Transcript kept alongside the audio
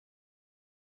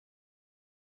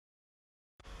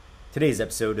Today's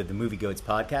episode of the Movie Goats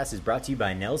podcast is brought to you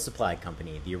by Nell's Supply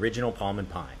Company, the original Palm and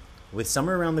Pine. With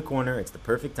summer around the corner, it's the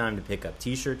perfect time to pick up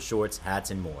t-shirts, shorts,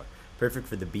 hats, and more. Perfect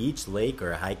for the beach, lake,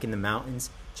 or a hike in the mountains.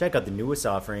 Check out the newest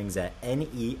offerings at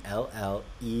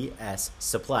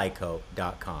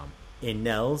nellessupplyco.com. In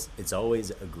Nell's, it's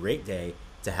always a great day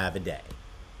to have a day.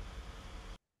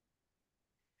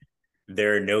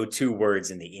 There are no two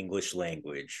words in the English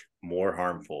language more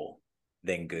harmful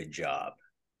than good job.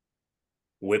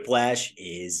 Whiplash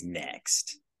is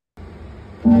next.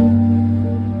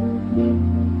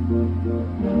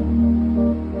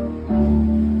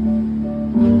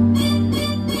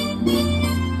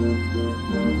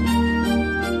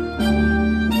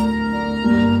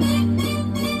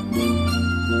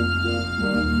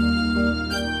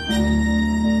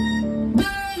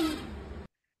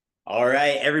 All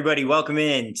right, everybody, welcome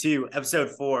in to episode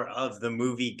 4 of the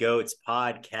Movie Goats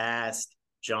podcast.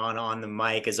 John on the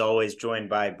mic, as always, joined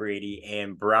by Brady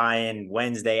and Brian.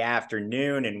 Wednesday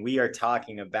afternoon, and we are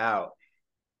talking about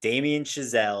Damien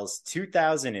Chazelle's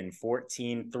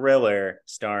 2014 thriller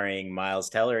starring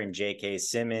Miles Teller and JK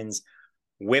Simmons,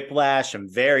 Whiplash.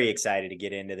 I'm very excited to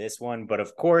get into this one, but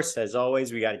of course, as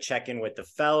always, we got to check in with the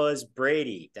fellas.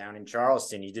 Brady, down in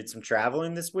Charleston, you did some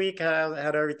traveling this week.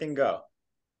 How'd everything go?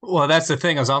 Well, that's the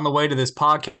thing. I was on the way to this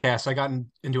podcast. I got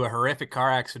into a horrific car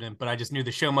accident, but I just knew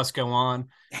the show must go on.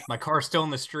 My car's still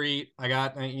in the street. I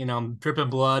got, I'm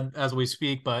dripping blood as we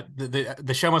speak, but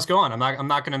the show must go on. I'm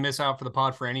not going to miss out for the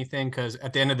pod for anything, because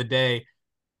at the end of the day,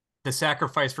 the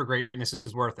sacrifice for greatness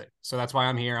is worth it. So that's why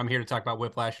I'm here. I'm here to talk about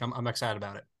Whiplash. I'm excited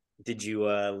about it. Did you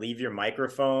leave your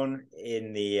microphone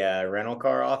in the rental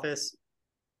car office?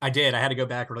 I did. I had to go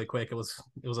back really quick. It was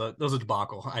a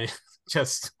debacle. I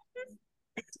just.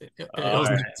 It was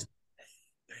right.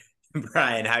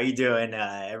 Brian, how you doing?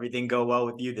 Everything go well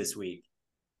with you this week?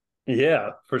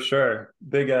 Yeah, for sure.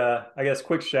 Big, I guess,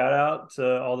 quick shout out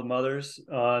to all the mothers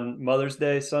on Mother's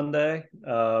Day Sunday.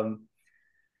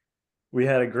 We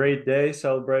had a great day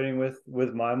celebrating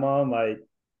with my mom.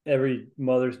 Every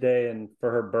Mother's Day and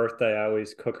for her birthday, I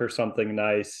always cook her something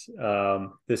nice.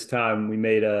 This time we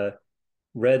made a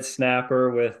red snapper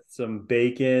with some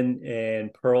bacon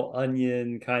and pearl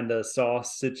onion kind of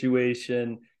sauce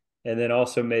situation, and then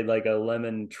also made like a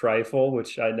lemon trifle,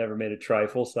 which I never made a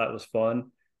trifle, so that was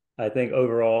fun. I think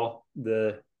overall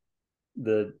the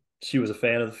she was a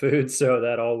fan of the food, so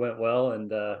that all went well. And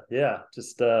yeah,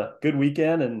 just a good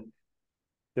weekend. And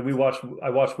then I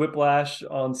watched Whiplash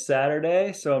on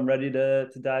Saturday, so I'm ready to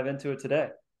dive into it today.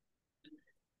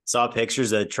 Saw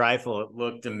pictures of trifle. It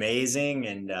looked amazing.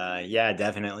 And yeah,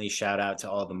 definitely shout out to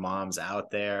all the moms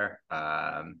out there.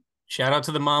 Shout out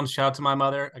to the moms. Shout out to my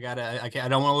mother. I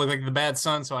don't want to look like the bad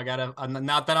son, so I'm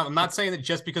not saying that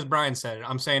just because Brian said it.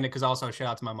 I'm saying it because also shout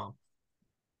out to my mom.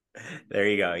 There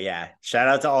you go. Yeah. Shout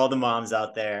out to all the moms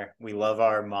out there. We love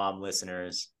our mom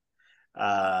listeners.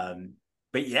 But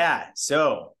yeah,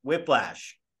 so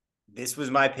Whiplash. This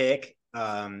was my pick.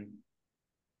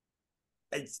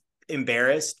 It's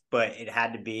embarrassed, but it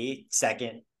had to be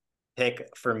second pick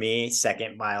for me.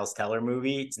 Second Miles Teller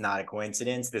movie. It's not a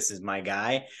coincidence. This is my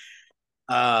guy.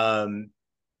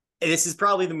 This is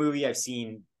probably the movie I've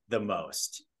seen the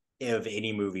most of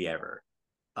any movie ever.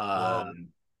 I've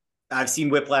seen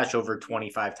Whiplash over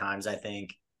 25 times, I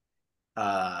think.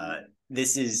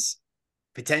 This is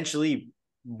potentially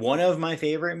one of my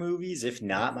favorite movies, if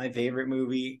not my favorite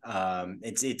movie.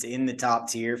 It's in the top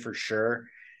tier for sure.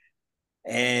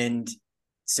 And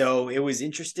so it was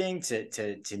interesting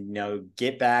to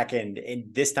get back and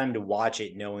this time to watch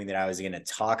it, knowing that I was going to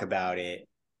talk about it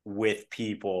with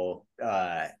people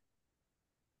and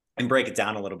break it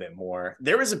down a little bit more.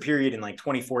 There was a period in like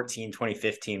 2014,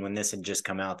 2015 when this had just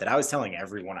come out that I was telling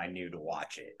everyone I knew to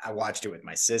watch it. I watched it with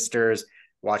my sisters,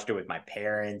 watched it with my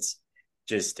parents,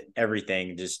 just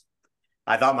everything. Just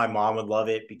I thought my mom would love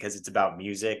it because it's about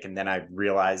music. And then I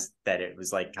realized that it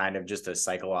was like kind of just a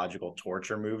psychological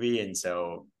torture movie. And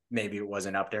so maybe it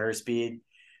wasn't up to her speed.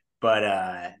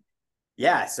 But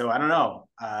yeah, so I don't know.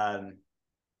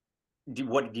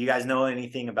 Do you guys know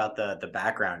anything about the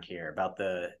background here, about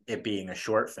it being a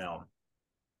short film?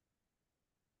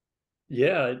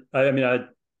 Yeah, I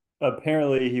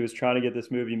apparently he was trying to get this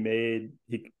movie made.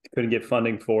 He couldn't get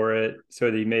funding for it,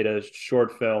 so he made a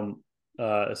short film,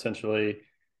 essentially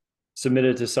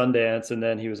submitted to Sundance, and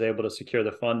then he was able to secure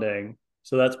the funding.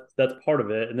 So that's part of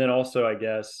it. And then also, I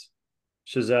guess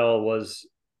Chazelle was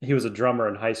a drummer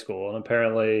in high school, and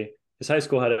apparently his high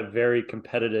school had a very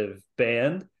competitive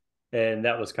band, and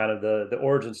that was kind of the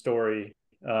origin story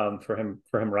for him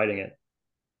writing it.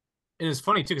 it is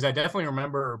funny too, because I definitely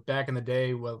remember back in the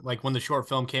day, like when the short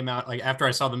film came out, like after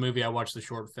I saw the movie, I watched the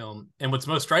short film. And what's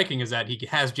most striking is that he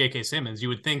has JK Simmons. You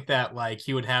would think that like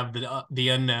he would have the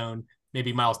unknown,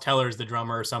 maybe Miles Teller is the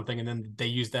drummer or something, and then they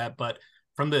use that. But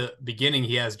from the beginning,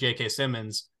 he has JK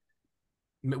Simmons,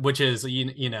 which is,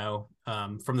 from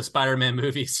the Spider-Man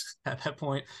movies at that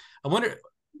point. I wonder,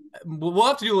 we'll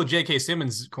have to do a little JK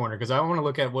Simmons corner, because I want to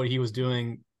look at what he was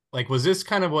doing. Like, was this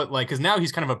kind of what, like, because now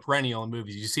he's kind of a perennial in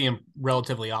movies. You see him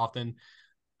relatively often.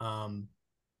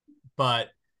 But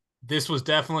this was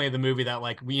definitely the movie that,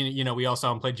 like, we all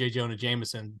saw him play J. Jonah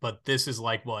Jameson, but this is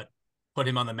like what put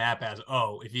him on the map as,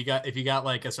 if you got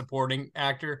like a supporting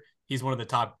actor, he's one of the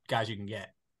top guys you can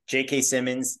get. JK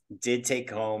Simmons did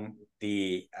take home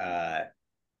the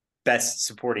Best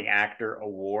Supporting Actor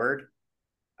award.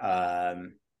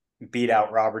 Beat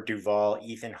out Robert Duvall,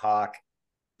 Ethan Hawke,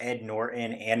 Ed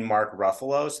Norton, and Mark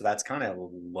Ruffalo. So that's kind of a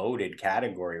loaded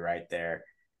category right there.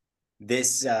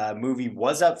 This movie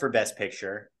was up for Best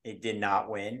Picture. It did not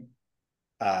win.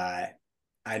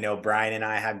 I know Brian and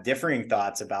I have differing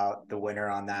thoughts about the winner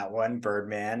on that one,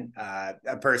 Birdman.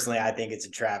 Personally, I think it's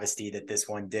a travesty that this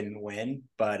one didn't win,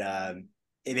 but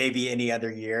it may be any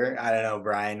other year. I don't know,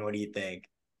 Brian. What do you think?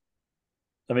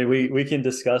 I mean, we can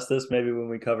discuss this maybe when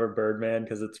we cover Birdman,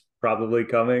 because it's probably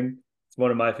coming. It's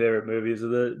one of my favorite movies of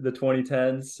the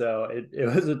 2010s. So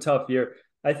it was a tough year.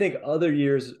 I think other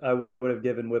years I would have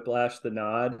given Whiplash the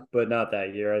nod, but not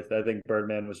that year. I think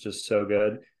Birdman was just so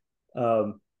good.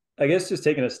 I guess just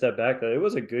taking a step back, though, it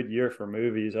was a good year for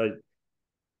movies. I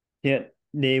can't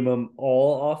name them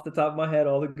all off the top of my head,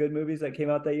 all the good movies that came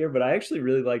out that year, but I actually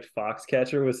really liked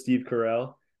Foxcatcher with Steve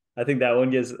Carell. I think that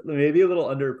one gets maybe a little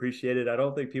underappreciated. I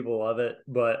don't think people love it,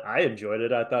 but I enjoyed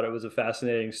it. I thought it was a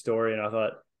fascinating story, and I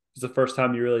thought it was the first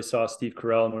time you really saw Steve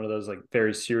Carell in one of those like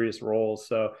very serious roles.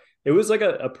 So it was like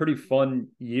a pretty fun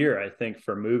year, I think,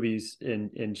 for movies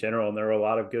in general, and there were a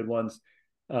lot of good ones.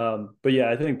 But yeah,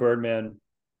 I think Birdman.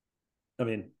 I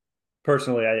mean,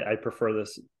 personally, I prefer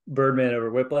this Birdman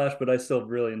over Whiplash, but I still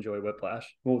really enjoy Whiplash.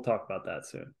 We'll talk about that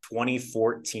soon.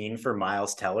 2014 for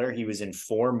Miles Teller. He was in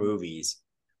 4 movies: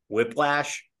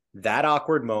 Whiplash, That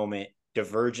Awkward Moment,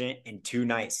 Divergent, and Two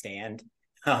Night Stand.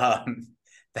 That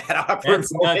awkward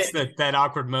That's moment. nuts that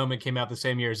awkward moment came out the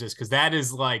same year as this, because that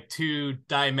is like two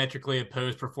diametrically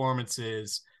opposed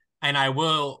performances. And I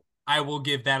will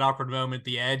give That Awkward Moment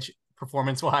the edge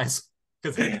performance wise,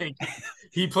 because I think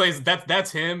he plays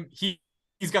that's him.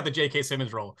 He's got the J.K.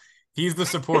 Simmons role. He's the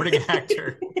supporting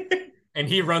actor, and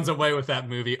he runs away with that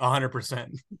movie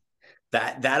 100%.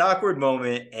 That Awkward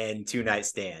Moment and Two Night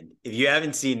Stand. If you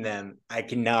haven't seen them, I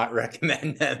cannot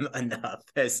recommend them enough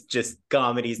as just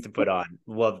comedies to put on.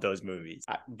 Love those movies.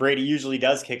 Brady usually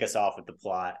does kick us off with the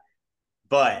plot,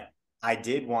 but I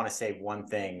did want to say one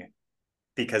thing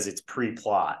because it's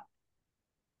pre-plot.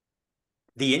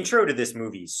 The intro to this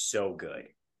movie is so good.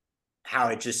 How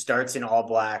it just starts in all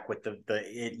black with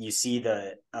you see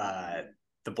the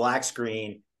black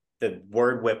screen, the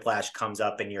word Whiplash comes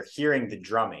up, and you're hearing the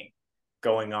drumming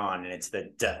going on, and it's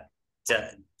the da da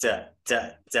da da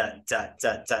da da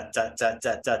da da da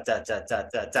da da da da da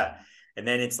da da, and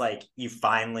then it's like you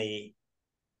finally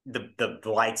the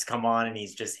lights come on, and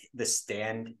he's just the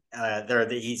stand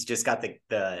he's just got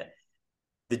the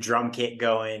drum kit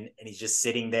going, and he's just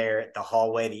sitting there at the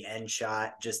hallway, the end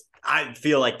shot. Just I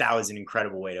feel like that was an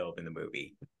incredible way to open the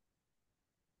movie.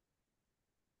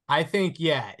 I think,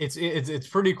 yeah, it's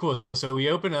pretty cool. So we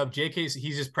open up, he's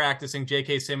just practicing.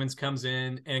 JK Simmons comes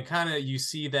in, and kind of you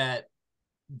see that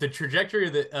the trajectory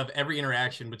of every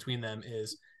interaction between them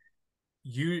is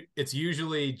it's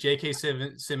usually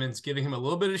JK Simmons giving him a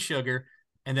little bit of sugar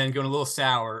and then going a little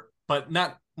sour, but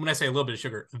not, when I say a little bit of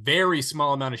sugar, very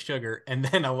small amount of sugar and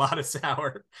then a lot of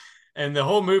sour. And the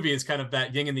whole movie is kind of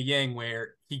that yin and the yang,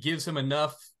 where he gives him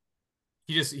enough.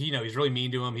 He's really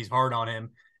mean to him. He's hard on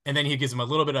him. And then he gives him a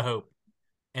little bit of hope.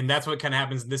 And that's what kind of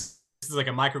happens. This is like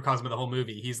a microcosm of the whole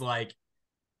movie. He's like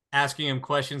asking him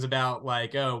questions about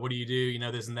like, oh, what do you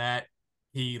do? This and that.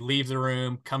 He leaves the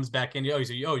room, comes back in. He's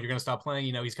like, oh, you're going to stop playing.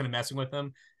 He's kind of messing with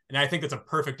him. And I think that's a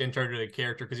perfect intro to the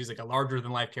character, because he's like a larger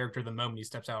than life character the moment he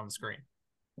steps out on the screen.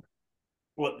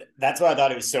 Well, that's why I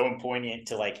thought it was so poignant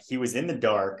to, like, he was in the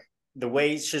dark. The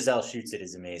way Chazelle shoots it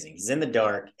is amazing. He's in the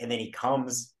dark, and then he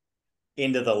comes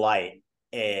into the light.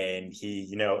 And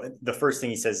he, the first thing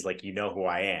he says is like, who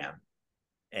I am.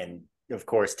 And of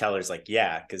course, Teller's like,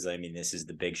 yeah, because I mean, this is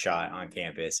the big shot on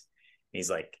campus. And he's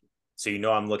like, so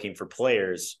I'm looking for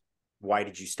players. Why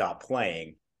did you stop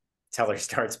playing? Teller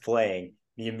starts playing.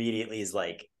 He immediately is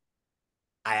like,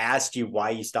 I asked you why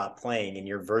you stopped playing, and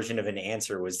your version of an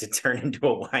answer was to turn into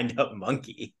a wind-up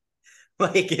monkey.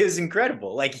 Like it was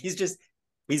incredible. Like he's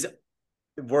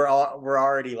we're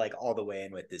already like all the way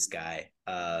in with this guy.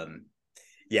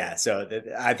 Yeah, so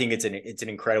I think it's an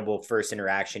incredible first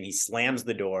interaction. He slams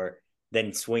the door,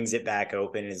 then swings it back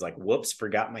open, and is like, "Whoops,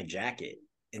 forgot my jacket,"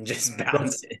 and just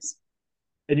bounces.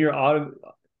 And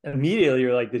immediately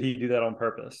you're like, did he do that on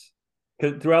purpose?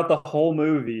 Because throughout the whole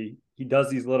movie, he does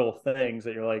these little things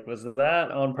that you're like, was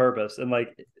that on purpose? And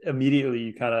like immediately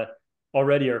you kind of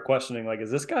already are questioning, like,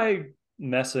 is this guy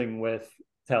messing with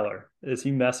Teller? Is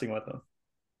he messing with him?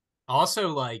 Also,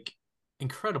 like,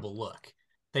 incredible look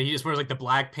that he just wears like the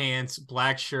black pants,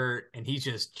 black shirt, and he's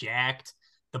just jacked.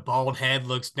 The bald head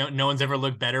looks no one's ever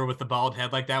looked better with the bald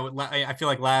head like that. I feel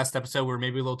like last episode we were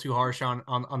maybe a little too harsh on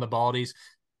the baldies.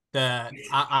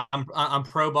 I'm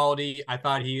pro baldy. I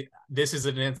thought this is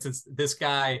an instance. This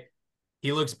guy,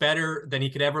 he looks better than he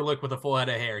could ever look with a full head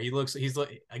of hair. He's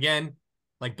again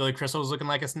like Billy Crystal was looking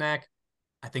like a snack.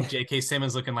 I think JK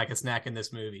Simmons looking like a snack in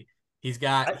this movie. He's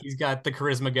got the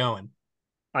charisma going.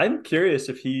 I'm curious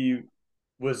if he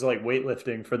was like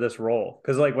weightlifting for this role,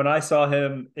 because like when I saw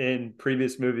him in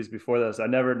previous movies before this, I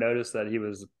never noticed that he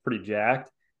was pretty jacked.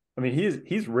 I mean,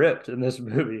 he's ripped in this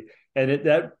movie, and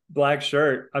that black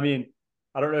shirt. I mean,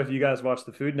 I don't know if you guys watch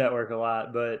the Food Network a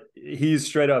lot, but he's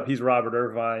straight up. He's Robert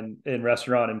Irvine in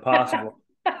Restaurant Impossible,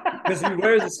 because he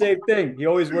wears the same thing. He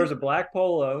always wears a black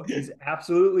polo. He's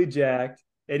absolutely jacked,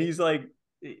 and he's like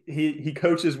he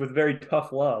coaches with very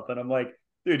tough love, and I'm like,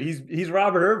 dude, he's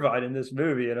Robert Irvine in this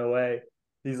movie in a way.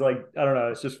 He's like, I don't know,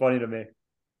 it's just funny to me.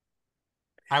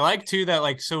 I like too that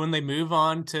like so when they move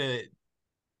on to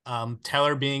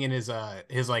Teller being in his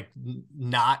like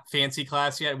not fancy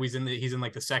class yet, he's in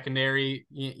like the secondary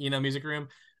music room.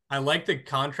 I like the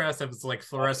contrast of it's like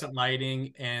fluorescent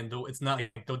lighting and it's not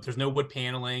like there's no wood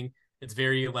paneling. It's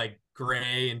very like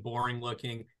gray and boring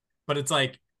looking, but it's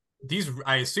like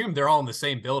I assume they're all in the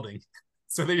same building.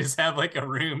 So they just have like a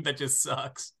room that just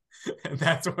sucks. And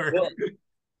that's where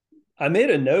I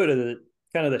made a note of the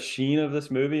kind of the sheen of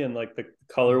this movie and like the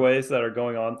colorways that are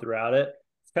going on throughout it.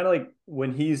 It's kind of like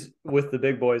when he's with the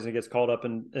big boys and gets called up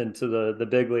into the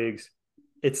big leagues.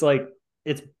 It's like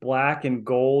it's black and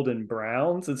gold and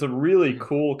browns. It's a really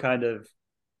cool kind of.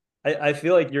 I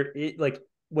feel like like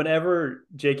whenever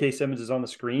JK Simmons is on the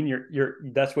screen, you're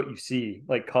that's what you see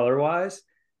like color wise,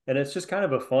 and it's just kind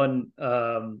of a fun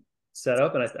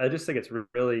setup. And I just think it's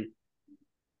really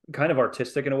kind of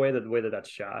artistic in a way, that the way that that's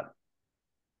shot.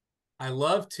 I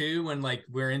love too when like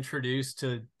we're introduced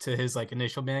to his like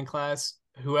initial band class.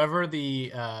 Whoever the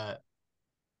guy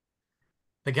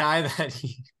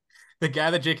the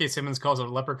guy that J.K. Simmons calls a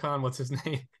leprechaun, what's his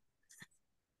name?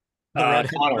 The redhead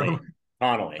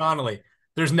Connolly.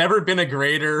 There's never been a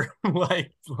greater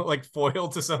like foil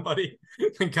to somebody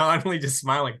than Connolly just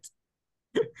smiling.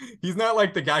 He's not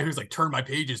like the guy who's like, turn my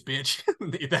pages, bitch.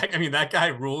 That guy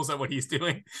rules at what he's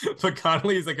doing. But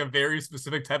Connolly is like a very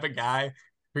specific type of guy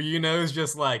who is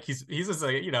just like he's just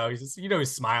like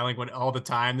he's smiling all the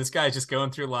time. This guy's just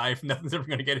going through life. Nothing's ever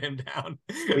gonna get him down.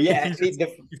 Well, yeah, the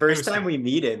first time we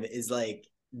meet him is like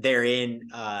they're in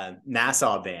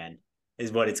Nassau Band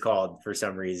is what it's called for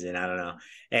some reason. I don't know.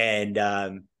 And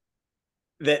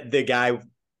the guy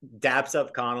daps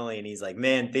up Connolly and he's like,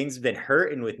 man, things have been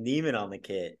hurting with Neiman on the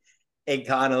kit. And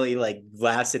Connolly like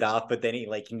laughs it off, but then he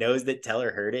like knows that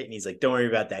Teller heard it and he's like, don't worry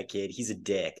about that kid. He's a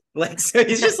dick. Like, so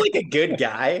he's just like a good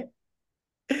guy.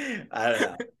 I don't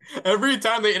know. Every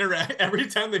time they interact, every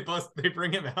time they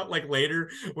bring him out like later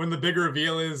when the big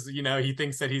reveal is, he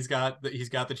thinks that he's got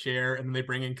the chair and then they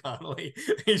bring in Connolly.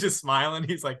 He's just smiling.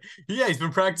 He's like, yeah, he's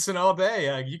been practicing all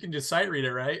day. You can just sight read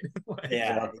it, right? Like,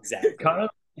 yeah, exactly.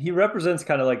 He represents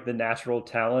kind of like the natural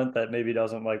talent that maybe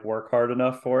doesn't like work hard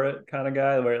enough for it kind of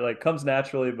guy, where it like comes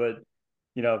naturally, but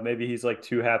maybe he's like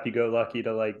too happy-go-lucky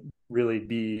to like really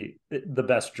be the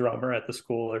best drummer at the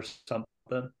school or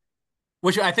something.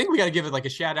 Which I think we got to give it like a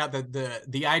shout out that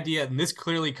the idea, and this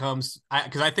clearly comes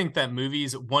because I think that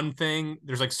movies, one thing,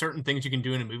 there's like certain things you can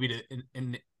do in a movie to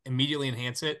immediately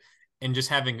enhance it, and just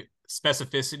having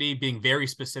specificity, being very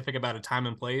specific about a time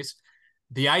and place.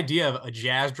 The idea of a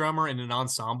jazz drummer in an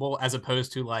ensemble, as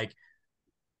opposed to like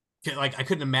I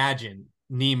couldn't imagine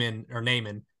Neiman.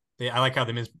 I like how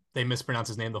they mispronounce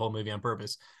his name the whole movie on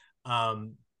purpose.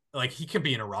 Like he could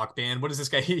be in a rock band. What is this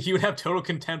guy? He would have total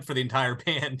contempt for the entire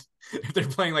band if they're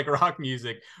playing like rock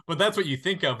music. But that's what you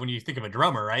think of when you think of a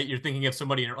drummer, right? You're thinking of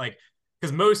somebody like,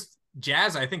 because most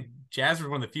jazz, I think jazz was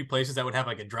one of the few places that would have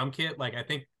like a drum kit. Like I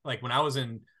think like when I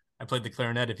played the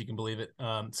clarinet, if you can believe it,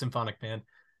 symphonic band.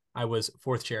 I was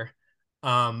fourth chair.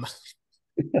 No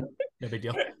big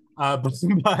deal. But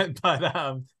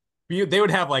they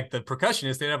would have like the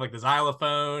percussionists, they'd have like the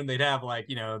xylophone, they'd have like,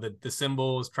 you know, the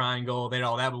cymbals, triangle, they'd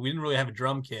all that, but we didn't really have a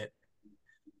drum kit.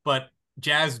 But we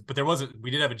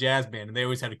did have a jazz band, and they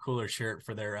always had a cooler shirt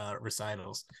for their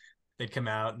recitals. They'd come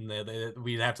out and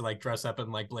we'd have to like dress up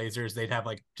in like blazers. They'd have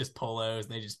like just polos,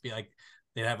 and they'd just be like,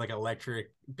 they'd have like an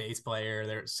electric bass player.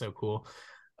 They're so cool.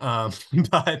 Um,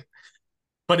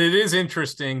 but it is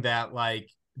interesting that like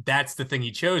that's the thing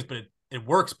he chose, but it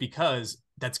works because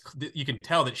you can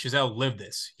tell that Chazelle lived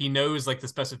this. He knows like the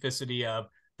specificity of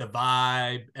the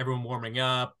vibe, everyone warming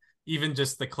up, even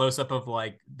just the close up of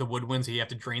like the woodwinds. You have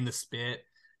to drain the spit.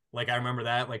 Like I remember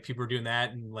that, like people were doing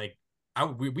that, and like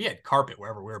we had carpet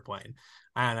wherever we were playing.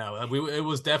 I don't know. It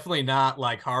was definitely not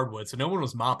like hardwood, so no one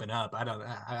was mopping up. I don't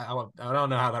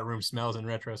know how that room smells in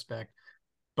retrospect,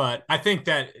 but I think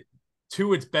that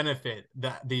to its benefit,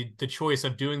 that the choice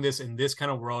of doing this in this kind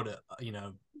of world, you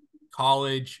know,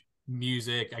 college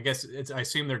music. I guess I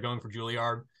assume they're going for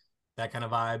Juilliard, that kind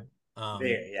of vibe.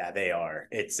 They are.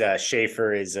 It's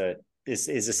Schaefer is a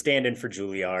stand-in for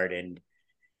Juilliard,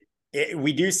 and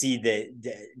we do see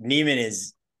that Neiman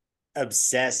is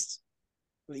obsessed.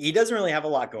 He doesn't really have a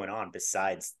lot going on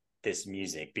besides this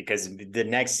music, because the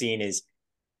next scene is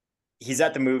he's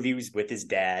at the movies with his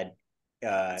dad,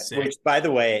 which, by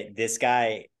the way, this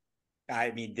guy,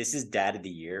 I mean, this is dad of the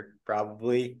year,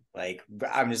 probably. Like,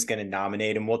 I'm just going to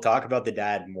nominate him. We'll talk about the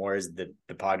dad more as the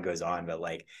pod goes on, but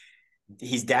like,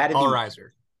 he's dad of the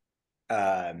riser.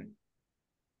 And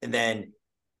then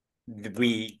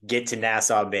we get to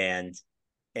Nassau Band,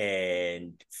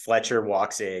 and Fletcher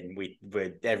walks in.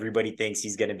 Everybody thinks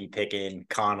he's going to be picking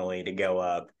Connolly to go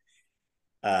up.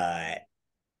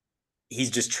 He's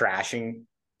just trashing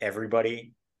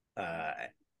everybody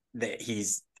that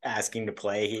he's asking to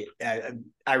play.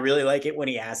 I really like it when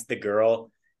he asked the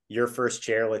girl, "Your first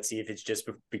chair, let's see if it's just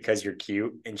because you're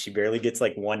cute," and she barely gets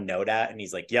like one note out, and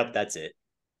he's like, "Yep, that's it."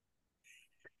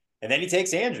 And then he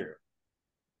takes Andrew.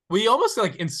 Well, he almost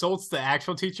like insults the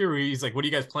actual teacher, where he's like, "What are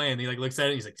you guys playing?" And he like looks at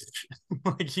it, and he's like,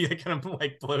 like he kind of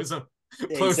like blows off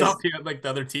like the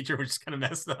other teacher, which is kind of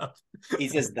messed up. He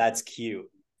says, "That's cute."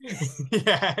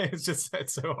 Yeah,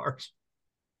 it's so harsh.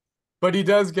 But he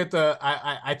does get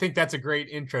I think that's a great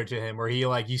intro to him, where he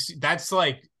like, you see, that's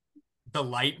like the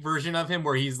light version of him,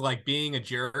 where he's like being a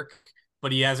jerk,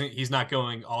 but he's not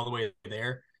going all the way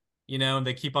there, you know. And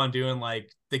they keep on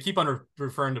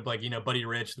referring to like, you know, Buddy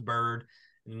Rich the bird,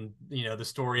 and you know the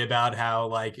story about how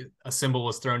like a symbol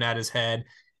was thrown at his head,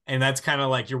 and that's kind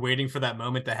of like you're waiting for that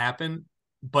moment to happen,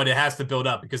 but it has to build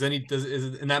up, because then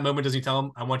in that moment, does he tell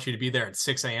him, "I want you to be there at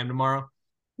 6 a.m. tomorrow"?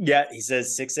 Yeah, he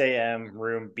says 6 a.m.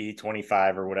 room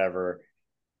B25 or whatever.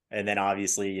 And then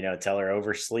obviously, you know, Teller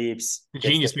oversleeps.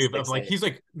 Genius move of like, he's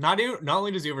like, not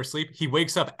only does he oversleep, he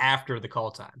wakes up after the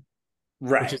call time.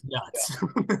 Right. Which is nuts.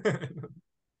 Yeah.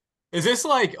 Is this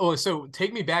like, so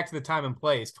take me back to the time and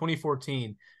place,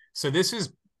 2014. So this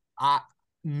is,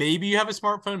 maybe you have a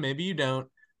smartphone, maybe you don't,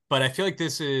 but I feel like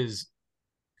this is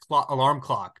alarm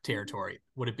clock territory.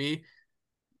 Would it be?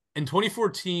 In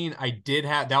 2014, I did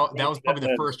have that was probably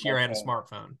the first year I had a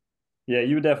smartphone. Yeah,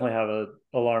 you would definitely have an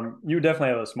alarm. You would definitely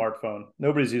have a smartphone.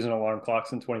 Nobody's using alarm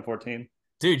clocks in 2014.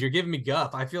 Dude, you're giving me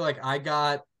guff. I feel like I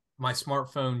got my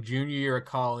smartphone junior year of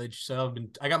college, so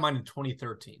I got mine in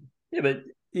 2013. Yeah, but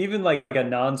even like a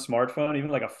non-smartphone, even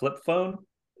like a flip phone,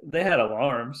 they had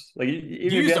alarms. Like you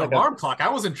used an alarm clock. I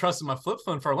wasn't trusting my flip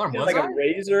phone for alarm. Was like a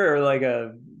Razor or like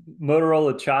a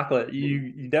Motorola Chocolate?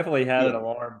 You definitely had an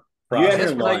alarm.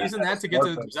 Was I using that to get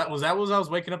to? Was that was I was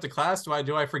waking up to class?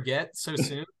 Do I forget so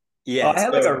soon? Yeah, I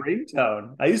had like a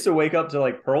ringtone. I used to wake up to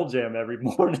like Pearl Jam every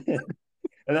morning,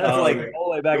 and that's like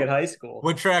all the way back in high school.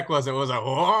 What track was it? Was it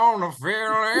on the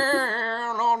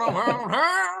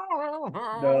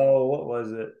No, what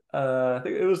was it? I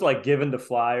think it was like "Given to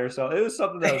Fly" or so. It was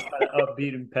something that was kind of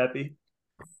upbeat and peppy.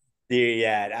 Dude,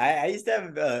 yeah, I used to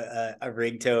have a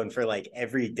ringtone for like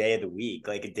every day of the week,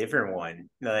 like a different one.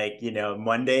 Like, you know,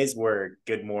 Mondays were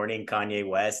 "Good Morning" Kanye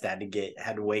West. Had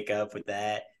to wake up with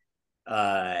that.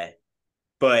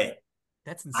 But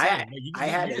that's insane. You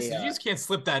just can't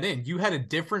slip that in. You had a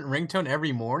different ringtone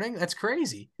every morning. That's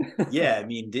crazy. Yeah, I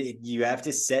mean, you have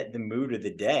to set the mood of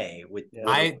the day with.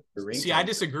 I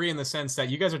disagree in the sense that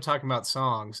you guys are talking about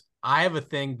songs. I have a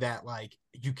thing that like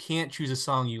you can't choose a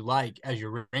song you like as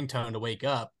your ringtone to wake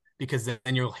up, because then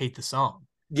you'll hate the song.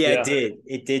 Yeah,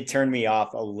 it did turn me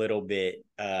off a little bit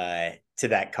to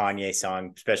that Kanye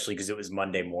song, especially because it was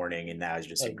Monday morning and that was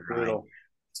just a grind.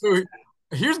 So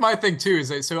here's my thing too, is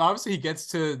that, so obviously he gets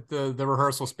to the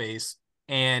rehearsal space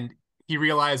and he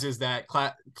realizes that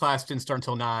class didn't start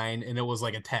until 9 and it was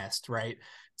like a test, right?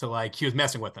 So like he was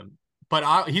messing with them.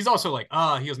 but he's also like,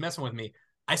 he was messing with me.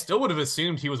 I still would have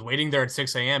assumed he was waiting there at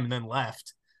 6 a.m. and then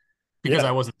left because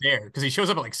I wasn't there, because he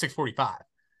shows up at like 6:45.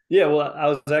 Yeah, well, I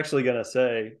was actually gonna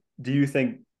say, do you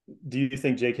think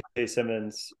JK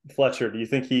Simmons Fletcher, do you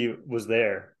think he was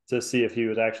there to see if he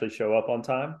would actually show up on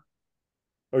time?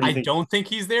 Or do you I think don't think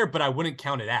he's there, but I wouldn't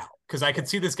count it out because I could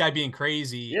see this guy being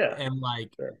crazy yeah, and like,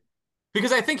 sure.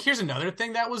 because I think here's another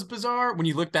thing that was bizarre when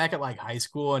you look back at like high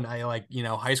school and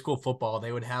high school football,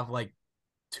 they would have like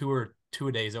two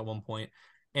a days at one point,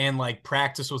 and like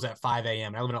practice was at 5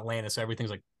 a.m. I live in Atlanta, so everything's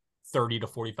like 30 to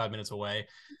 45 minutes away.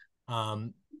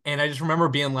 And I just remember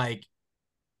being like,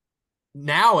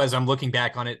 now as I'm looking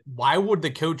back on it, why would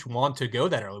the coach want to go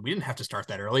that early? We didn't have to start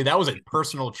that early. That was a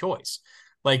personal choice.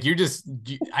 Like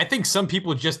I think some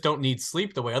people just don't need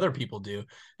sleep the way other people do.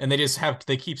 And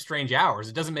they keep strange hours.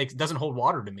 It doesn't hold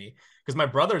water to me, because my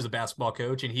brother is a basketball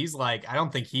coach and he's like, I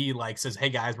don't think he like says, hey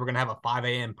guys, we're going to have a 5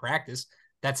 a.m. practice.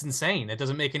 That's insane. It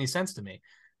doesn't make any sense to me,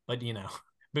 but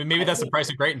but maybe that's the price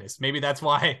of greatness. Maybe that's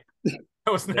why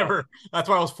that's why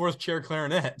I was fourth chair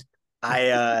clarinet.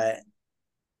 I've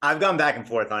gone back and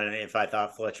forth on it if I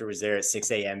thought Fletcher was there at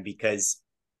 6 a.m. because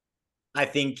I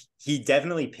think he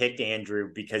definitely picked Andrew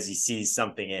because he sees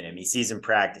something in him. He sees him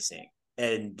practicing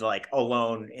and like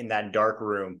alone in that dark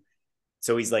room.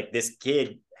 So he's like, this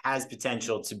kid has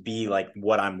potential to be like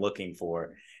what I'm looking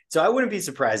for. So I wouldn't be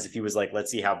surprised if he was like, let's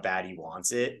see how bad he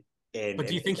wants it. But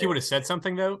do you think he would have said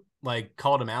something though? Like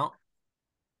called him out?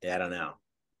 Yeah, I don't know.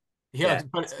 Yeah,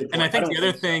 and I think the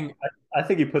other thing, I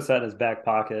think he puts that in his back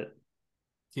pocket.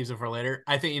 keeps it for later.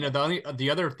 I think, the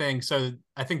other thing, so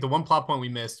I think the one plot point we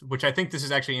missed, which I think this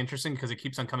is actually interesting because it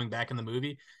keeps on coming back in the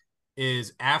movie,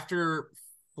 is after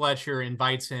Fletcher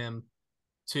invites him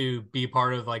to be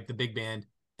part of like the big band,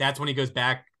 that's when he goes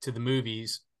back to the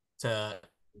movies to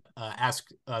ask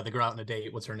the girl out on a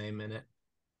date. What's her name in it?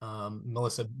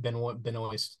 Melissa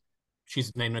Benoist.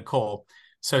 She's named Nicole.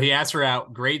 So he asks her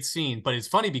out. Great scene. But it's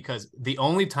funny because the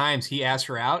only times he asks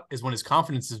her out is when his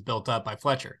confidence is built up by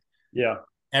Fletcher. Yeah.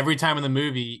 Every time in the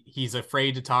movie, he's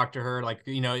afraid to talk to her. Like,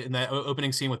 in that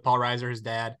opening scene with Paul Reiser, his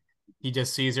dad, he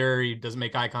just sees her. He doesn't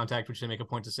make eye contact, which they make a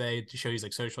point to say to show he's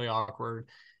like socially awkward.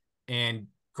 And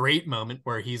great moment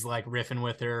where he's like riffing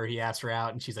with her. He asks her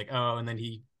out and she's like, oh, and then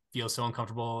he feels so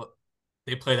uncomfortable.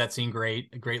 They play that scene great,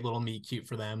 a great little meet cute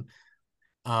for them.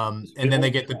 And then they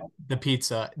get the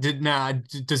pizza.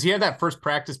 Does he have that first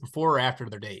practice before or after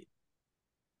their date?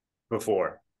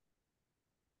 Before.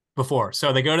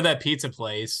 So they go to that pizza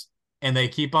place and they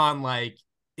keep on like,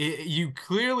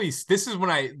 this is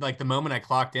when I like the moment I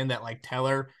clocked in that like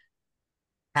Teller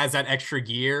has that extra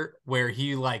gear where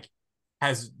he like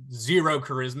has zero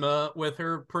charisma with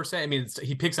her per se. I mean,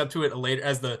 he picks up to it later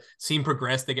as the scene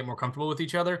progressed, they get more comfortable with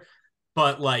each other.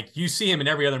 But like you see him in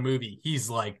every other movie, he's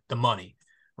like the money,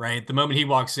 right? The moment he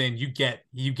walks in, you get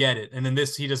it. And then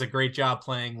he does a great job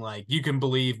playing like you can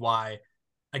believe why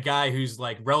a guy who's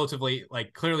like relatively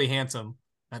like clearly handsome,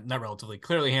 not relatively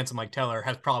clearly handsome like Teller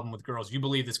has problem with girls. You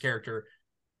believe this character,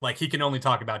 like he can only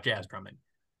talk about jazz drumming.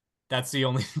 That's the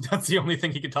only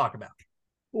thing he can talk about.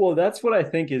 Well, that's what I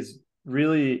think is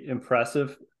really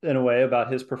impressive in a way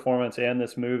about his performance and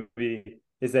this movie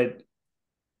is that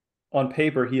on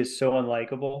paper he is so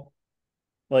unlikable.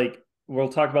 Like we'll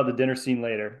talk about the dinner scene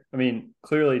later. I mean,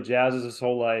 clearly jazz is his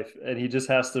whole life and he just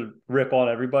has to rip on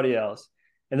everybody else.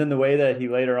 And then the way that he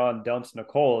later on dumps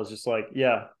Nicole is just like,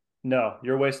 yeah, no,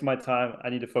 you're wasting my time. I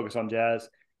need to focus on jazz.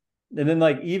 And then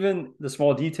like even the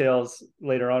small details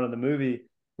later on in the movie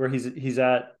where he's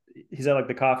at like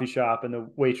the coffee shop and the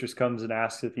waitress comes and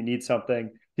asks if he needs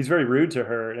something. He's very rude to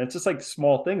her. And it's just like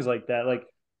small things like that. Like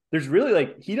there's really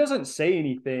like, he doesn't say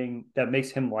anything that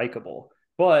makes him likable,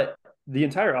 but the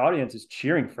entire audience is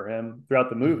cheering for him throughout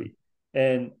the movie.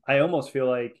 And I almost feel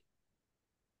like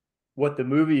what the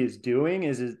movie is doing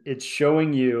is it's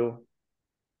showing you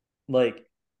like,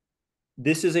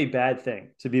 this is a bad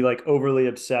thing to be like overly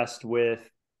obsessed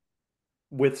with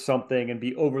something and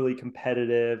be overly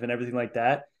competitive and everything like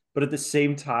that. But at the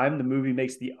same time, the movie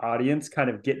makes the audience kind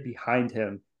of get behind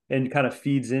him and kind of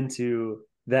feeds into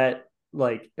that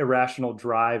like irrational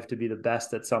drive to be the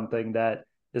best at something that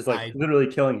is like literally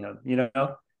killing him,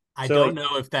 I don't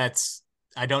know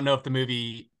if the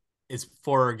movie is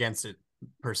for or against it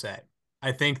per se.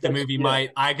 I think the movie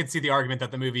I could see the argument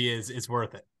that the movie is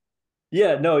worth it.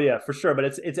 Yeah, no, yeah, for sure. But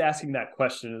it's asking that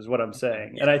question is what I'm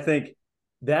saying. Yeah. And I think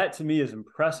that to me is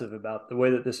impressive about the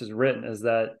way that this is written is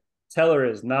that Teller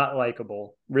is not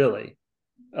likable really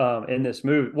in this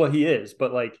movie. Well, he is,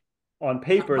 but like on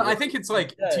paper. But I think it's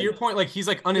like, to your point, like he's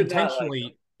like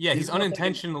unintentionally, he's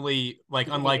unintentionally like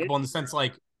unlikable in the sense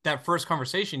like that first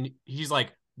conversation, he's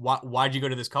like, why'd you go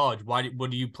to this college? What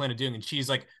do you plan on doing? And she's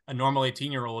like a normal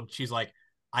 18-year-old. She's like,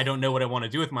 I don't know what I want to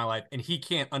do with my life. And he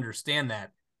can't understand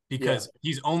that because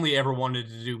he's only ever wanted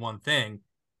to do one thing.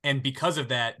 And because of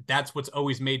that, that's what's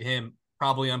always made him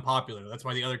probably unpopular. That's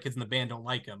why the other kids in the band don't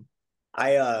like him.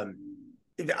 I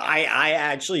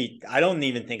actually, I don't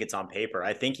even think it's on paper.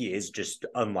 I think he is just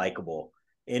unlikable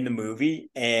in the movie,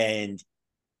 and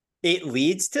it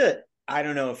leads to, I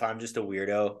don't know if I'm just a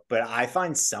weirdo, but I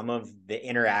find some of the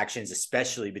interactions,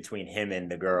 especially between him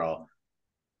and the girl,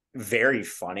 very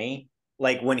funny.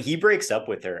 Like when he breaks up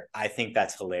with her, I think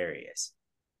that's hilarious.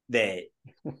 That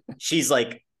she's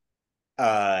like,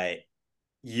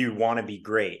 you want to be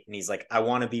great. And he's like, I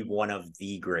want to be one of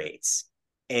the greats.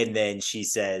 And then she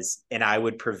says, and I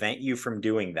would prevent you from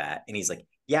doing that. And he's like,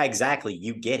 yeah, exactly.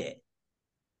 You get it.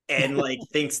 And like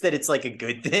thinks that it's like a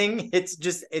good thing.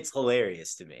 It's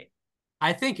hilarious to me.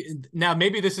 I think now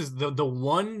maybe this is the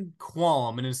one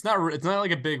qualm, and it's not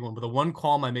like a big one, but the one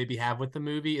qualm I maybe have with the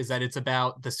movie is that it's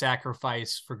about the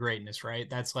sacrifice for greatness, right?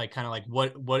 That's like kind of like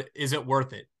what is it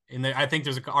worth it? And I think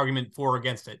there's an argument for or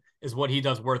against it. Is what he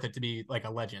does worth it to be like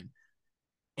a legend?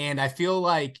 And I feel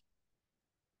like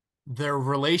the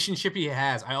relationship he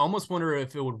has, I almost wonder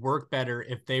if it would work better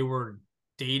if they were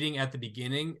dating at the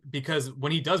beginning, because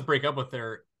when he does break up with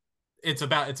her, it's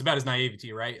about his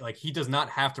naivety, right? Like he does not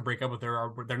have to break up with her,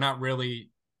 or they're not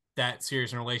really that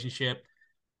serious in a relationship.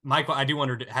 Michael, I do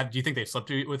wonder, do you think they've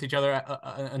slept with each other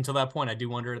until that point? I do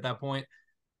wonder at that point,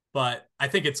 but I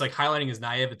think it's like highlighting his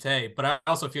naivete. But I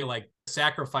also feel like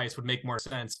sacrifice would make more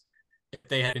sense if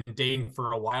they had been dating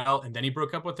for a while and then he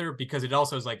broke up with her, because it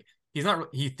also is like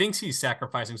he thinks he's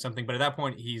sacrificing something, but at that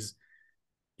point he is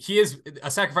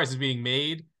a sacrifice is being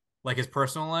made, like his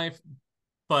personal life.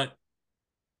 But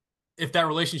if that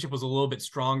relationship was a little bit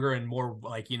stronger and more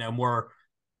like, more,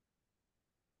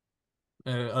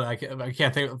 I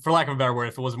can't think, for lack of a better word,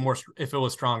 if it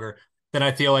was stronger, then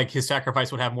I feel like his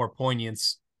sacrifice would have more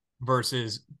poignance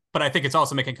versus, but I think it's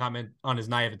also making comment on his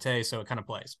naivete. So it kind of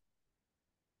plays.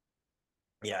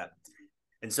 Yeah.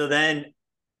 And so then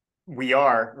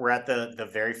we're at the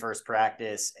very first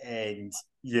practice, and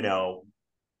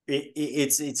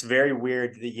it's very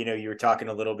weird that you were talking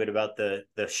a little bit about the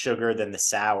sugar then the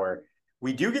sour.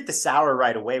 We do get the sour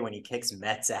right away when he kicks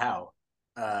Metz out.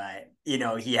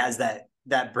 He has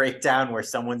that breakdown where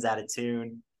someone's out of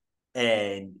tune,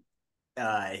 and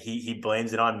he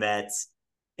blames it on Metz.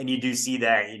 And you do see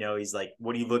that, he's like,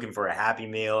 what are you looking for, a Happy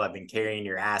Meal? I've been carrying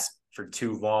your ass for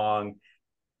too long.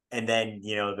 And then,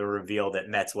 the reveal that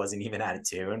Metz wasn't even out of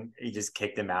tune. He just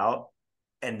kicked him out.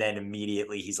 And then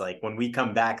immediately he's like, when we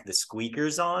come back, the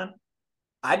squeaker's on.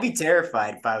 I'd be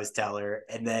terrified if I was Teller.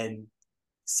 And then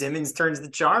Simmons turns the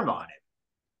charm on him.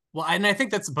 Well, and I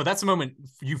think that's the moment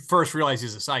you first realize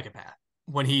he's a psychopath,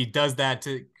 when he does that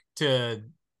to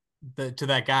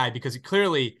that guy, because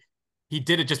he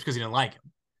did it just because he didn't like him.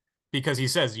 Because he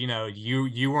says,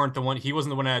 you weren't the one, he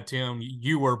wasn't the one out to him,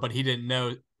 you were, but he didn't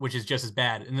know, which is just as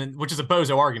bad. And then, which is a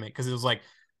bozo argument, because it was like,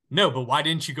 no, but why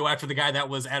didn't you go after the guy that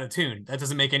was out of tune? That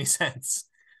doesn't make any sense.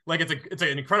 Like it's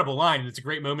an incredible line, and it's a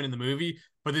great moment in the movie,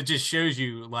 but it just shows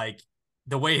you like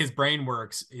the way his brain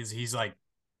works is he's on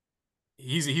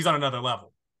another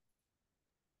level.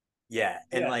 Yeah,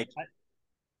 and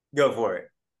go for it.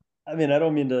 I mean, I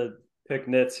don't mean to pick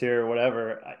nits here or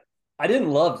whatever. I didn't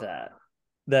love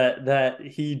that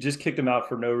he just kicked him out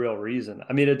for no real reason.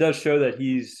 I mean, it does show that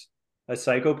he's a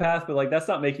psychopath, but like that's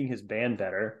not making his band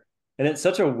better. And it's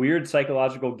such a weird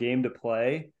psychological game to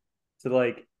play. To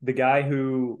like the guy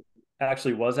who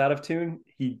actually was out of tune,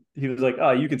 he was like,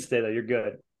 "Oh, you can stay there, you're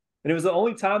good." And it was the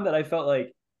only time that I felt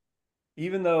like,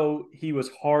 even though he was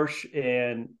harsh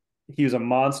and he was a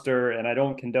monster, and I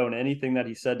don't condone anything that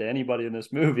he said to anybody in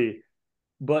this movie,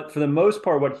 but for the most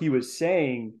part, what he was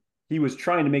saying, he was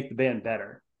trying to make the band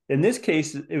better. In this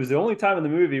case, it was the only time in the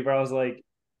movie where I was like,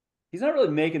 he's not really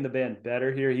making the band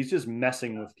better here. He's just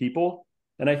messing with people.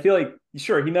 And I feel like,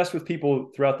 sure, he messed with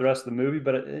people throughout the rest of the movie,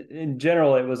 but in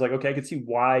general, it was like, okay, I could see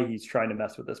why he's trying to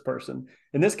mess with this person.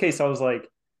 In this case, I was like,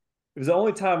 it was the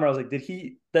only time where I was like,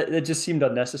 that just seemed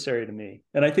unnecessary to me.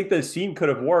 And I think the scene could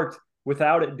have worked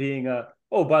without it being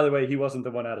oh, by the way, he wasn't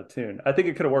the one out of tune. I think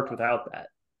it could have worked without that.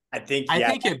 I think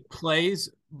it plays.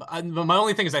 My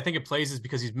only thing is I think it plays is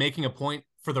because he's making a point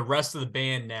for the rest of the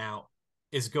band now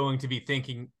is going to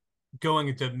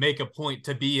make a point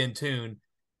to be in tune,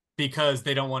 because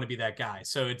they don't want to be that guy.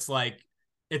 So it's like,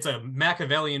 it's a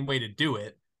Machiavellian way to do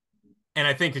it. And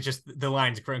I think it's just, the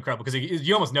line's incredible because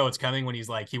you almost know it's coming when he's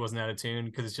like, he wasn't out of tune,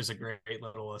 because it's just a great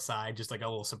little aside, just like a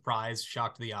little surprise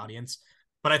shock to the audience.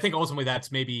 But I think ultimately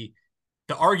that's maybe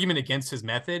the argument against his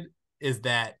method, is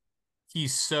that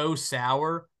he's so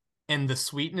sour and the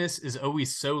sweetness is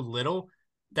always so little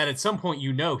that at some point,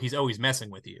 he's always messing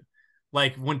with you.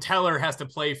 Like when Teller has to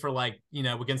play for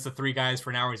against the three guys for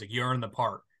an hour, he's like, you're in the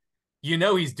part.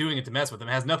 He's doing it to mess with him.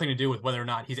 It has nothing to do with whether or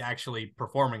not he's actually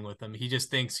performing with him. He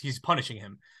just thinks he's punishing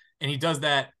him. And he does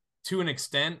that to an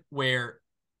extent where,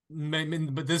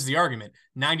 but this is the argument,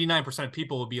 99% of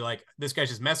people will be like, this guy's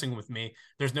just messing with me.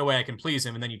 There's no way I can please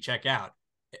him. And then you check out.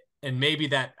 And maybe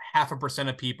that 0.5%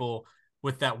 of people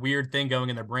with that weird thing going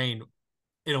in their brain,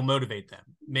 it'll motivate them.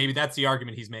 Maybe that's the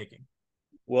argument he's making.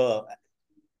 Well,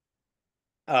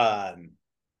 I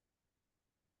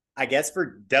guess for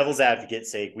devil's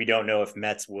advocate's sake, we don't know if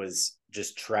Metz was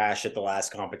just trash at the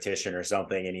last competition or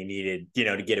something, and he needed,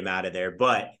 to get him out of there.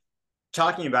 But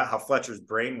talking about how Fletcher's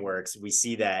brain works, we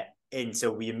see that. And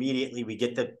so we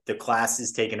get the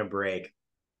classes taking a break.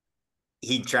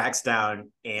 He tracks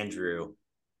down Andrew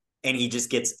and he just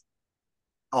gets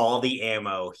all the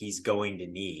ammo he's going to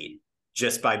need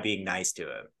just by being nice to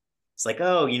him. It's like,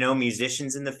 oh,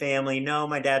 musicians in the family. No,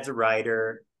 my dad's a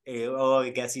writer. Oh,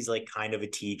 I guess he's like kind of a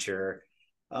teacher.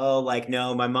 Oh, like,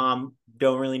 no, my mom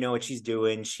don't really know what she's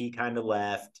doing. She kind of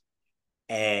left.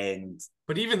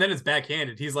 But even then it's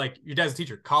backhanded. He's like, your dad's a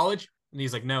teacher, college? And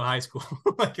he's like, no, high school.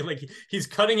 like he's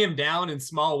cutting him down in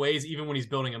small ways, even when he's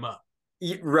building him up.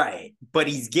 Right. But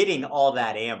he's getting all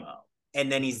that ammo.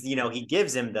 And then he's, he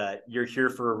gives him you're here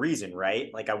for a reason,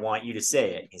 right? Like, I want you to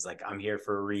say it. He's like, I'm here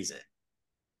for a reason.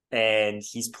 And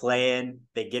he's playing,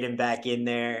 they get him back in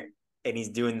there and he's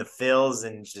doing the fills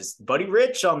and just Buddy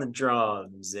Rich on the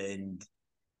drums. And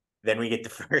then we get the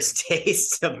first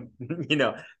taste of,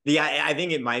 I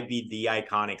think it might be the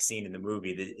iconic scene in the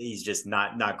movie that he's just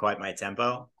not quite my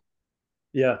tempo.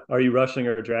 Yeah. Are you rushing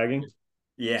or dragging?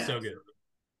 Yeah. So good.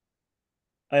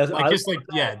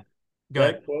 Go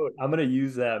ahead. Quote, I'm going to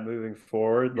use that moving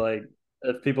forward. Like,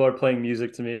 if people are playing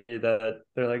music to me that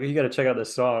they're like, oh, you got to check out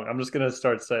this song, I'm just going to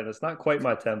start saying it's not quite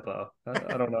my tempo.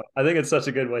 I don't know. I think it's such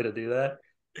a good way to do that.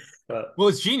 But well,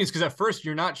 it's genius because at first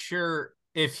you're not sure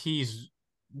if he's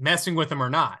messing with him or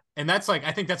not. And that's like,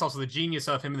 I think that's also the genius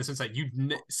of him in the sense that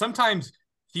sometimes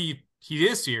he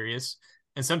is serious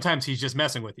and sometimes he's just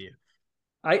messing with you.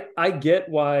 I get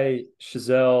why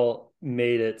Chazelle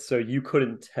made it so you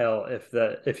couldn't tell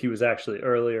if he was actually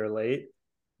early or late,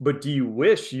 but do you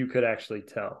wish you could actually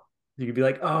tell? You could be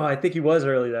like, oh, I think he was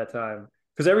early that time,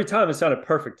 because every time it sounded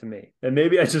perfect to me, and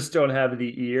maybe I just don't have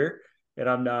the ear and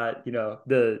I'm not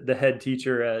the head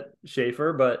teacher at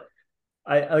Schaefer, but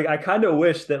I kind of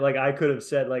wish that like I could have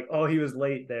said like, oh, he was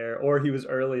late there or he was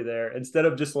early there, instead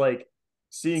of just like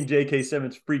seeing JK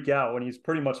Simmons freak out when he's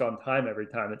pretty much on time every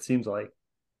time, it seems like.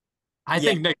 I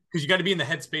think because you got to be in the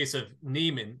headspace of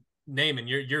Naaman.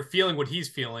 You're feeling what he's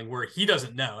feeling, where he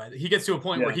doesn't know. He gets to a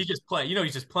point where he just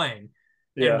he's just playing,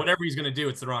 and whatever he's going to do,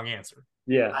 it's the wrong answer.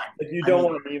 Yeah, you don't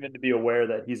want Naaman to be aware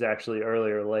that he's actually early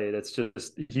or late. It's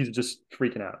just he's just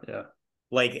freaking out. Yeah.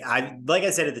 Like I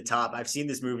said at the top, I've seen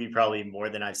this movie probably more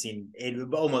than I've seen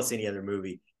almost any other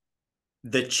movie.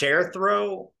 The chair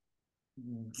throw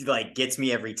like gets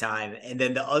me every time, and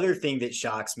then the other thing that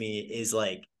shocks me is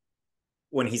like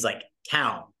when he's like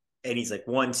count and he's like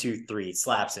 1, 2, 3,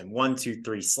 slaps him, 1, 2,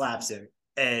 3, slaps him,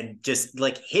 and just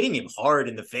like hitting him hard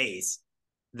in the face.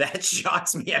 That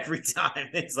shocks me every time.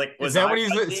 It's like, was that what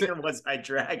he's or was I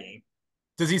dragging?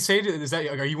 Does he say is that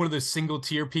are you one of those single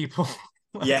tier people?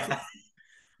 Yeah.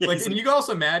 Like, and you can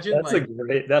also imagine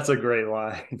that's a great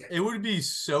line. It would be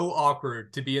so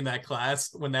awkward to be in that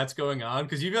class when that's going on,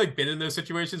 because you've like been in those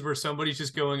situations where somebody's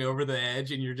just going over the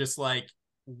edge and you're just like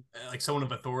someone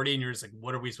of authority and you're just like,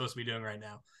 what are we supposed to be doing right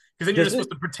now? Because then you're just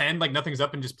supposed to pretend like nothing's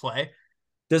up and just play.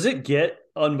 Does it get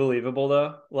unbelievable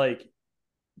though? Like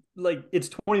it's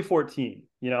 2014,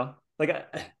 like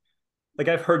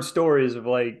I've heard stories of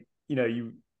like,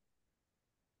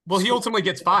 well, he ultimately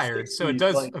gets fired, so it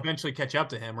does eventually catch up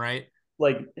to him, right?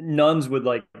 Like nuns would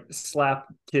like slap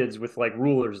kids with like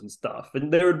rulers and stuff,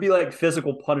 and there would be like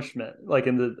physical punishment, like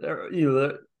in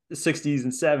the 60s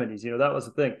and 70s. That was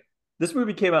the thing. This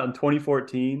movie came out in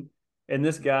 2014, and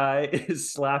this guy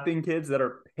is slapping kids that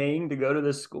are paying to go to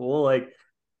this school. Like,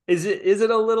 is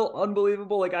it a little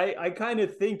unbelievable? Like, I kind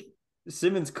of think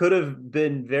Simmons could have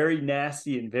been very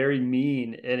nasty and very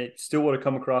mean, and it still would have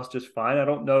come across just fine. I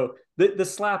don't know. The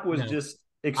slap was just.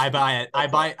 I buy it. I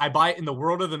buy it. In the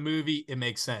world of the movie, it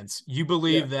makes sense. You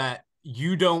believe that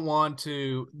you don't want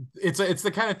to. It's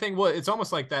the kind of thing. Well, it's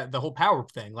almost like that. The whole power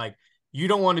thing. Like, you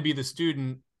don't want to be the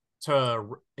student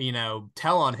to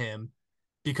tell on him,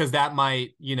 because that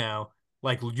might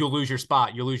like you'll lose your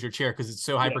spot, you'll lose your chair because it's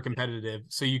so hyper competitive.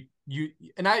 So you've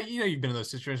been in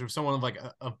those situations where someone of like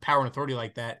a power and authority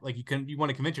like that, like you want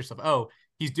to convince yourself, oh,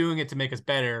 he's doing it to make us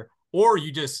better, or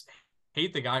you just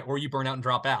hate the guy, or you burn out and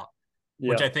drop out,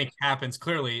 which Yeah. I think happens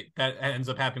clearly. That ends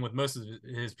up happening with most of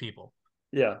his people.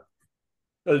 Yeah.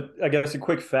 I guess a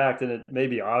quick fact, and it may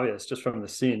be obvious just from the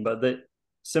scene, but that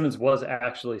Simmons was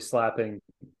actually slapping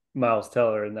Miles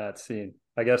Teller in that scene.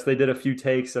 I guess they did a few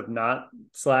takes of not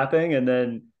slapping, and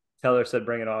then Teller said,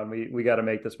 "Bring it on. We got to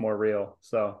make this more real."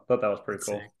 So I thought that was pretty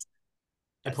cool.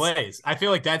 It plays. I feel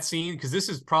like that scene, because this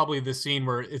is probably the scene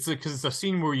where it's a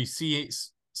scene where you see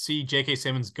JK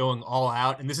Simmons going all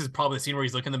out, and this is probably the scene where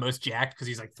he's looking the most jacked because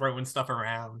he's like throwing stuff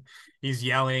around, he's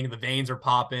yelling, the veins are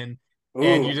popping. Ooh,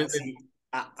 and you just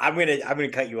I'm gonna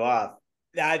cut you off.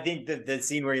 I think the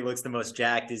scene where he looks the most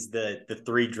jacked is the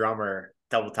 3-drummer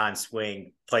double time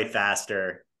swing, play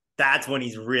faster. That's when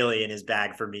he's really in his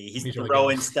bag for me. He's really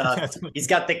throwing good. stuff. He's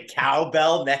got the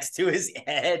cowbell next to his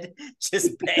head,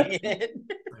 just banging it.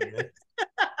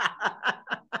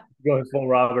 Going full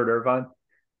Robert Irvine.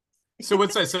 So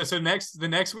what's that? So next, the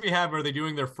next we have, are they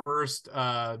doing their first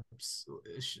first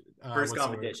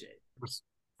competition?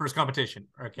 First competition.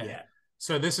 Okay. Yeah.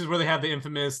 So this is where they have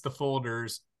the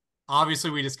folders.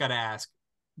 Obviously, we just got to ask,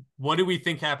 what do we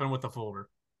think happened with the folder?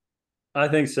 I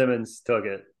think Simmons took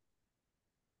it.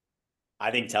 I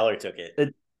think Teller took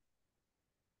it.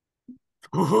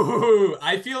 Ooh,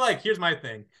 I feel like, here's my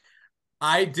thing.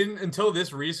 I didn't, until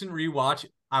this recent rewatch,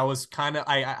 I was kind of,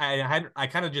 I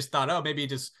kind of just thought, oh, maybe it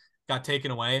just got taken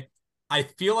away. I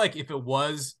feel like if it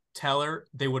was Teller,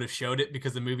 they would have showed it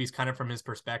because the movie's kind of from his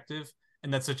perspective,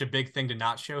 and that's such a big thing to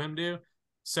not show him do.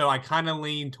 So I kind of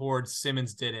lean towards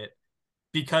Simmons did it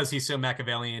because he's so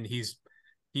Machiavellian. He's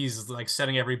like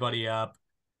setting everybody up.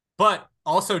 But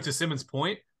also, to Simmons'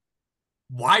 point,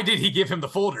 why did he give him the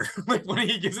folder? Like, when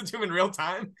he gives it to him in real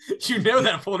time, you know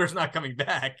that folder's not coming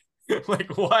back.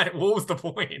 Like, what was the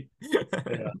point?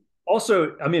 Yeah.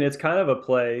 Also, I mean, it's kind of a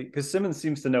play because Simmons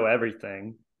seems to know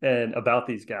everything and about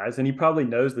these guys, and he probably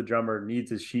knows the drummer needs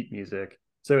his sheet music.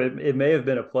 So it may have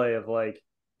been a play of like,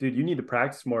 dude, you need to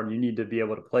practice more and you need to be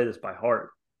able to play this by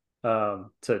heart.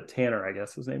 To Tanner, I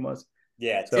guess his name was.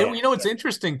 Yeah. So, and, what's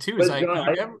interesting too is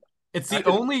it's the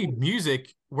only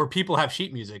music where people have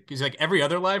sheet music. Because like every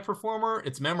other live performer,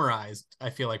 it's memorized. I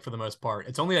feel like for the most part,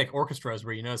 it's only like orchestras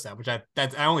where you notice that. Which I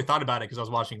only thought about it because I was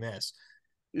watching this.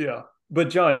 Yeah, but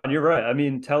John, you're right. I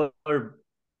mean, Teller,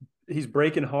 he's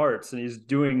breaking hearts and he's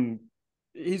doing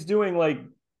like,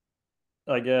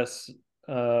 I guess,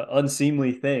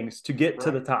 unseemly things to get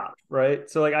to the top, right?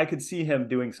 So like I could see him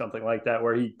doing something like that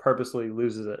where he purposely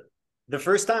loses it. The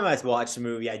first time I watched the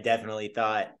movie, I definitely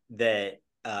thought that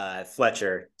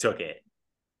Fletcher took it.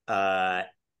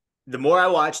 The more I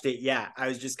watched it, I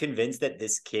was just convinced that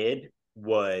this kid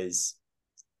was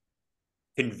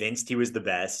convinced he was the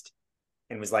best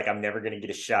and was like, I'm never going to get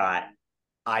a shot.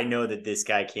 I know that this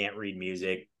guy can't read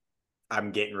music.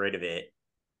 I'm getting rid of it.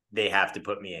 They have to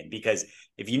put me in. Because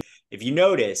if you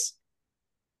notice,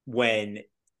 when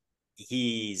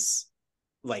he's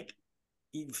like,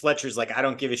 Fletcher's like, I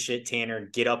don't give a shit, Tanner,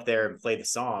 get up there and play the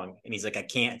song. And he's like, I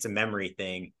can't, it's a memory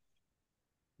thing.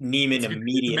 Neiman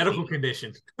immediately. It's a medical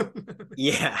condition.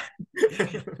 Yeah.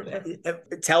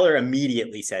 Teller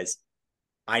immediately says,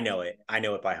 I know it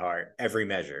by heart, every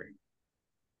measure.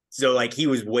 So like he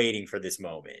was waiting for this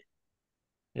moment.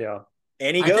 Yeah.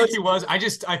 And he goes, I think he was.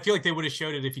 I feel like they would have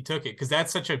showed it if he took it, because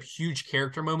that's such a huge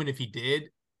character moment. If he did,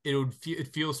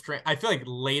 it feels strange. I feel like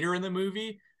later in the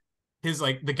movie, his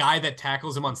like the guy that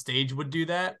tackles him on stage would do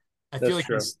that. I feel like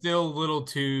he's still a little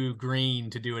too green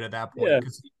to do it at that point. Yeah.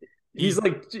 He's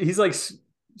like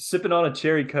sipping on a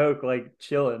cherry Coke, like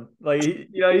chilling. Like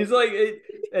he's like, he's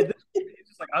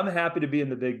just like, I'm happy to be in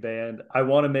the big band. I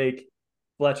want to make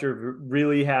Fletcher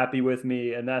really happy with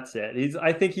me, and that's it.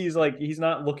 I think he's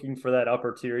not looking for that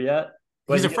upper tier yet.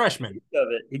 But he's a freshman.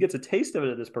 He gets a taste of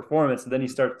it at this performance, and then he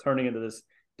starts turning into this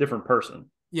different person.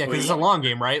 Yeah, because it's a long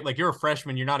game, right? Like, you're a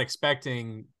freshman, you're not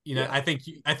expecting, I think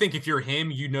if you're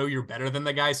him, you're better than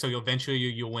the guy, so eventually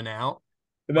you'll win out.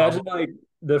 Imagine like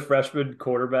the freshman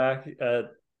quarterback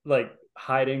like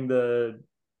hiding the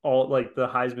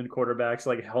Heisman quarterback's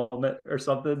like helmet or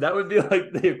something. That would be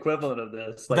like the equivalent of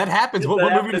this. Like, that happens.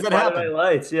 What movie does that happen?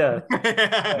 Lights, yeah.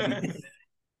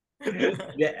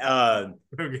 Yeah.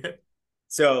 Okay.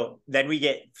 So then we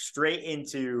get straight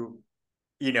into,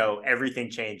 everything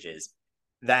changes.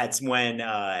 That's when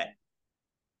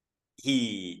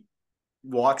he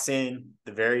walks in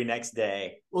the very next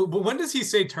day. Well, but when does he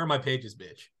say "turn my pages,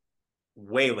 bitch"?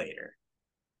 Way later.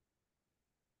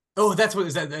 Oh, that's what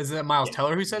is that? Is that Miles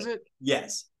Teller who says it?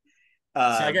 Yes. See,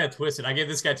 I got it twisted. I gave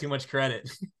this guy too much credit.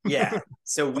 Yeah.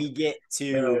 So we get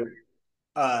to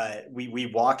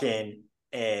we walk in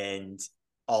and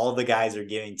all the guys are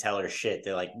giving Teller shit.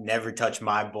 They're like, never touch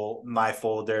my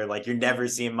folder. Like, you're never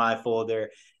seeing my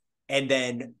folder. And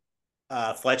then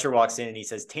Fletcher walks in and he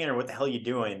says, Tanner, what the hell are you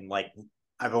doing? Like,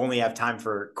 I've only have time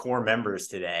for core members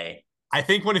today. I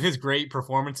think one of his great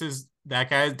performances, that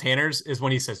guy, Tanner's, is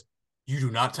when he says, you do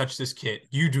not touch this kit.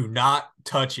 You do not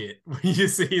touch it. When you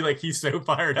see, like, he's so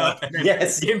fired up. And then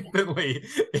yes.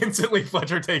 Instantly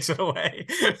Fletcher takes it away.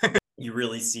 You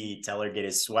really see Teller get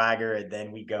his swagger. And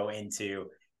then we go into,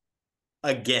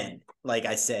 again, like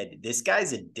I said, this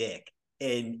guy's a dick.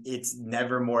 And it's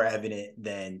never more evident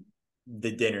than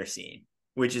the dinner scene,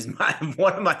 which is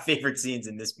one of my favorite scenes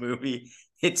in this movie.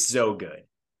 It's so good.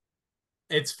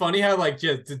 It's funny how, like,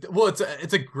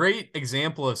 it's a great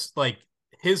example of, like,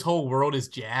 his whole world is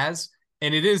jazz.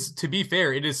 And it is, to be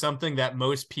fair, it is something that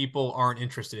most people aren't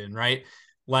interested in, right?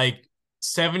 Like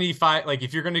 75, like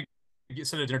if you're going to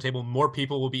sit at a dinner table, more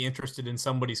people will be interested in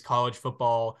somebody's college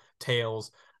football tales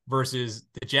versus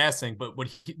the jazz thing. But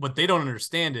what they don't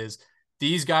understand is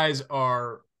these guys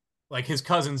are, like, his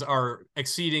cousins are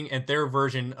exceeding at their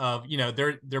version of,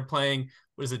 they're playing,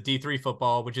 what is it, D3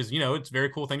 football, which is, it's a very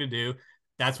cool thing to do.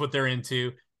 That's what they're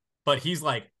into. But he's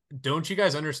like, don't you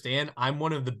guys understand? I'm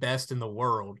one of the best in the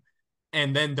world.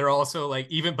 And then they're also like,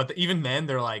 even then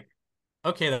they're like,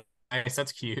 okay,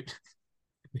 that's cute.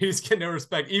 They just get no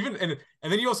respect. And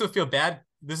then you also feel bad.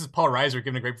 This is Paul Reiser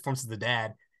giving a great performance as the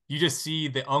dad. You just see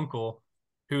the uncle,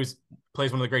 who's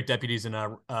plays one of the great deputies in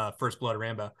First Blood,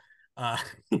 Rambo.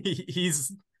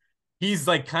 He's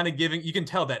like kind of giving, you can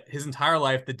tell that his entire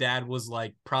life the dad was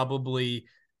like, probably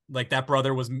like, that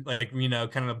brother was like,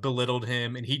 kind of belittled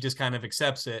him, and he just kind of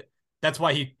accepts it. That's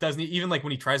why he doesn't, even like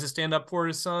when he tries to stand up for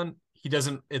his son, he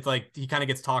doesn't, it's like he kind of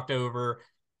gets talked over.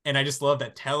 And I just love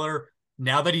that Teller,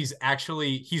 now that he's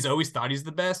always thought he's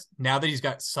the best, now that he's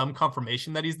got some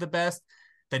confirmation that he's the best,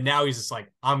 that now he's just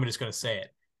like, I'm just going to say it.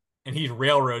 And he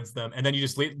railroads them. And then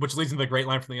which leads into the great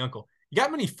line from the uncle. You got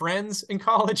many friends in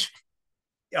college?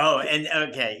 Oh, and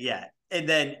okay, yeah. And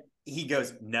then he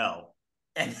goes, no.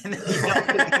 And then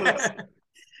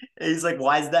he's like,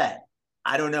 why is that?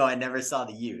 I don't know. I never saw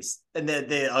the use. And then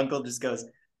the uncle just goes,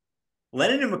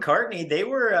 Lennon and McCartney, they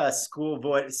were school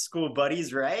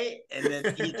buddies, right? And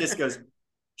then he just goes,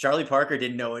 Charlie Parker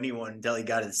didn't know anyone until he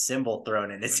got his symbol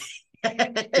thrown in his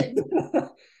head.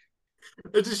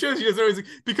 It just shows you, it's always,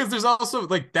 because there's also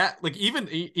like that, like, even,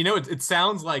 it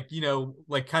sounds like,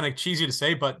 like kind of cheesy to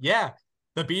say, but yeah,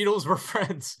 the Beatles were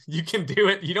friends. You can do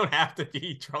it. You don't have to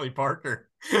be Charlie Parker.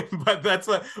 But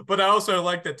I also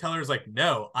like that Teller's like,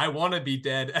 no, I want to be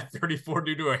dead at 34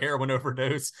 due to a heroin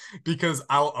overdose because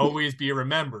I'll always be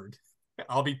remembered.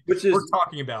 We're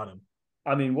talking about him.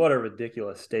 I mean, what a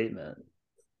ridiculous statement.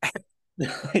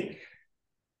 I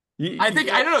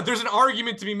don't know. There's an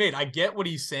argument to be made. I get what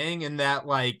he's saying in that,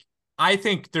 like, I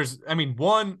think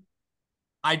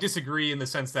I disagree in the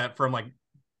sense that from like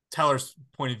Teller's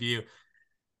point of view,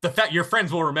 the fact your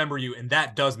friends will remember you, and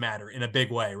that does matter in a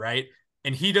big way, right?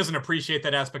 And he doesn't appreciate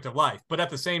that aspect of life. But at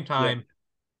the same time,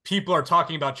 people are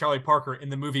talking about Charlie Parker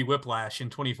in the movie Whiplash in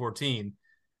 2014.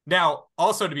 Now,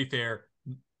 also to be fair,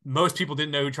 most people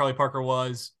didn't know who Charlie Parker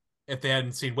was if they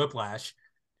hadn't seen Whiplash.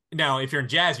 Now, if you're in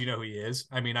jazz, you know who he is.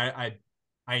 I mean, I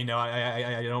don't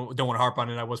want to harp on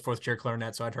it. I was fourth chair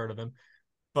clarinet, so I'd heard of him.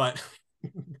 But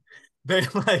they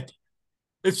like,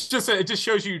 it just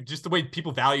shows you just the way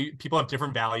people have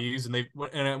different values, and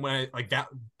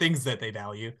things that they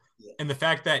value, and the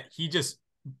fact that he just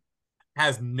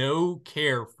has no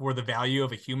care for the value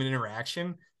of a human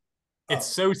interaction. It's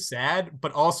so sad,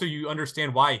 but also you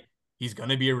understand why he's going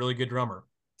to be a really good drummer.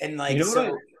 And like,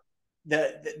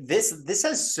 this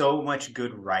has so much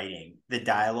good writing. The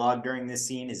dialogue during this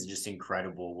scene is just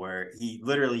incredible, where he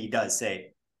literally does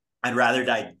say, I'd rather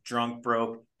die drunk,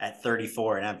 broke at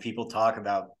 34 and have people talk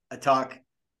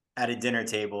at a dinner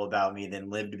table about me than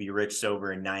live to be rich,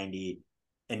 sober, and 90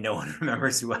 and no one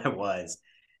remembers who I was.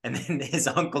 And then his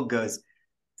uncle goes,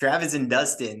 Travis and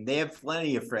Dustin, they have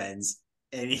plenty of friends.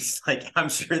 And he's like, I'm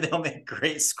sure they'll make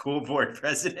great school board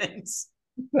presidents.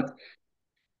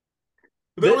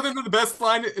 The best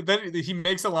line, then he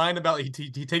makes a line about,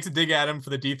 he takes a dig at him for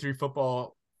the D3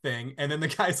 football thing, and then the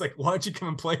guy's like, why don't you come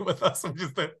and play with us? I'm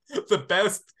just the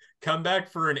best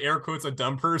comeback for an air quotes a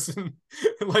dumb person.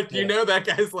 Like, that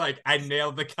guy's like, I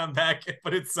nailed the comeback,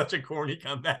 but it's such a corny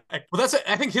comeback. Well,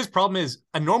 I think his problem is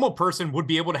a normal person would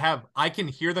be able to have, I can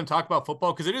hear them talk about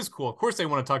football because it is cool. Of course they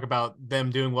want to talk about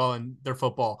them doing well in their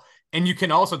football. And you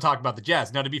can also talk about the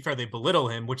Jazz. Now, to be fair, they belittle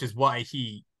him, which is why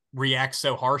he reacts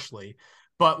so harshly.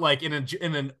 but like in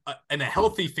a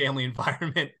healthy family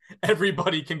environment,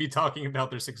 everybody can be talking about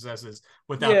their successes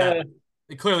without that.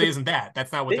 It clearly isn't that.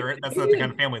 That's not what they're. That's not the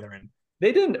kind of family they're in.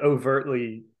 They didn't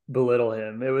overtly belittle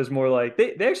him. It was more like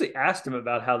they actually asked him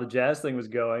about how the jazz thing was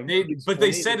going. But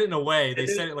they said it in a way. They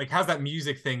said it like, "How's that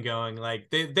music thing going?" Like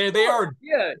they are.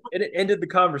 Yeah, and it ended the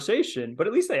conversation. But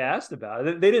at least they asked about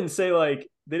it. They didn't say like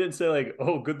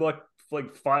oh, good luck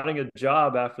like finding a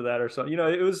job after that or something. You know,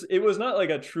 it was not like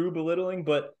a true belittling,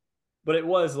 but it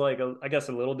was like I guess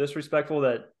a little disrespectful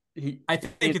that he. I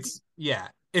think it's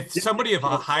If somebody of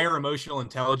a higher emotional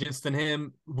intelligence than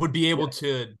him would be able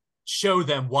to show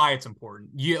them why it's important.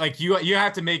 You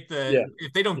have to make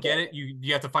if they don't get it,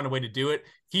 you have to find a way to do it.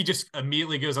 He just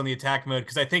immediately goes on the attack mode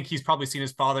because I think he's probably seen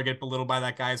his father get belittled by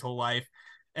that guy his whole life.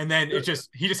 And then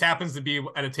he just happens to be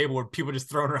at a table where people are just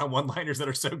throwing around one-liners that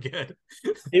are so good.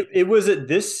 It was at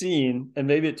this scene, and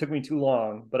maybe it took me too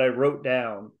long, but I wrote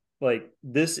down like,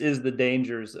 this is the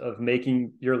dangers of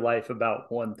making your life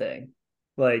about one thing.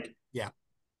 Like,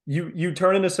 you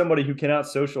turn into somebody who cannot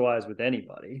socialize with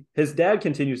anybody. His dad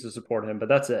continues to support him, but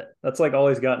that's it. That's like all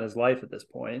he's got in his life at this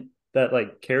point that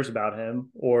like cares about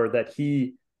him or that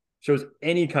he shows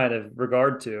any kind of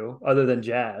regard to other than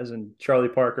jazz and Charlie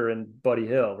Parker and Buddy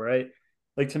Hill, right?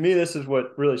 Like, to me, this is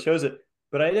what really shows it.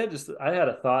 But I had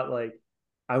a thought, like,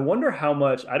 I wonder how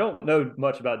much, I don't know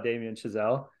much about Damien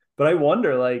Chazelle, but I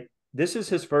wonder, like, this is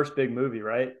his first big movie,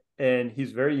 right? And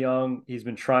he's very young. He's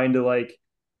been trying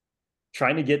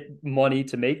to get money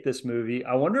to make this movie.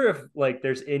 I wonder if like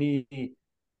there's any,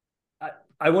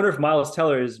 I wonder if Miles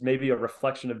Teller is maybe a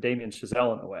reflection of Damien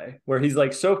Chazelle in a way, where he's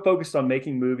like so focused on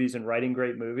making movies and writing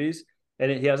great movies, and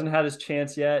he hasn't had his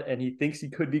chance yet, and he thinks he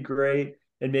could be great.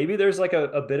 And maybe there's like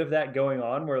a bit of that going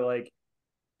on where like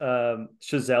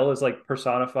Chazelle is like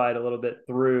personified a little bit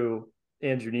through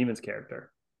Andrew Neiman's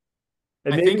character.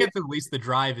 And I think at the least the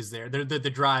drive is there. The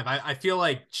drive. I feel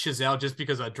like Chazelle, just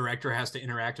because a director has to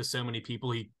interact with so many people,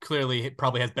 he clearly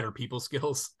probably has better people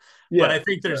skills. Yeah, but I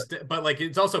think but like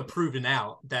it's also proven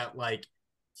out that like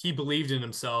he believed in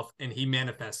himself and he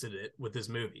manifested it with this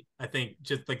movie. I think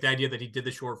just like the idea that he did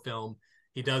the short film,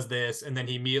 he does this, and then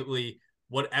he immediately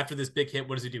after this big hit,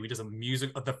 what does he do? He does a music,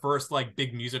 the first like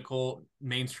big musical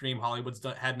mainstream Hollywood's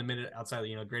had in a minute outside of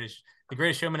the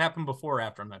Greatest Showman happened before or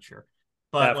after, I'm not sure,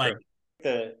 but after. Like.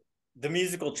 The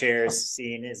musical chairs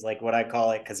scene is like what I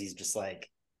call it, because he's just like,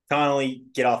 Connolly,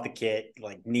 get off the kit,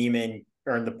 like Neiman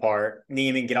earned the part,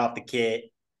 Neiman get off the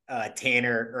kit,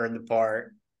 Tanner earned the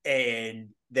part, and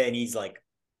then he's like,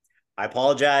 I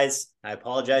apologize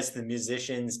to the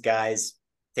musicians, guys,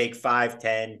 take 5,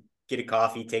 10, get a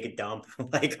coffee, take a dump,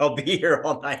 like I'll be here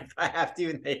all night if I have to.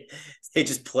 And they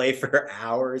just play for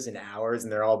hours and hours,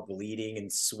 and they're all bleeding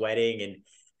and sweating. And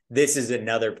this is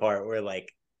another part where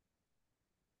like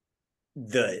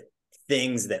the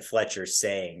things that Fletcher's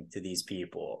saying to these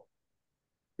people,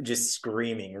 just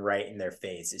screaming right in their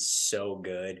face, is so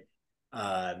good.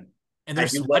 And they're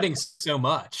sweating so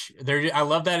much. I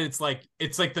love that it's like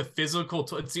the physical.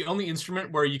 It's the only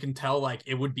instrument where you can tell like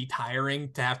it would be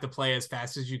tiring to have to play as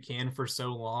fast as you can for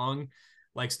so long,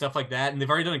 like stuff like that. And they've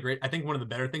already done a great. I think one of the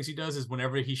better things he does is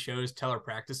whenever he shows Teller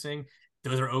practicing,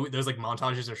 those like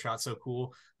montages are shot so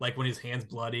cool, like when his hand's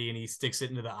bloody and he sticks it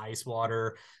into the ice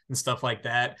water and stuff like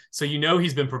that. So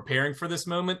he's been preparing for this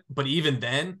moment, but even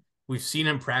then we've seen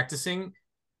him practicing,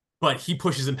 but he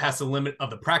pushes him past the limit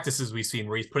of the practices we've seen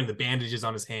where he's putting the bandages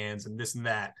on his hands and this and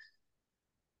that.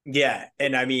 Yeah.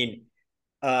 And I mean,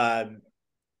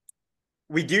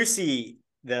 we do see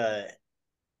a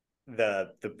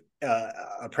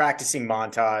practicing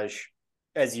montage,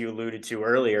 as you alluded to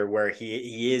earlier, where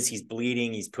he's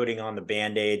bleeding, he's putting on the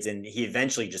Band-Aids, and he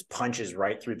eventually just punches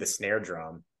right through the snare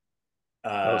drum.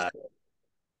 That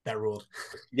ruled.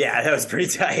 Yeah, that was pretty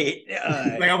tight.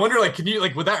 Like, I wonder, like, can you,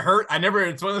 like, would that hurt?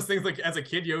 It's one of those things, like, as a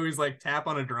kid, you always, like, tap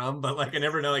on a drum, but, like, I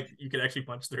never know, like, you could actually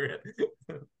punch through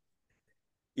it.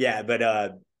 Yeah,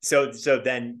 but, so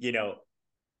then,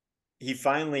 he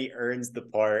finally earns the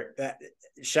part.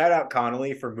 Shout out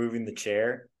Connolly for moving the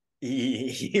chair.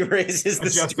 He raises the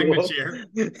adjusting stool.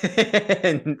 The chair.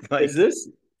 And like, is this?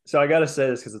 So I got to say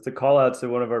this because it's a call out to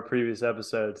one of our previous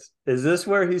episodes. Is this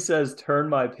where he says, "Turn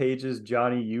my pages,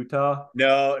 Johnny Utah"?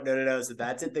 No. So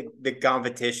that's at the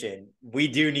competition. We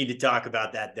do need to talk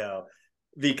about that though,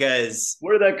 because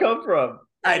where did that come from?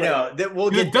 I know that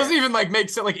it doesn't even like make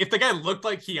sense. Like if the guy looked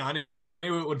like Keanu, it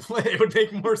would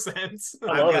make more sense.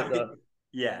 I love it though.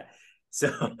 Yeah.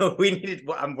 So we needed.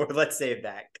 Let's save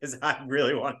that because I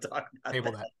really want to talk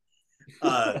about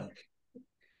that.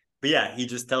 But yeah, he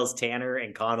just tells Tanner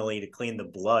and Connolly to clean the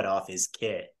blood off his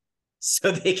kit.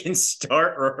 so they can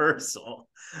start rehearsal.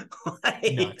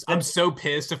 Like, Nuts. I'm so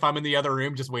pissed if I'm in the other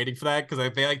room just waiting for that,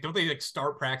 because they like, don't they like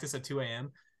start practice at 2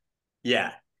 a.m.?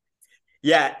 Yeah.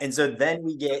 Yeah. And so then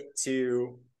we get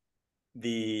to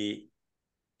the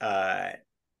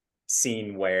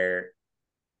scene where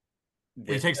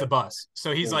He takes the bus.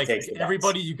 So he's like,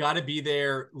 everybody, you got to be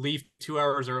there, leave 2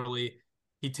 hours early.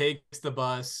 He takes the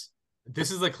bus.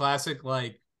 This is a classic,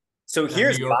 like, so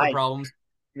here's New Yorker problems.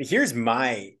 Here's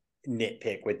my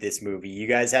nitpick with this movie. You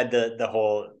guys had the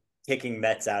whole kicking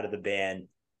Mets out of the band.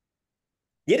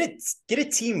 Get a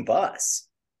team bus,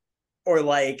 or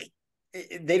like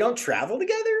they don't travel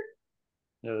together.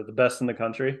 They're the best in the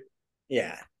country.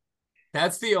 Yeah,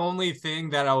 that's the only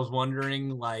thing that I was wondering.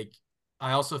 Like,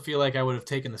 I also feel like I would have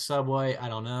taken the subway. I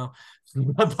don't know,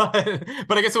 but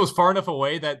I guess it was far enough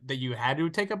away that you had to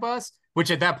take a bus. Which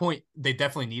at that point they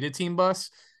definitely need a team bus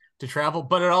to travel.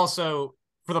 But it also,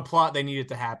 for the plot, they need it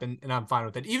to happen, and I'm fine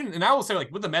with it. Even, and I will say,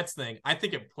 like, with the Mets thing, I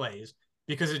think it plays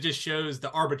because it just shows the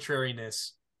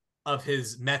arbitrariness of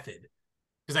his method.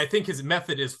 Because I think his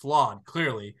method is flawed,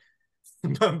 clearly,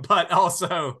 but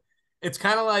also it's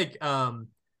kind of like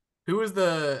who was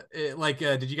the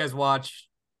did you guys watch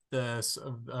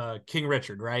the King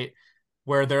Richard, right?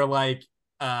 Where they're like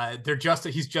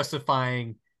he's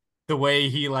justifying the way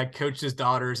he like coached his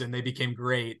daughters and they became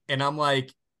great, and I'm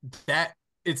like, that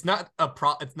it's not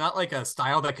like a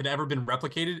style that could ever been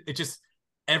replicated. It just,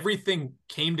 everything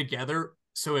came together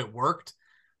so it worked,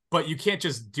 but you can't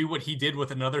just do what he did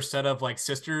with another set of like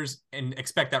sisters and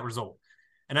expect that result.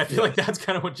 And I feel like that's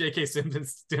kind of what JK Simmons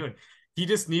is doing. He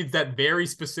just needs that very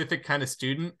specific kind of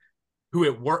student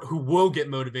who will get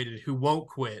motivated, who won't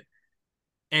quit.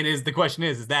 And the question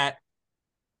is that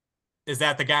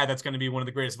the guy that's going to be one of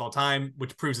the greatest of all time,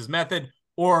 which proves his method,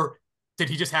 or did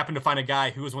he just happen to find a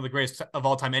guy who was one of the greatest of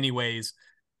all time anyways?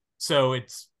 So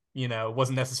it's,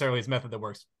 wasn't necessarily his method that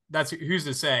works. That's who's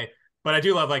to say. But I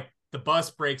do love, like, the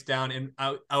bus breaks down, and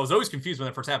I was always confused when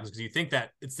that first happens, because you think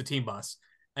that it's the team bus,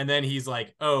 and then he's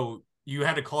like, "Oh, you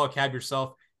had to call a cab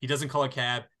yourself." He doesn't call a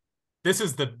cab. This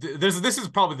is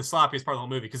probably the sloppiest part of the whole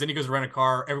movie, because then he goes to rent a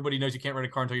car. Everybody knows you can't rent a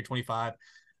car until you're 25.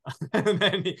 And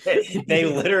then they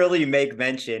literally make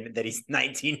mention that he's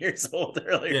 19 years old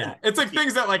earlier. Yeah, it's like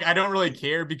things that, like, I don't really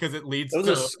care because it leads to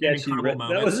an incredible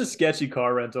moment. That was a sketchy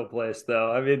car rental place,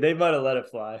 though. I mean, they might have let it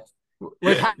fly.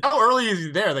 Like, how early is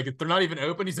he there? Like, if they're not even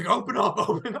open, he's like, open up.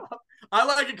 I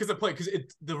like it because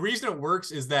the reason it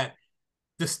works is that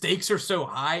the stakes are so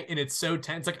high and it's so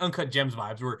tense, like Uncut Gems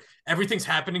vibes, where everything's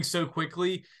happening so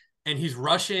quickly and he's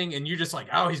rushing, and you're just like,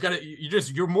 oh,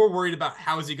 you're more worried about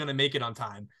how is he going to make it on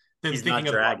time than he's thinking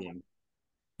not dragging.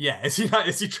 Yeah, is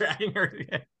he dragging her?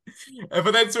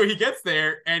 But then, so he gets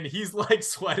there and he's like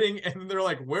sweating, and they're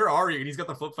like, where are you? And he's got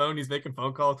the flip phone, he's making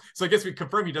phone calls. So I guess we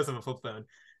confirm he does have a flip phone,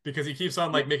 because he keeps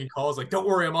on like making calls, like, don't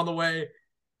worry, I'm on the way.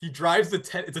 He drives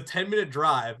it's a 10-minute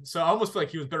drive. So I almost feel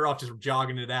like he was better off just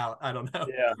jogging it out. I don't know.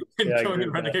 Yeah. Going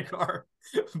and renting a car.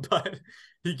 But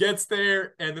he gets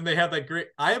there, and then they have that great,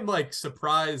 I am like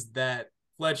surprised that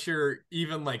Fletcher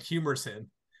even like humors him.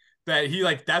 That he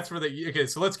like, that's where okay,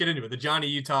 so let's get into it. The Johnny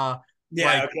Utah. Yeah,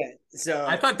 like, okay. So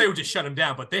I thought they would just shut him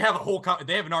down, but they have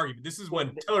they have an argument. This is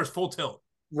when Teller's full tilt.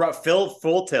 Phil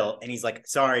full tilt, and he's like,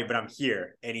 sorry, but I'm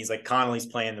here. And he's like, Connolly's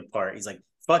playing the part. He's like,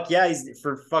 fuck yeah,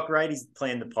 fuck right, he's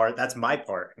playing the part. That's my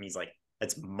part. And he's like,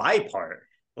 that's my part.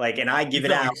 Like, and I give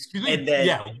it out. And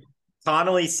then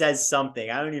Connolly says something.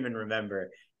 I don't even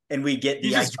remember. And we get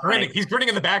he's just grinning. He's grinning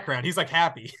in the background. He's like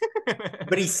happy.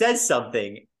 But he says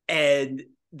something, and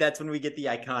that's when we get the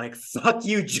iconic "fuck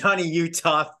you, Johnny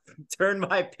Utah, turn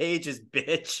my pages,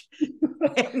 bitch."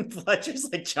 And Fletcher's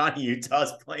like, Johnny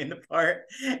Utah's playing the part,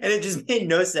 and it just made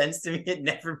no sense to me. It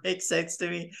never makes sense to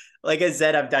me. Like I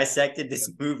said, I've dissected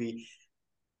this movie.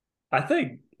 I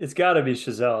think it's got to be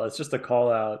Chazelle. It's just a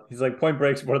call out. He's like, Point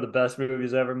Break's one of the best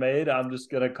movies ever made. I'm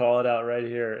just gonna call it out right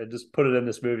here and just put it in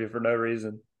this movie for no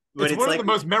reason. It's one of the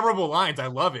most memorable lines. I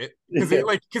love it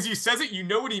because he says it. You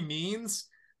know what he means.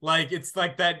 Like, it's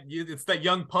like that. It's that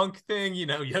young punk thing,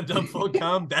 young dumb full of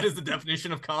cum. That is the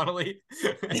definition of Connolly,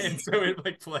 and so it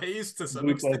like plays to some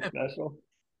extent. Special.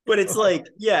 But it's like,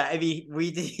 yeah, I mean,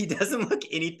 he doesn't look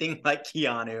anything like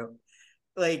Keanu.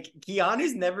 Like,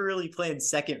 Keanu's never really playing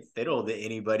second fiddle to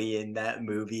anybody in that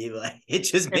movie. Like, it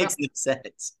just makes no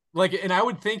sense. Like, and I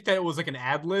would think that it was like an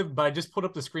ad lib, but I just put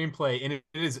up the screenplay, and it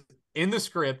is in the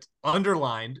script,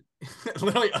 underlined,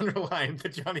 literally underlined,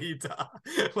 that Johnny Utah,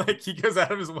 like, he goes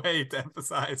out of his way to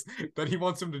emphasize that he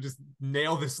wants him to just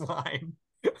nail this line.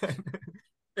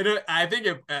 And I think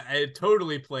it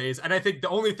totally plays. And I think the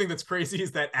only thing that's crazy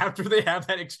is that after they have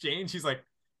that exchange, he's like,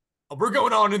 we're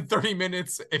going on in 30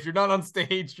 minutes. If you're not on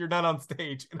stage, you're not on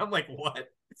stage. And I'm like, what?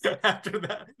 After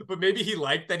that, but maybe he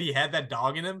liked that he had that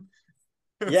dog in him.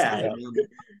 Yeah, I mean,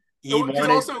 he Because wanted.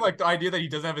 also like the idea that he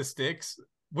doesn't have his sticks,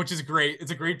 which is great.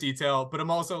 It's a great detail, but I'm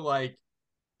also like,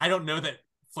 I don't know that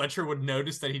Fletcher would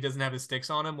notice that he doesn't have his sticks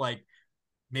on him. Like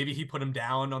maybe he put him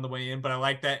down on the way in, but I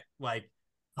like that. Like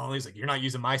Connolly's like, you're not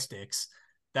using my sticks.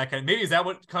 That kind of, maybe is that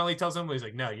what Connolly tells him? He's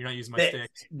like, no, you're not using my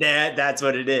sticks. That's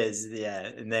what it is. Yeah,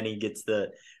 and then he gets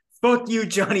the "fuck you,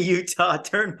 Johnny Utah,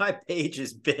 turn my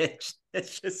pages, bitch."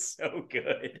 It's just so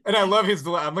good. And I love his.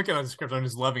 I'm looking at the script. I'm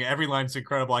just loving it. Every line's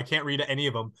incredible. I can't read any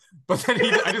of them, but then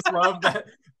I just love that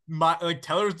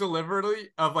Teller's delivery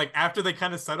of like after they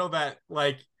kind of settle that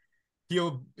like he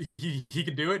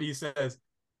can do it. He says,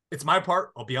 "It's my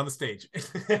part. I'll be on the stage,"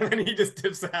 and then he just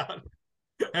tips out.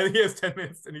 And he has 10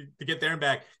 minutes to get there and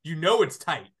back. You know it's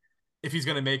tight if he's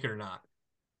going to make it or not.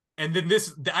 And then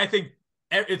I think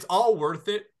it's all worth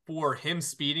it for him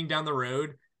speeding down the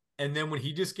road. And then when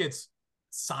he just gets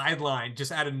sidelined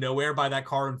just out of nowhere by that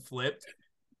car and flipped,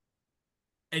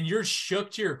 and you're shook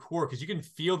to your core because you can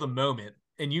feel the moment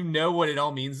and you know what it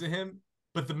all means to him.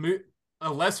 But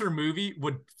a lesser movie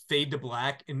would fade to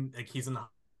black and like he's in the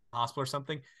hospital or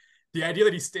something. The idea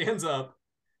that he stands up,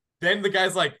 then the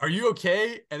guy's like, "Are you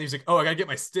okay?" And he's like, "Oh, I gotta get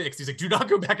my sticks." He's like, "Do not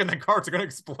go back in that car. It's gonna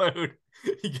explode."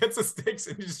 He gets the sticks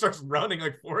and he just starts running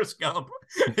like Forrest Gump.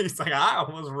 He's like, "I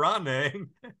was running."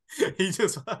 He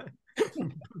just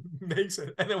makes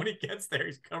it. And then when he gets there,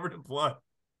 he's covered in blood.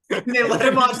 And they let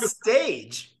him on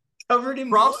stage, covered in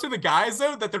props blood. to the guys,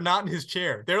 though, that they're not in his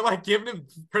chair. They're like giving him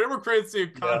credit where credit's due.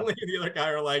 Connolly and the other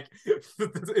guy are like,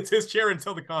 it's his chair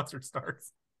until the concert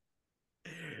starts.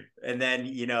 And then,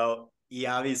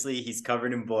 he's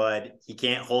covered in blood. He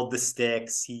can't hold the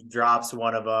sticks. He drops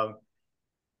one of them.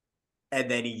 And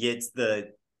then he gets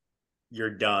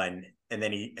 "you're done." And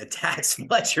then he attacks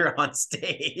Fletcher on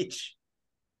stage.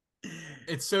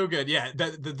 It's so good. Yeah.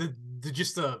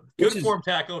 Just a good form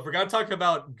tackle. If we're going to talk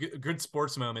about good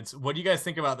sports moments, what do you guys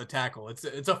think about the tackle? It's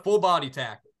a full body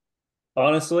tackle.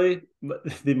 Honestly,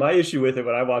 my issue with it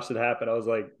when I watched it happen, I was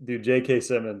like, dude, JK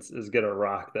Simmons is going to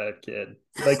rock that kid.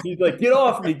 Like, he's like, "Get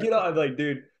off me, get off." I'm like,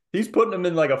 dude, he's putting him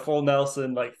in like a full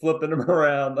Nelson, like flipping him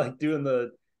around, like doing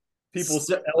the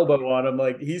people's elbow on him.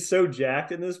 Like, he's so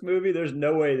jacked in this movie. There's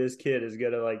no way this kid is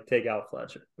going to like take out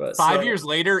Fletcher. But 5 years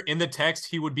later in the text,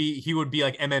 he would be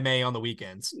like MMA on the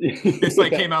weekends. This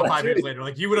like came out 5 years later.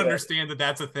 Like you would understand that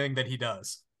that's a thing that he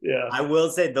does. Yeah. I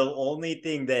will say the only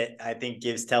thing that I think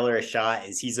gives Teller a shot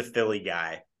is he's a Philly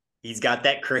guy. He's got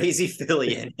that crazy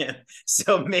Philly in him.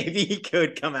 So maybe he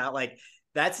could come out like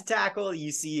that's a tackle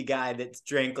you see a guy that's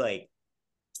drank like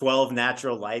 12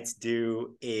 natural lights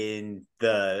do in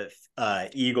the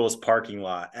Eagles parking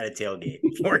lot at a tailgate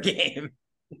before game.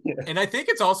 And I think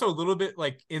it's also a little bit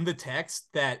like in the text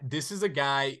that this is a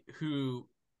guy who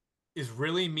is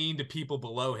really mean to people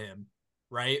below him,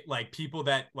 right? Like people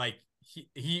that like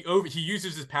he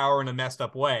uses his power in a messed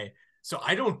up way. So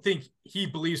I don't think he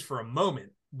believes for a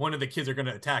moment one of the kids are going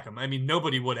to attack him. I mean,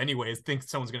 nobody would anyways think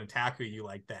someone's going to tackle you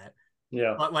like that.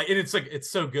 Yeah. But like, and it's like, it's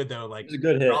so good though. Like it's a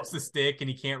good he hit. drops the stick and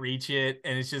he can't reach it.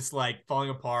 And it's just like falling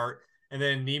apart. And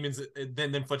then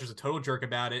then Fletcher's a total jerk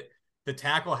about it. The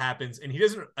tackle happens and he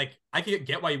doesn't like, I can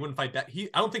get why he wouldn't fight back.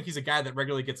 I don't think he's a guy that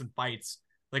regularly gets in fights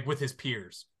like with his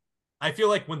peers. I feel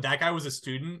like when that guy was a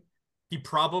student, he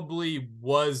probably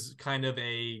was kind of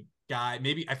a guy.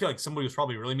 Maybe I feel like somebody was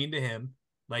probably really mean to him,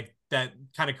 like that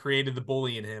kind of created the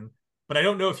bully in him. But I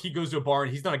don't know if he goes to a bar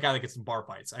and he's not a guy that gets in bar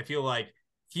fights. I feel like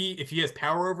if he has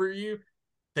power over you,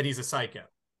 then he's a psycho.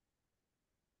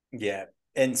 Yeah.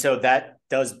 And so that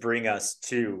does bring us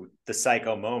to the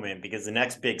psycho moment because the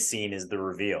next big scene is the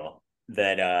reveal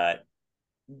that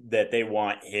they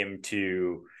want him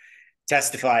to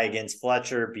testify against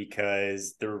Fletcher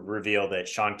because the reveal that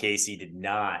Sean Casey did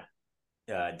not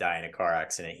die in a car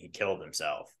accident. He killed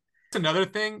himself. Another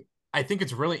thing, I think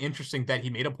it's really interesting that he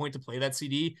made a point to play that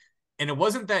CD. And it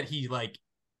wasn't that he like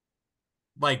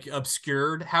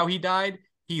obscured how he died.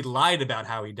 He lied about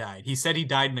how he died. He said he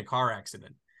died in a car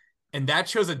accident. And that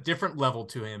shows a different level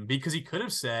to him because he could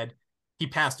have said he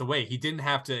passed away. He didn't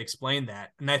have to explain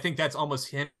that. And I think that's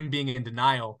almost him being in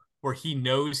denial where he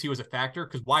knows he was a factor.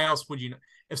 Because why else would you know?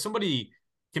 If somebody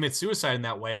commits suicide in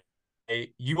that way,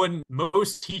 you wouldn't,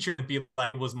 most teachers would be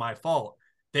like, it was my fault.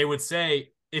 They would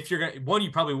say, if you're going to, one,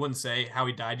 you probably wouldn't say how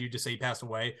he died. You just say he passed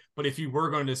away. But if you were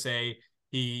going to say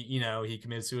he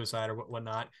committed suicide or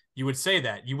whatnot, you would say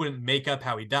that. You wouldn't make up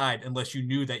how he died unless you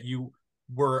knew that you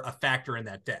were a factor in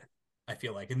that death, I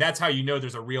feel like. And that's how you know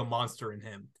there's a real monster in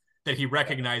him, that he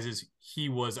recognizes he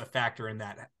was a factor in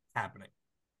that happening.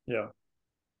 Yeah.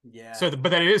 Yeah. So, but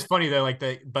that it is funny though.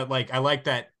 But like I like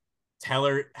that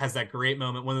Teller has that great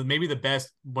moment. One of the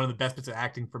best bits of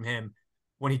acting from him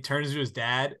when he turns to his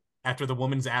dad after the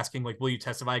woman's asking like, "Will you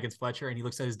testify against Fletcher?" And he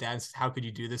looks at his dad and says, "How could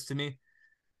you do this to me?"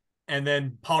 And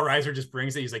then Paul Reiser just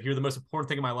brings it. He's like, "You're the most important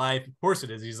thing in my life." Of course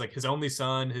it is. He's like his only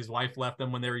son. His wife left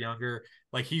him when they were younger.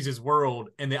 Like he's his world.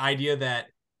 And the idea that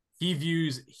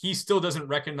he still doesn't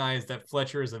recognize that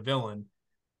Fletcher is a villain.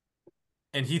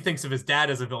 And he thinks of his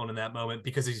dad as a villain in that moment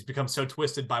because he's become so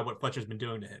twisted by what Fletcher's been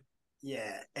doing to him.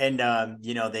 Yeah. And,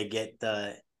 they get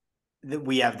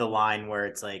we have the line where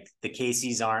it's like the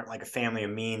Caseys aren't like a family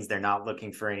of means. They're not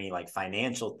looking for any like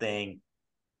financial thing.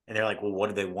 And they're like, well, what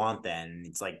do they want then? And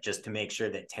it's like, just to make sure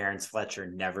that Terrence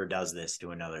Fletcher never does this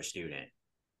to another student.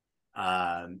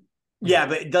 Yeah,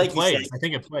 but like you said, I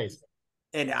think it plays.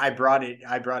 and I brought it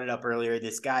up earlier.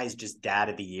 This guy is just dad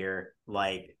of the year,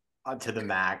 like to the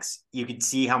max. You could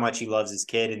see how much he loves his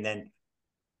kid, and then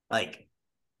like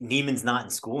Neiman's not in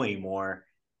school anymore.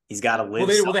 He's got to live.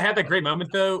 They had that great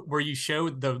moment though, where you show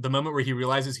the moment where he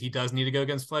realizes he does need to go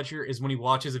against Fletcher is when he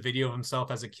watches a video of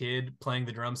himself as a kid playing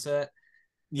the drum set,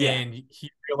 Yeah, and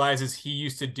he realizes he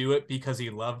used to do it because he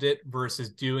loved it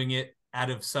versus doing it out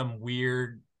of some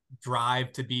weird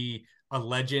drive to be a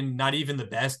legend, not even the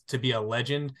best, to be a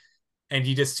legend. And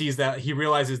he just sees that he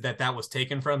realizes that that was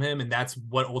taken from him, and that's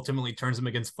what ultimately turns him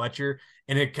against Fletcher.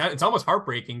 And it's almost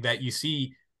heartbreaking that you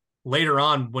see later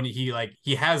on when he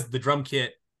has the drum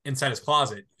kit inside his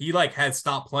closet. He like had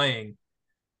stopped playing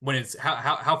when it's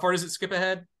how far does it skip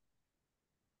ahead?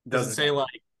 Does it doesn't say. say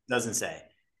like? Doesn't say.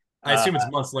 I Uh, assume it's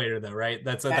months later though, right?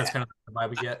 That's kind of the vibe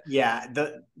we get. yeah,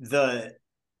 the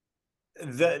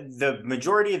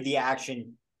majority of the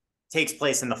action takes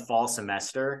place in the fall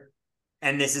semester,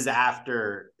 and this is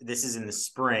in the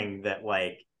spring that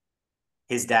like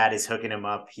his dad is hooking him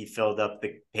up. He filled up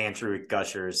the pantry with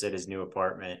Gushers at his new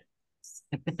apartment.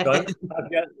 So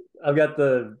I've got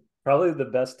the probably the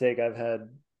best take I've had,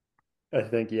 I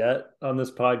think, yet on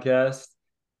this podcast.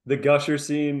 The Gusher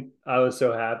scene, I was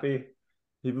so happy.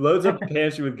 He loads up the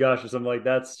pantry with Gushers. I'm like,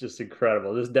 that's just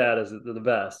incredible. This dad is the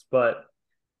best. But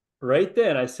right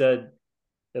then I said,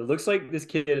 it looks like this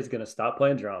kid is going to stop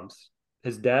playing drums.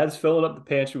 His dad's filling up the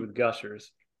pantry with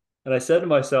Gushers. And I said to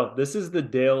myself, this is the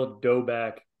Dale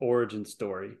Doback origin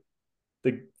story.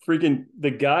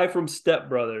 The guy from Step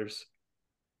Brothers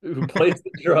who plays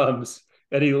the drums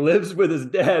and he lives with his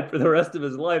dad for the rest of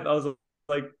his life. I was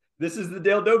like, this is the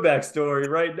Dale Doback story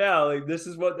right now. Like, this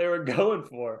is what they were going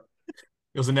for.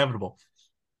 It was inevitable.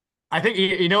 I think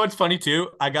you know what's funny too.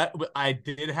 I had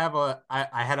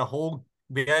a whole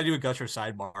we had to do a Gusher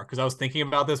sidebar because I was thinking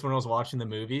about this when I was watching the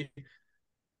movie.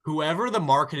 Whoever the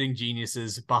marketing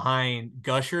geniuses behind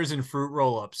Gushers and fruit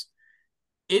roll-ups,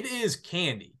 it is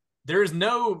candy. There's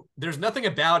nothing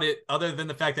about it other than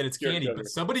the fact that it's candy. But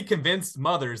somebody convinced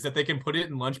mothers that they can put it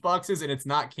in lunchboxes and it's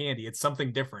not candy. It's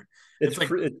something different. It's like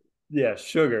yeah,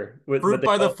 sugar. Fruit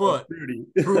by the foot,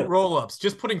 fruit roll-ups.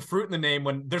 Just putting fruit in the name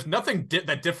when there's nothing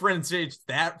that differentiates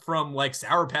that from like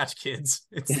Sour Patch Kids.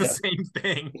 It's the same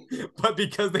thing, but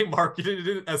because they marketed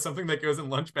it as something that goes in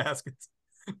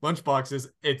lunchboxes,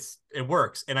 it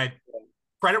works. And I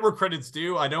credit where credit's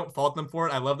due. I don't fault them for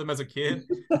it. I love them as a kid,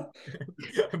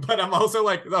 but I'm also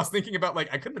like I was thinking about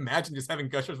like I couldn't imagine just having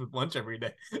Gushers with lunch every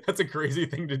day. That's a crazy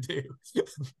thing to do,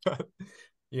 but,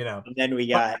 And then we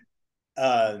got.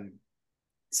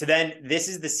 So then this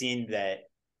is the scene that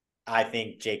I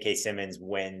think JK Simmons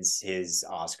wins his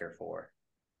Oscar for,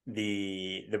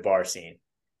 the bar scene.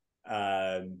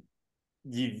 Neiman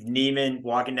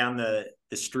walking down the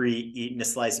street, eating a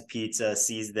slice of pizza,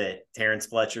 sees that Terrence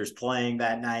Fletcher's playing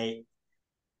that night,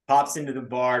 pops into the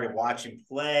bar to watch him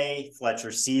play.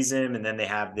 Fletcher sees him, and then they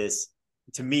have this.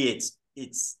 To me,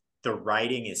 it's the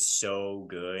writing is so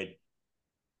good.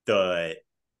 The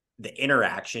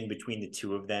interaction between the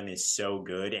two of them is so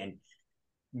good. And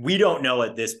we don't know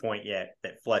at this point yet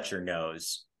that Fletcher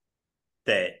knows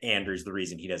that Andrew's the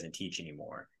reason he doesn't teach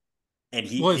anymore. And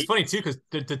it's funny too, because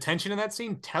the tension in that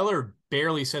scene, Teller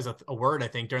barely says a word, I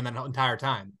think, during that entire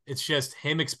time. It's just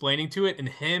him explaining to it,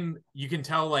 and you can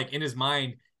tell like in his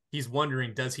mind, he's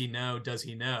wondering, does he know? Does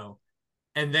he know?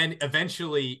 And then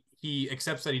eventually he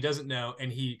accepts that he doesn't know,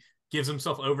 and he gives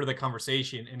himself over to the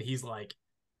conversation, and he's like,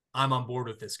 I'm on board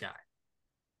with this guy.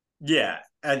 Yeah,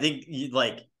 I think he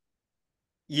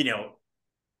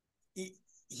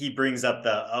brings up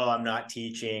I'm not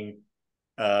teaching,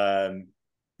 and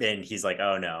he's like,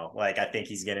 oh no, like I think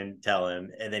he's gonna tell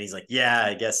him, and then he's like, yeah,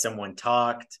 I guess someone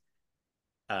talked,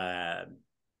 and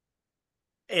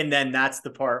then that's the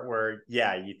part where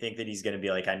you think that he's gonna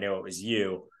be like, I know it was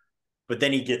you, but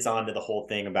then he gets on to the whole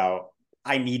thing about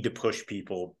I need to push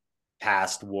people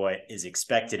past what is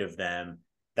expected of them.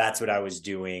 That's what I was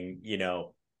doing.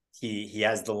 He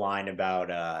has the line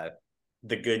about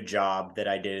the good job that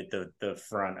I did at the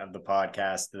front of the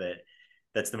podcast,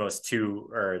 that's the most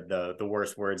the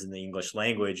worst words in the English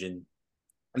language. And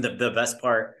the best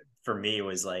part for me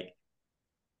was like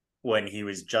when he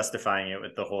was justifying it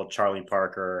with the whole Charlie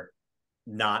Parker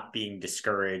not being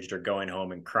discouraged or going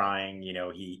home and crying.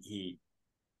 He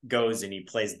goes and he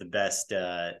plays the best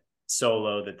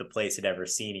solo that the place had ever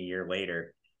seen a year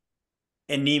later.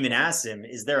 And Neiman asks him,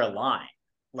 is there a line?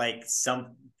 Like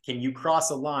can you cross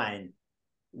a line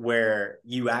where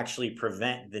you actually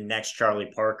prevent the next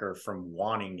Charlie Parker from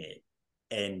wanting it?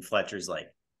 And Fletcher's like,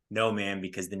 no, man,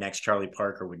 because the next Charlie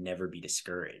Parker would never be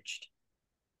discouraged.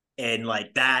 And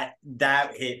like that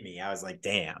hit me. I was like,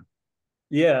 damn.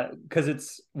 Yeah, because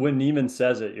it's when Neiman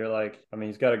says it, you're like, I mean,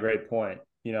 he's got a great point,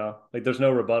 like there's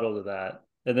no rebuttal to that.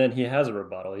 And then he has a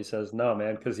rebuttal. He says, no,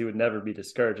 man, because he would never be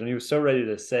discouraged. And he was so ready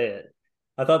to say it.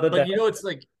 I thought but it's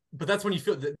like, but that's when you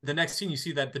feel the next scene, you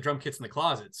see that the drum kit's in the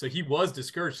closet. So he was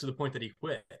discouraged to the point that he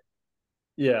quit.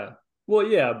 Yeah. Well,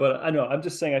 yeah, but I know, I'm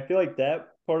just saying, I feel like that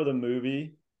part of the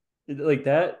movie, like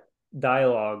that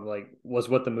dialogue, like was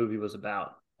what the movie was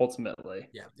about ultimately.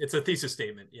 Yeah. It's a thesis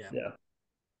statement. Yeah. Yeah.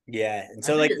 Yeah. And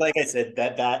so like I said,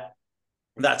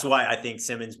 that's why I think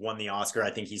Simmons won the Oscar.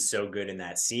 I think he's so good in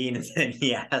that scene. And then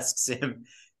he asks him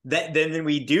then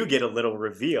we do get a little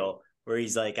reveal where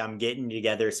he's like, I'm getting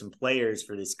together some players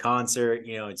for this concert.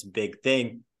 It's a big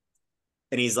thing.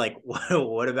 And he's like,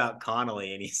 what about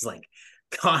Connolly? And he's like,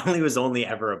 Connolly was only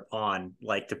ever a pawn,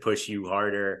 like to push you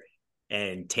harder.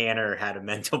 And Tanner had a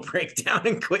mental breakdown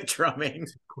and quit drumming.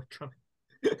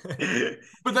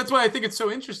 But that's why I think it's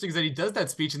so interesting is that he does that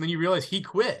speech and then you realize he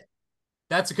quit.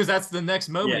 That's because that's the next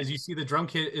moment is you see the drum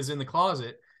kit is in the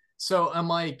closet. So I'm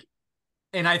like,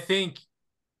 and I think,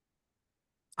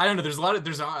 I don't know,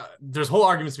 there's whole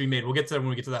arguments to be made. We'll get to them when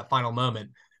we get to that final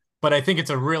moment. But I think it's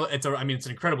an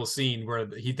incredible scene where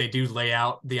they do lay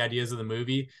out the ideas of the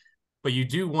movie. But you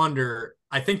do wonder,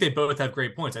 I think they both have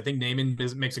great points. I think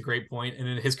Neiman makes a great point,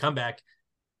 and his comeback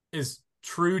is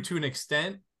true to an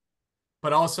extent,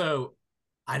 but also,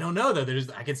 I don't know though.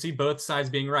 I can see both sides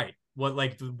being right.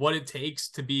 What it takes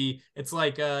to be, it's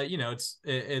like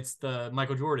it's the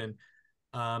Michael Jordan,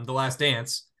 The Last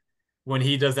Dance, when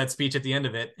he does that speech at the end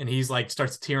of it, and he's like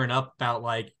starts tearing up about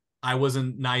like, I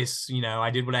wasn't nice, I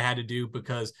did what I had to do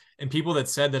and people that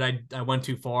said that I went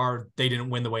too far, they didn't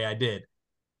win the way I did.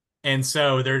 And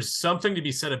so there's something to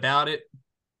be said about it,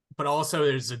 but also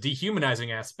there's a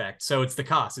dehumanizing aspect. So it's the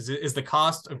cost. Is the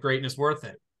cost of greatness worth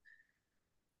it?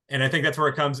 And I think that's where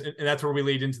it comes, and that's where we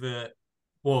lead into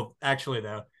actually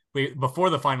though,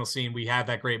 before the final scene, we have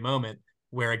that great moment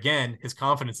where again, his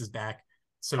confidence is back.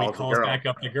 So he calls back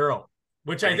up the girl,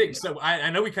 which I think, so I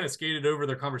know we kind of skated over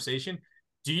their conversation.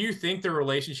 Do you think their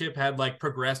relationship had like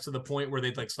progressed to the point where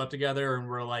they'd like slept together and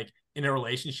were like in a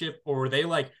relationship, or were they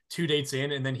like 2 dates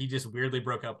in and then he just weirdly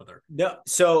broke up with her? No.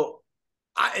 So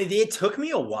it took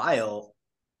me a while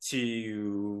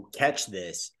to catch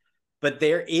this, but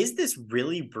there is this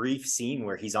really brief scene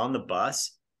where he's on the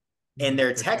bus and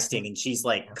they're texting and she's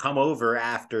like, come over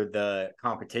after the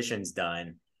competition's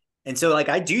done. And so like,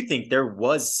 I do think there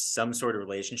was some sort of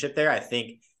relationship there. I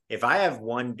think if I have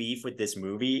one beef with this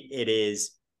movie, it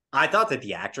is, I thought that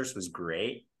the actress was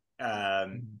great.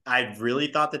 I really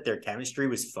thought that their chemistry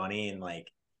was funny. And like,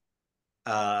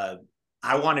 I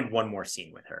wanted one more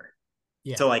scene with her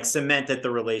to like cement that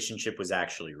the relationship was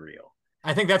actually real.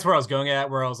 I think that's where I was going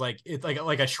at, where I was like, it's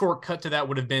like a shortcut to that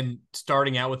would have been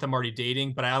starting out with them already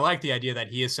dating. But I like the idea that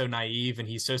he is so naive and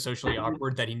he's so socially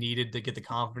awkward that he needed to get the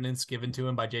confidence given to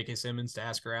him by JK Simmons to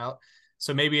ask her out.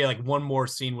 So maybe like one more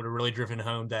scene would have really driven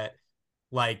home that,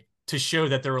 like, to show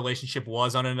that their relationship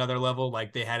was on another level,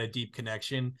 like they had a deep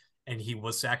connection and he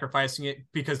was sacrificing it.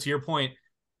 Because to your point,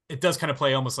 it does kind of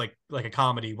play almost like a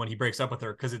comedy when he breaks up with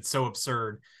her, because it's so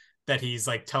absurd that he's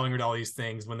like telling her all these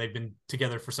things when they've been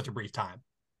together for such a brief time.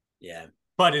 Yeah.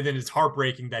 But then it's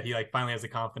heartbreaking that he like finally has the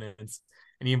confidence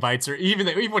and he invites her, even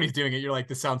when he's doing it, you're like,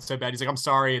 this sounds so bad. He's like, I'm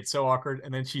sorry, it's so awkward.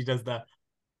 And then she does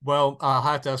I'll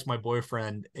have to ask my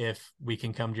boyfriend if we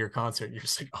can come to your concert. And you're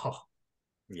just like, oh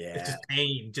yeah, it's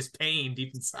just pain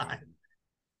deep inside.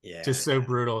 Yeah. Just so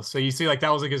brutal. So you see, like,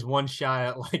 that was like his one shot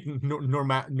at like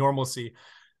normalcy.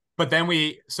 But then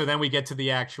we get to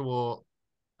the actual,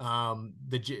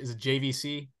 is it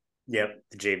JVC? Yep.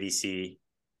 The JVC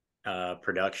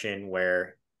production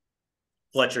where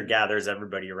Fletcher gathers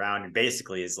everybody around and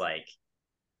basically is like,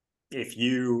 if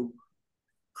you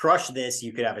crush this,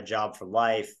 you could have a job for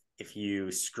life. If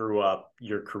you screw up,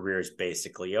 your career is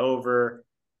basically over.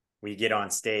 We get on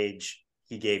stage,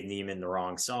 he gave Neiman the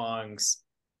wrong songs,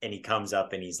 and he comes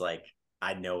up and he's like,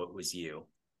 I know it was you.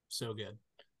 So good.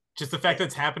 Just the fact that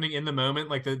it's happening in the moment,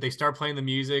 like they start playing the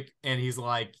music and he's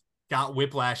like got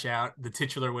Whiplash out, the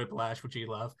titular Whiplash, which you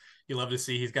love. You love to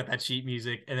see. He's got that sheet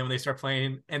music. And then when they start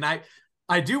playing, and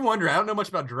I do wonder, I don't know much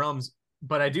about drums,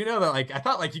 but I do know that like I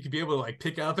thought like you could be able to like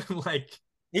pick up and like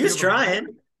he was trying.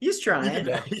 He's trying.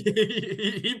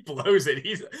 He blows it.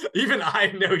 Even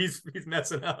I know he's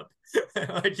messing up.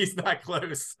 Like he's not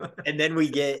close. And then we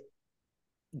get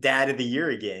Dad of the Year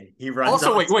again. He runs.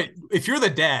 Also, wait. If you're the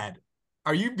dad,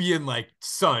 are you being like,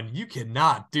 son, you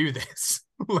cannot do this?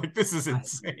 Like this is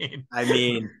insane. I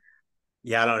mean,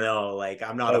 yeah, I don't know. Like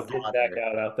I'm not a father. Get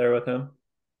that out there with him.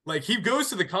 Like he goes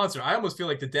to the concert. I almost feel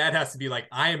like the dad has to be like,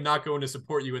 I am not going to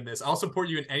support you in this. I'll support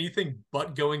you in anything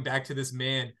but going back to this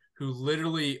man who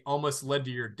literally almost led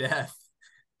to your death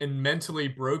and mentally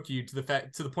broke you to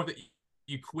the point that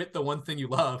you quit the one thing you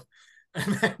love.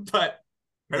 But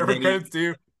whatever credits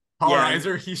do, Paul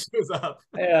Reiser, he shows up.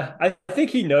 Yeah, I think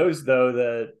he knows though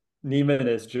that Neiman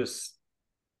is just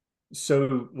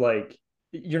so like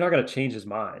you're not going to change his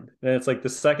mind. And it's like the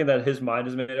second that his mind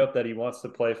is made up that he wants to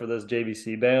play for this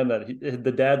JVC band, that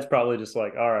the dad's probably just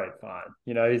like, all right, fine.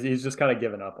 You know, he's just kind of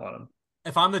giving up on him.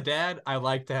 If I'm the dad, I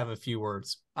like to have a few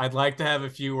words. I'd like to have a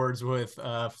few words with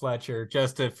Fletcher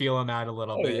just to feel him out a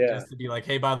little bit, just to be like,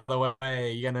 hey, by the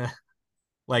way, you're gonna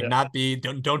like not be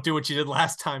don't do what you did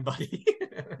last time, buddy.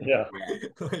 Yeah.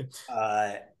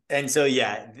 And so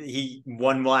he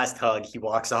one last hug. He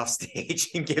walks off stage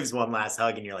and gives one last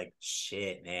hug, and you're like,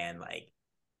 shit, man, like,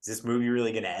 is this movie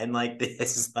really gonna end like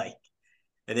this? Like,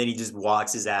 and then he just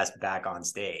walks his ass back on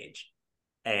stage.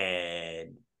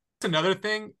 And another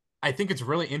thing, I think it's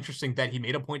really interesting that he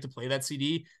made a point to play that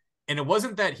CD, and it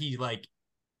wasn't that he like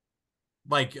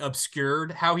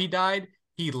obscured how he died.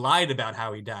 He lied about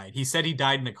how he died. He said he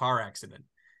died in a car accident,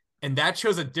 and that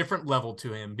shows a different level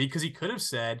to him because he could have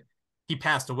said he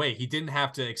passed away. He didn't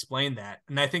have to explain that,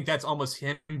 and I think that's almost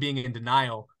him being in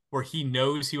denial, where he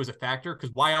knows he was a factor. Because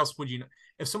why else would you know?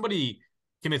 If somebody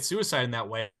commits suicide in that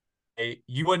way,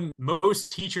 you wouldn't.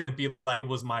 Most teachers would be like, "It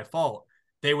was my fault."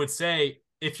 They would say,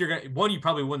 if you're going to, you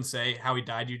probably wouldn't say how he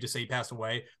died. You just say he passed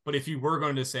away. But if you were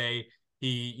going to say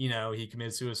he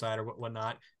committed suicide or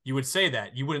whatnot, you would say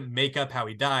that. You wouldn't make up how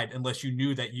he died unless you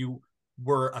knew that you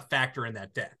were a factor in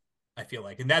that death, I feel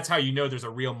like. And that's how you know there's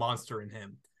a real monster in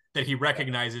him, that he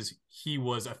recognizes he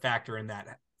was a factor in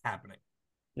that happening.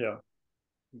 Yeah.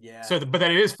 Yeah. So, but that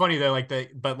it is funny though,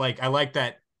 I like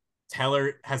that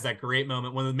Teller has that great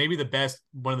moment. One of the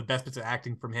best bits of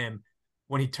acting from him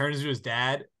when he turns to his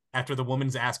dad after the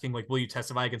woman's asking, like, will you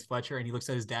testify against Fletcher? And he looks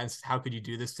at his dad and says, how could you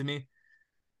do this to me?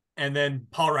 And then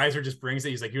Paul Reiser just brings it.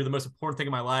 He's like, you're the most important thing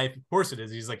in my life. Of course it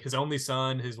is. He's like his only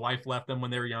son. His wife left him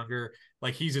when they were younger.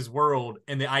 Like, he's his world.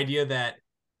 And the idea that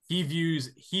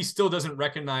he still doesn't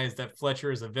recognize that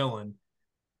Fletcher is a villain.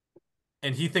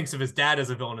 And he thinks of his dad as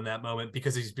a villain in that moment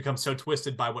because he's become so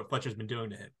twisted by what Fletcher's been doing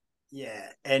to him. Yeah.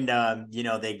 And,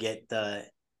 they get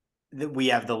we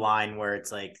have the line where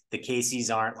it's like the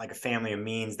Caseys aren't like a family of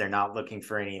means. They're not looking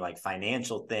for any like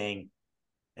financial thing.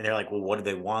 And they're like, well, what do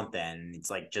they want then? And it's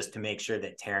like, just to make sure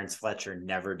that Terrence Fletcher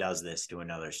never does this to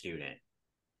another student.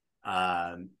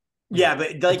 But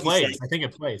like you said, I think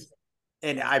it plays.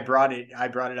 And I brought it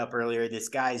up earlier. This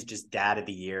guy is just dad of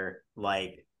the year,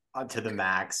 like to the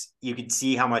max. You could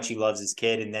see how much he loves his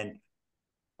kid. And then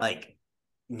like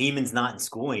Neiman's not in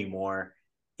school anymore.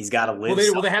 He's got to live.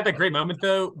 Well, they had that great moment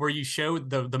though, where you show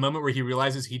the moment where he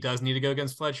realizes he does need to go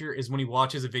against Fletcher is when he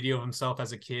watches a video of himself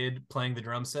as a kid playing the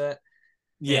drum set.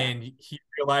 Yeah. And he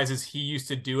realizes he used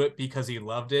to do it because he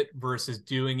loved it versus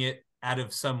doing it out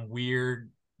of some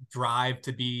weird drive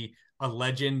to be a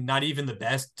legend, not even the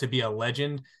best, to be a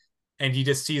legend. And he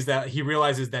just sees that, he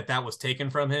realizes that was taken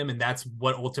from him. And that's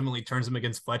what ultimately turns him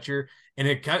against Fletcher. And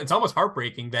it's almost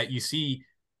heartbreaking that you see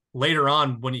later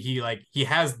on when he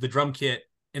has the drum kit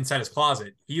inside his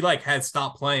closet. He has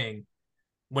stopped playing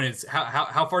when it's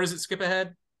how far does it skip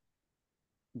ahead?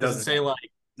 Doesn't say.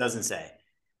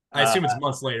 I assume it's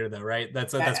months later though, right?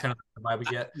 That's kind of the vibe we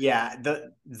get. Yeah.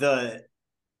 The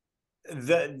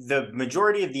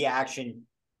majority of the action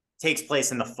takes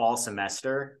place in the fall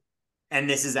semester. And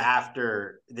this is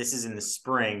in the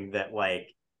spring that like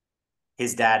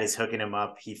his dad is hooking him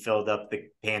up. He filled up the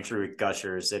pantry with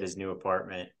Gushers at his new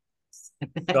apartment.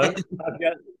 So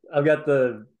I've got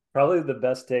probably the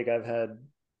best take I've had,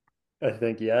 I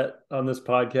think, yet on this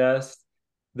podcast.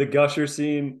 The Gusher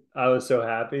scene, I was so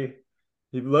happy.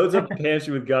 He loads up the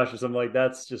pantry with Gushers. I'm like,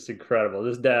 that's just incredible.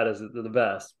 This dad is the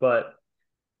best. But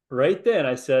right then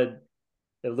I said,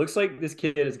 It looks like this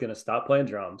kid is going to stop playing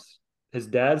drums. His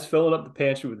dad's filling up the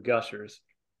pantry with Gushers.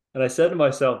 And I said to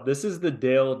myself, this is the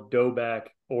Dale Doback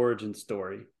origin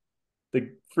story.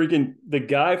 The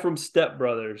guy from Step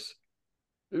Brothers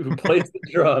who plays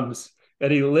the drums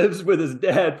and he lives with his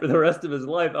dad for the rest of his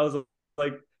life. I was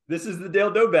like, this is the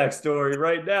Dale Doback story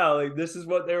right now. Like, this is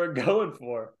what they were going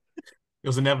for. It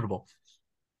was inevitable.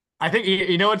 I think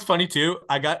you know what's funny too.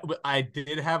 I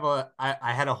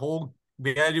had a whole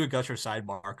we got to do a Gusher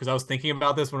sidebar because I was thinking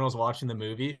about this when I was watching the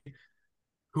movie.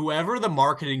 Whoever the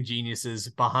marketing geniuses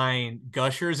behind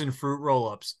Gushers and fruit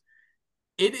roll-ups,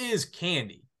 it is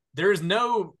candy. There's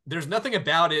nothing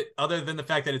about it other than the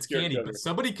fact that it's candy. But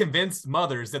somebody convinced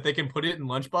mothers that they can put it in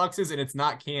lunchboxes and it's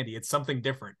not candy. It's something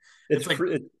different. It's like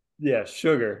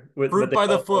sugar. Fruit by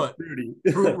the foot.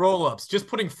 Fruit roll-ups. Just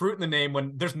putting fruit in the name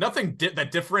when there's nothing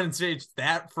that differentiates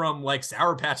that from like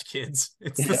Sour Patch Kids.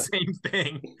 It's the same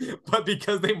thing. But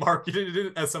because they marketed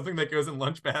it as something that goes in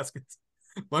lunchboxes,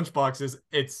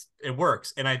 it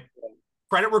works. And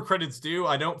credit where credit's due.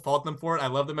 I don't fault them for it. I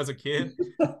love them as a kid.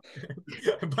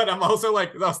 But I'm also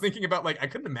like, I was thinking about like, I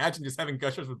couldn't imagine just having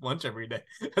Gushers with lunch every day.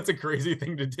 That's a crazy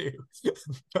thing to do.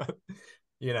 But,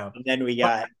 And then we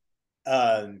got,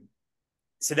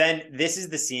 so then this is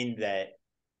the scene that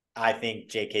I think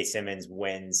JK Simmons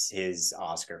wins his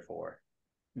Oscar for,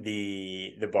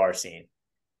 the bar scene.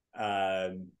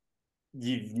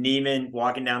 Neiman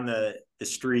walking down the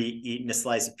street, eating a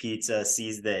slice of pizza,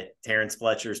 sees that Terrence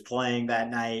Fletcher's playing that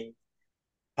night,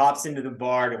 pops into the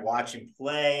bar to watch him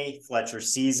play. Fletcher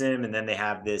sees him, and then they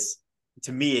have this.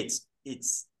 To me,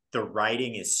 it's the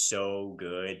writing is so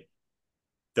good.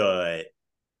 The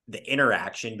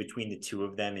interaction between the two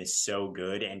of them is so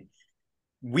good, and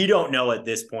we don't know at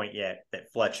this point yet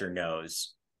that Fletcher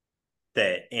knows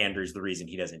that Andrew's the reason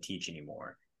he doesn't teach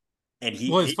anymore. And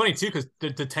it's funny too because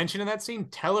the tension in that scene,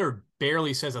 Teller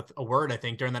barely says a word, I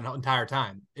think, during that entire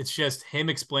time. It's just him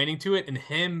explaining to it, and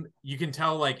him, you can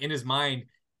tell like in his mind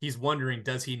he's wondering,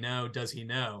 does he know,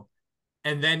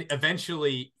 and then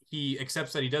eventually he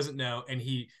accepts that he doesn't know, and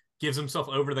he gives himself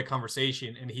over to the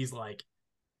conversation, and he's like,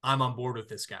 I'm on board with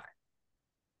this guy.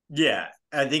 Yeah,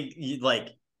 I think he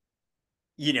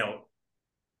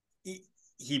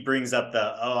brings up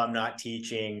I'm not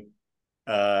teaching,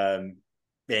 and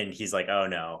he's like, oh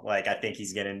no, like I think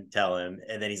he's gonna tell him,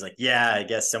 and then he's like, yeah, I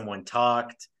guess someone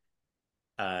talked,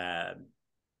 and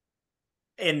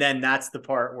then that's the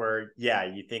part where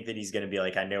you think that he's gonna be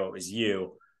like, I know it was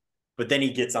you, but then he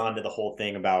gets on to the whole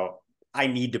thing about I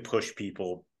need to push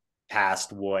people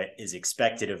past what is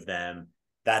expected of them.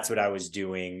 That's what I was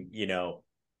doing.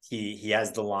 He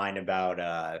has the line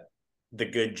about the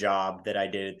good job that I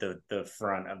did at the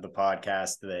front of the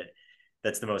podcast,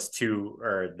 that's the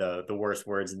the worst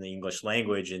words in the English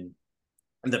language. And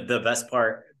the best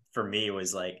part for me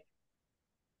was like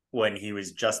when he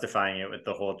was justifying it with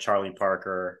the whole Charlie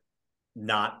Parker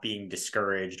not being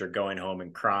discouraged or going home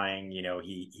and crying.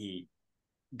 He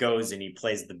goes and he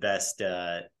plays the best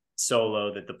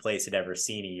solo that the place had ever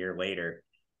seen a year later.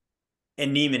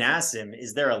 And Neiman asks him,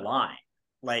 is there a line?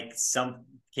 Like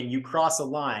can you cross a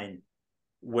line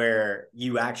where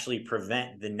you actually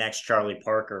prevent the next Charlie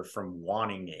Parker from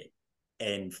wanting it?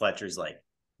 And Fletcher's like,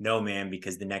 no, man,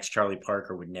 because the next Charlie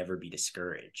Parker would never be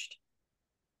discouraged.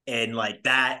 And like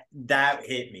that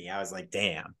hit me. I was like,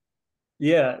 damn.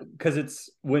 Yeah, because it's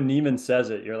when Neiman says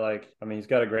it, you're like, I mean, he's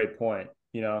got a great point.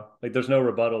 Like there's no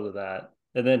rebuttal to that.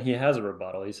 And then he has a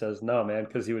rebuttal. He says, no, man,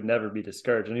 because he would never be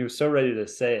discouraged. And he was so ready to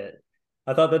say it.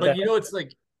 I thought that. But it's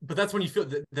like, but that's when you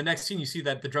feel the next scene, you see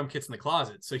that the drum kit's in the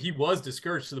closet. So he was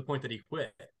discouraged to the point that he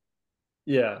quit.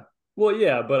 Yeah. Well,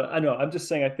 yeah, but I know. I'm just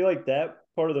saying, I feel like that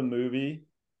part of the movie,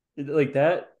 like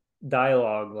that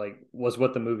dialogue, like was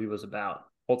what the movie was about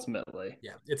ultimately.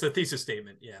 Yeah. It's a thesis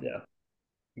statement. Yeah. Yeah.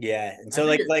 Yeah. And so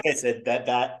like I said,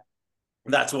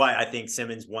 that's why I think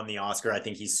Simmons won the Oscar. I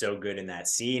think he's so good in that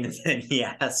scene. And then he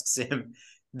asks him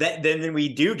then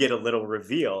we do get a little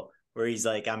reveal where he's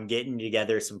like, I'm getting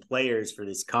together some players for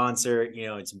this concert.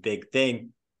 It's a big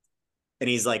thing. And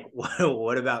he's like,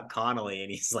 what about Connolly? And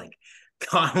he's like,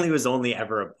 Connolly was only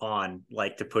ever a pawn,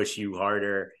 like to push you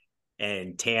harder.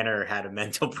 And Tanner had a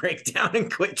mental breakdown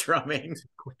and quit drumming.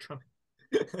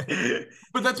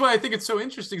 But that's why I think it's so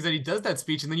interesting is that he does that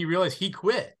speech and then you realize he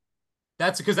quit.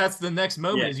 That's because that's the next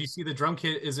moment is you see the drum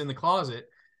kit is in the closet.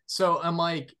 So I'm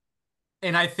like,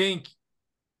 and I think,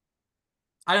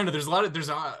 I don't know.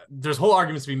 There's whole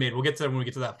arguments to be made. We'll get to them when we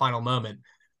get to that final moment.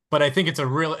 But I think it's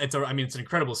an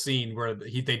incredible scene where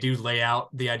they do lay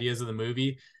out the ideas of the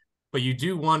movie. But you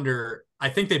do wonder. I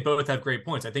think they both have great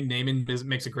points. I think Neiman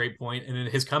makes a great point, and then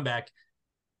his comeback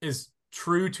is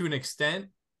true to an extent.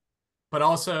 but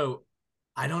also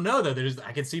I don't know though.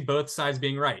 I can see both sides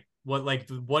being right.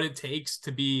 What it takes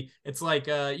to be. It's like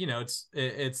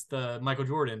it's the Michael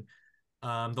Jordan,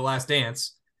 The Last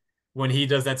Dance, when he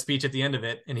does that speech at the end of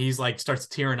it, and he's like starts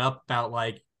tearing up about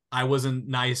like I wasn't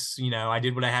nice, I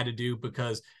did what I had to do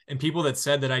because, and people that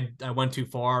said that I went too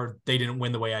far, they didn't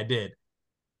win the way I did.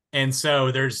 And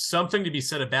so there's something to be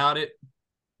said about it,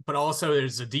 but also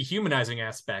there's a dehumanizing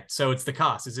aspect. So it's the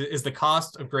cost. Is the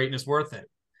cost of greatness worth it?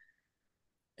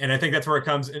 And I think that's where it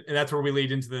comes, and that's where we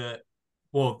lead into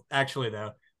well, actually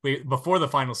though, before the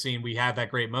final scene, we have that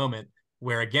great moment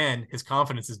where again his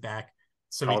confidence is back,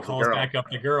 so he calls back up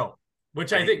the girl,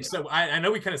 which I think. So I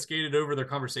know we kind of skated over their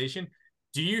conversation.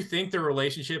 Do you think their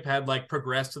relationship had like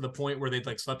progressed to the point where they'd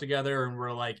like slept together and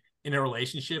were like in a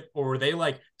relationship, or were they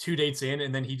like 2 dates in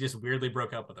and then he just weirdly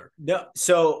broke up with her? No,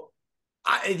 so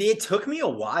it took me a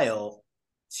while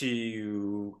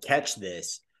to catch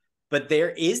this, but there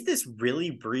is this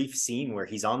really brief scene where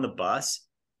he's on the bus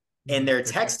and they're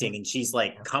texting and she's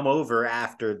like, come over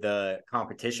after the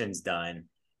competition's done.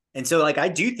 And so like, I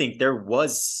do think there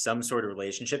was some sort of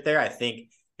relationship there. I think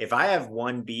if I have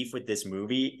one beef with this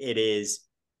movie, it is,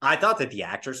 I thought that the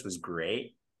actress was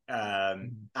great.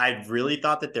 I really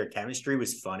thought that their chemistry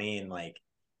was funny. And like,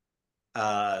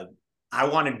 I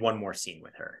wanted one more scene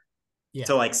with her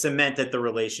to like cement that the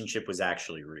relationship was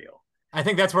actually real. I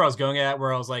think that's where I was going at,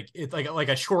 where I was like, it's like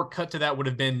a shortcut to that would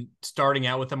have been starting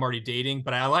out with them already dating.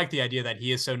 But I like the idea that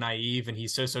he is so naive and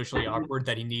he's so socially awkward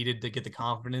that he needed to get the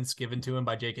confidence given to him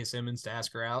by JK Simmons to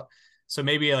ask her out. So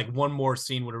maybe like one more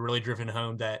scene would have really driven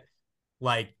home that,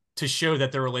 like, to show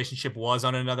that their relationship was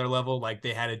on another level, like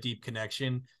they had a deep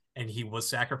connection and he was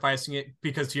sacrificing it.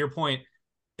 Because to your point,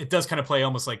 it does kind of play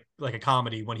almost like a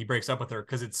comedy when he breaks up with her,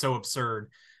 because it's so absurd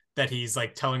that he's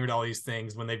like telling her all these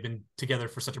things when they've been together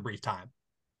for such a brief time.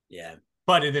 Yeah.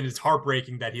 But then it's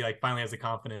heartbreaking that he like finally has the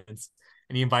confidence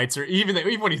and he invites her, even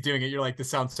when he's doing it, you're like, this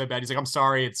sounds so bad. He's like, I'm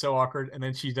sorry, it's so awkward. And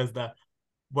then she does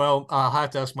well, I'll have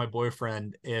to ask my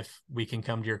boyfriend if we can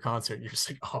come to your concert. And you're just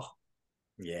like, oh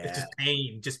yeah, it's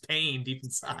just pain deep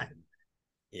inside.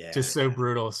 Yeah. Just so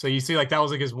brutal. So you see, like, that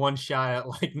was like his one shot at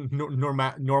like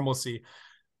normalcy.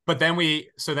 But then we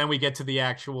get to the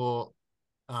actual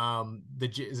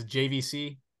is it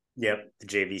JVC? Yep, the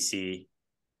JVC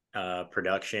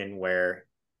production where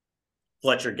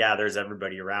Fletcher gathers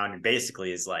everybody around and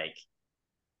basically is like,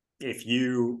 if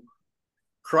you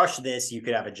crush this, you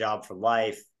could have a job for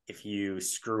life. If you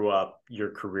screw up,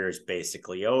 your career is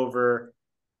basically over.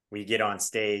 We get on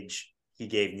stage, he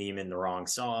gave Neiman the wrong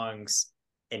songs,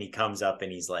 and he comes up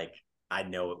and he's like, I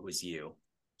know it was you.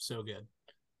 So good.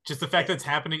 Just the fact that it's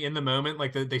happening in the moment,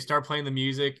 like they start playing the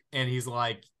music and he's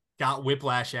like got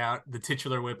Whiplash out, the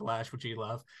titular Whiplash, which you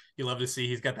love to see.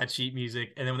 He's got that sheet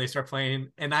music, and then when they start playing,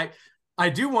 and I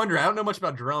do wonder, I don't know much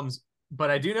about drums,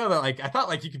 but I do know that like I thought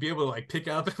like you could be able to like pick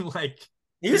up and like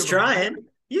he was trying.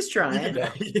 He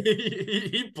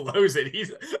blows it.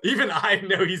 Even I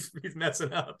know he's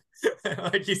messing up.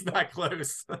 Like he's not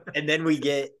close. And then we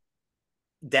get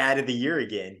Dad of the Year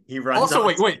again. He runs. Also,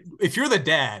 wait. If you're the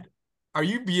dad, are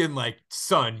you being like,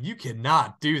 son, you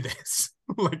cannot do this?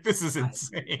 Like, this is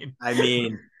insane. I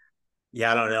mean,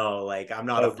 yeah, I don't know. Like, I'm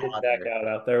not a father.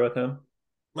 Out there with him.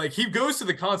 Like, he goes to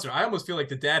the concert. I almost feel like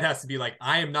the dad has to be like,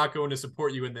 I am not going to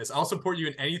support you in this. I'll support you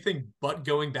in anything but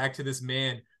going back to this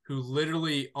man who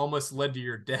literally almost led to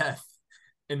your death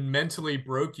and mentally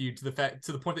broke you to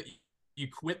the point that you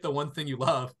quit the one thing you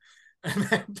love.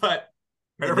 But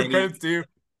whatever credits due,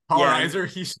 Paul Reiser,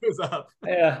 he shows up.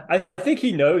 Yeah, I think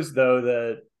he knows though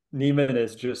that Neiman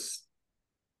is just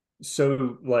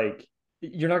so like,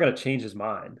 you're not going to change his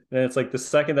mind. And it's like the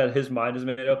second that his mind is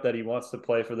made up that he wants to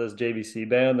play for this JVC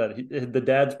band, that the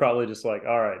dad's probably just like,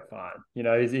 all right, fine.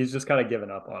 He's just kind of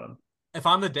giving up on him. If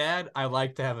I'm the dad, I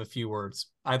like to have a few words.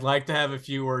 I'd like to have a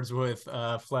few words with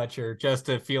Fletcher just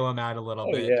to feel him out a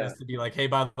little bit. Yeah. Just to be like, hey,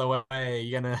 by the way,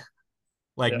 you're going to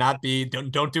like not be,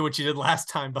 don't do what you did last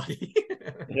time, buddy.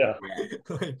 Yeah.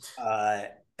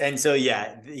 And so,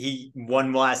 he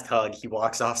one last hug. He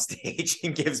walks off stage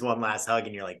and gives one last hug.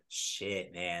 And you're like,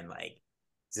 shit, man, like,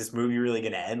 is this movie really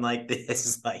going to end like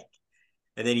this? Like,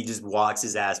 and then he just walks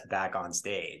his ass back on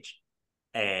stage.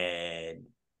 And,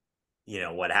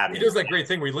 what happens? He does that great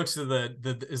thing where he looks to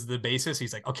the bassist.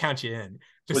 He's like, I'll count you in.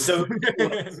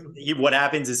 What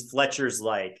happens is Fletcher's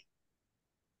like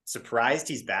surprised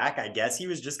he's back. I guess he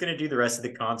was just going to do the rest of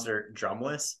the concert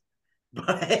drumless.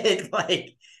 But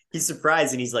like, he's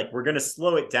surprised and he's like, we're going to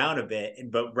slow it down a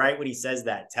bit. But right when he says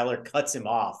that, Teller cuts him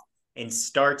off and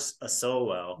starts a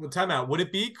solo. Well, time out. Would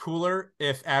it be cooler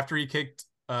if after he kicked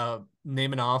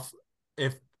Neiman off,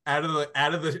 if out of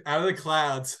the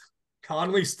clouds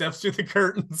Conley steps through the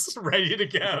curtains, ready to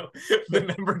go. The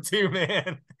number 2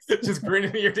 man, just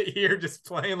grinning ear to ear, just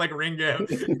playing like Ringo,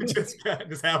 just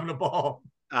having a ball.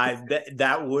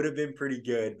 That would have been pretty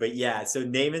good. But yeah, so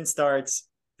Naaman starts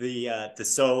the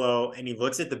solo, and he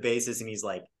looks at the bassist and he's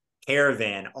like,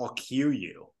 "Caravan, I'll cue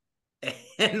you."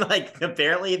 And like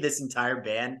apparently this entire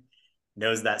band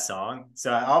knows that song,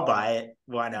 so I'll buy it.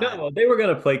 Why not? No, they were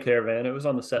gonna play Caravan. It was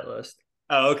on the set list.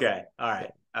 Oh, okay. All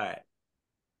right.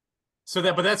 So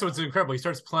but that's what's incredible. He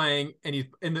starts playing, and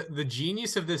the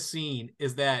genius of this scene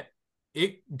is that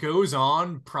it goes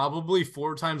on probably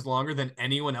 4 times longer than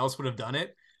anyone else would have done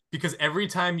it, because every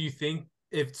time you think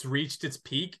it's reached its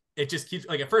peak, it just keeps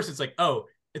like, at first it's like, oh,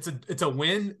 it's a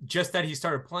win just that he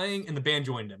started playing and the band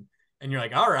joined him. And you're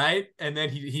like, all right. And then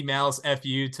he mouths F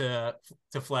you to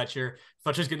Fletcher.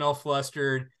 Fletcher's getting all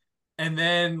flustered. And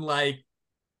then like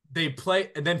they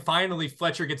play, and then finally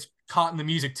Fletcher gets caught in the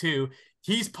music too.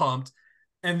 He's pumped.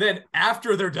 And then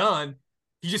after they're done,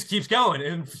 he just keeps going.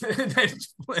 And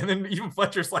then even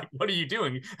Fletcher's like, what are you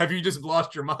doing? Have you just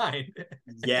lost your mind?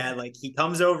 Yeah, like he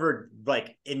comes over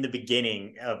like in the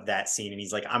beginning of that scene and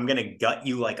he's like, I'm gonna gut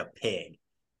you like a pig.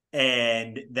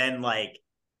 And then like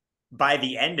by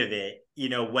the end of it, you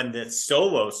know, when the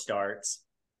solo starts,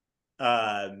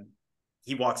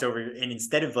 he walks over and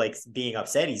instead of like being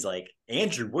upset, he's like,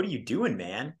 Andrew, what are you doing,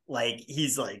 man? Like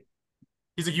he's like,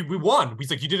 we won. He's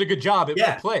like, you did a good job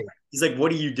at play. He's like,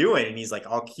 what are you doing? And he's like,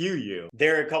 I'll cue you.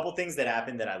 There are a couple things that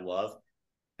happen that I love,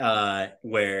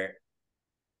 where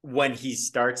when he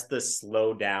starts the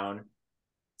slow down,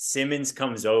 Simmons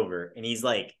comes over and he's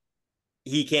like,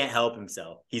 he can't help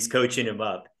himself. He's coaching him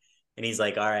up. And he's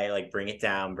like, all right, like bring it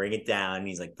down. And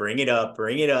he's like, bring it up,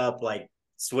 like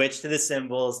switch to the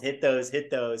cymbals, hit those.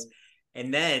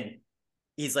 And then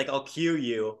he's like, I'll cue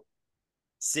you.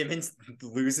 Simmons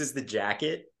loses the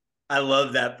jacket. I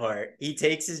love that part. He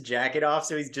takes his jacket off,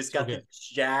 so he's just got the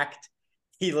jacked.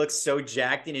 He looks so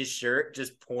jacked in his shirt,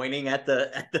 just pointing at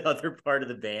the other part of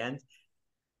the band.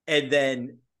 And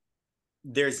then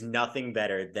there's nothing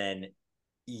better than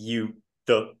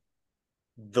the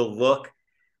look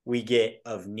we get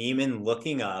of Neiman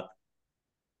looking up,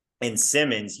 and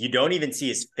Simmons, you don't even see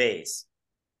his face.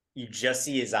 You just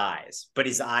see his eyes, but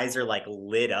his eyes are like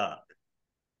lit up.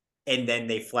 And then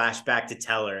they flash back to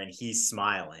Teller and he's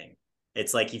smiling.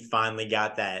 It's like he finally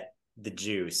got the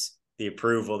juice, the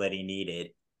approval that he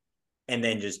needed. And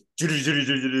then just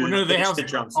they have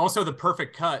also the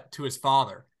perfect cut to his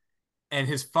father. And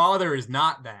his father is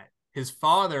not that. His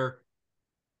father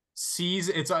sees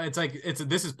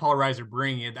this is Paul Reiser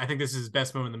bringing it. I think this is his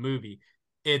best moment in the movie.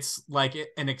 It's like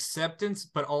an acceptance,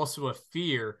 but also a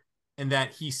fear, in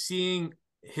that he's seeing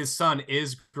his son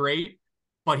is great,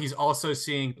 but he's also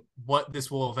seeing what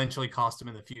this will eventually cost him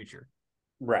in the future.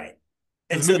 Right.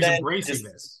 And so then embracing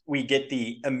this, we get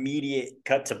the immediate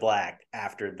cut to black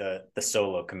after the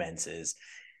solo commences,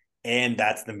 and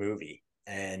that's the movie.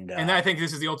 And I think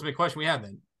this is the ultimate question we have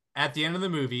then. At the end of the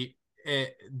movie,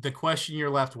 the question you're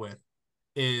left with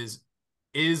is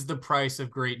the price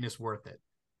of greatness worth it?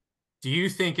 Do you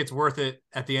think it's worth it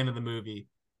at the end of the movie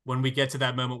when we get to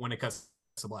that moment when it cuts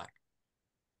to black?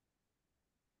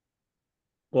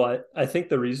 Well, I think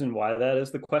the reason why that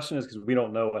is the question is because we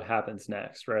don't know what happens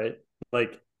next, right?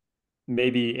 Like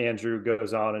maybe Andrew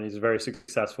goes on and he's a very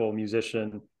successful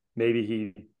musician.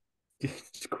 Maybe he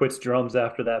quits drums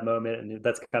after that moment, and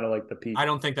that's kind of like the peak. I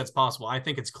don't think that's possible. I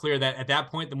think it's clear that at that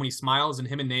point, then when he smiles and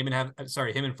him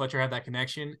and Fletcher have that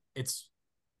connection, it's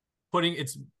putting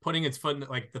its foot in,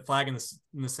 like the flag in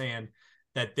the sand,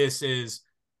 that this is,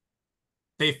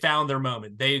 they found their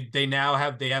moment. They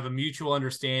have a mutual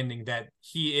understanding that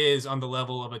he is on the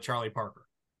level of a Charlie Parker.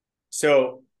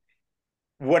 So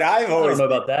what I've always I don't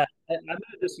know about that. I'm going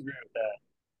to disagree with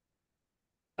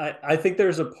that. I think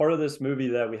there's a part of this movie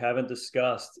that we haven't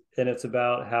discussed, and it's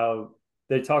about how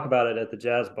they talk about it at the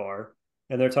jazz bar,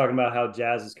 and they're talking about how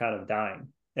jazz is kind of dying.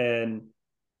 And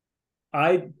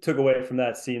I took away from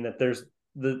that scene that there's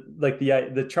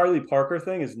the Charlie Parker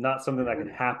thing is not something that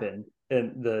could happen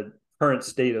in the current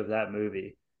state of that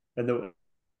movie and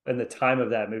the time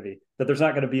of that movie, that there's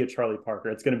not going to be a Charlie Parker.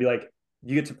 It's going to be like,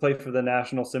 you get to play for the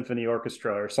National Symphony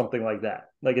Orchestra or something like that.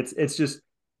 Like it's just,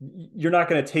 you're not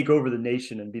going to take over the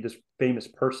nation and be this famous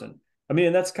person. I mean,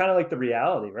 and that's kind of like the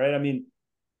reality, right? I mean,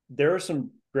 there are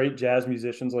some great jazz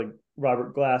musicians like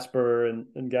Robert Glasper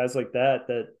and guys like that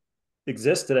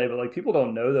exist today, but like people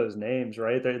don't know those names,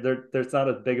 right? There's not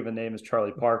as big of a name as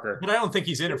Charlie Parker. But I don't think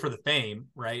he's in it for the fame,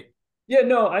 right? Yeah,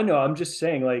 no, I know. I'm just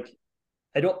saying, like,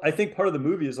 I think part of the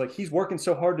movie is like he's working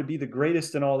so hard to be the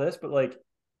greatest in all this, but like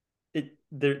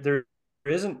there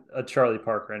isn't a Charlie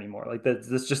Parker anymore. Like that,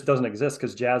 this just doesn't exist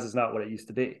because jazz is not what it used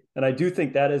to be. And I do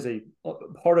think that is a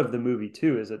part of the movie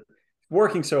too, is that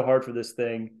working so hard for this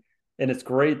thing. And it's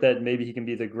great that maybe he can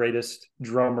be the greatest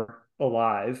drummer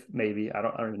alive. Maybe I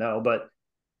don't even know, but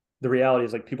the reality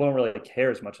is like people don't really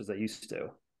care as much as they used to.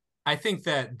 I think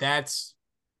that's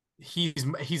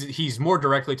he's more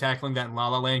directly tackling that in La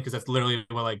La Land, because that's literally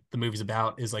what like the movie's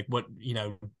about, is like what,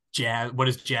 jazz, what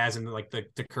is jazz in like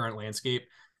the current landscape.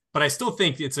 But I still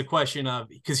think it's a question of,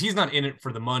 because he's not in it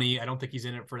for the money. I don't think he's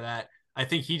in it for that. I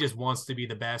think he just wants to be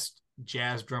the best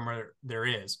jazz drummer there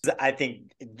is. I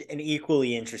think an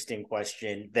equally interesting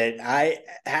question that I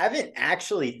haven't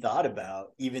actually thought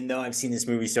about, even though I've seen this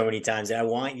movie so many times, and I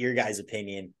want your guys'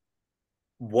 opinion.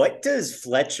 What does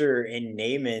Fletcher and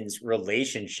Naaman's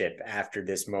relationship after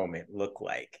this moment look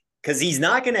like? Because he's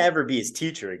not going to ever be his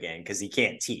teacher again because he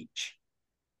can't teach.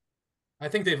 I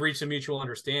think they've reached a mutual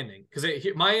understanding. Because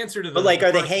my answer to the, but like, the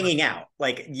are they hanging out?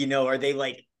 Like, are they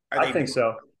like? I think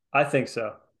so. I think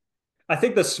so. I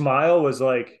think the smile was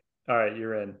like, all right,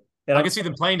 you're in. And I can see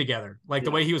them playing together, like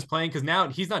the way he was playing, because now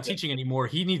he's not teaching anymore.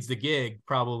 He needs the gig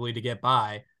probably to get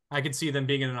by. I could see them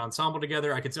being in an ensemble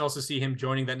together. I could also see him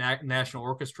joining that national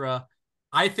orchestra.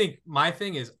 I think my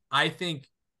thing is, I think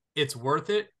it's worth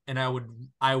it, and I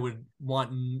would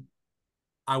want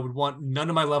none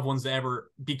of my loved ones to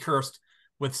ever be cursed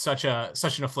with such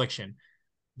an affliction.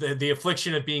 The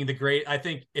affliction of being the great. I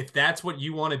think if that's what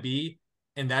you want to be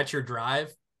and that's your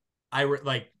drive,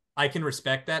 I can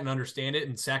respect that and understand it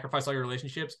and sacrifice all your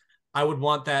relationships. I would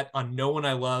want that on no one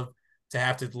I love to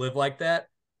have to live like that.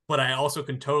 But I also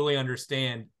can totally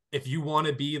understand if you want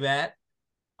to be that,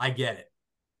 I get it.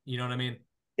 You know what I mean?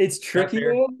 It's tricky,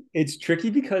 though. It's tricky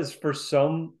because for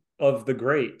some of the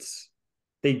greats,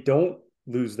 they don't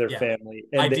lose their family.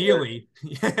 And ideally,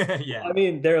 yeah. I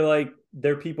mean,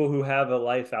 they're people who have a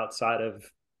life outside of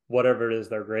whatever it is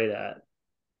they're great at.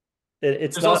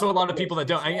 There's also a lot of people that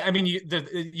don't. I mean, you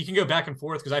can go back and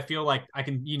forth, because I feel like I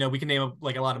can, we can name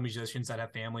like a lot of musicians that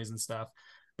have families and stuff.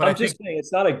 But I'm just saying,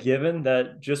 it's not a given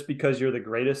that just because you're the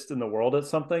greatest in the world at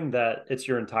something that it's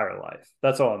your entire life.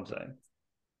 That's all I'm saying.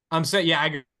 I'm saying, yeah, I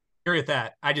agree with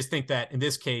that. I just think that in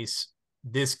this case,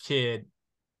 this kid,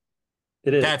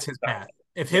 that's his path.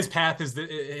 If his path is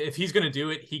if he's going to do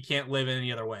it, he can't live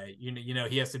any other way.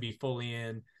 He has to be fully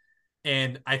in.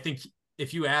 And I think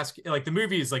if you ask, like, the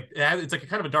movie is like, it's like a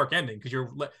kind of a dark ending, because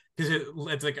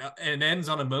it's like it ends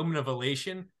on a moment of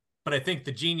elation. But I think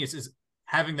the genius is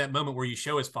having that moment where you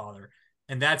show his father,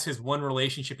 and that's his one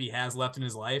relationship he has left in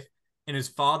his life. And his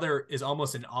father is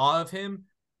almost in awe of him,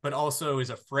 but also is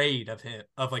afraid of him,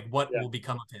 of like what will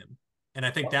become of him. And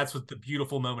I think that's what the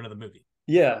beautiful moment of the movie.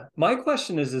 Yeah. My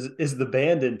question is the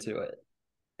band into it?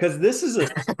 Because this is a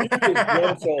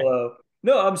drum solo.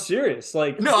 No, I'm serious.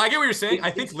 Like, no, I get what you're saying.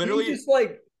 I think literally just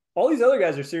like all these other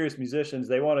guys are serious musicians.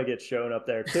 They want to get shown up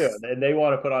there too, and they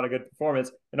want to put on a good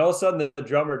performance. And all of a sudden, the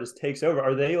drummer just takes over.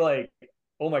 Are they like,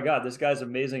 oh my God, this guy's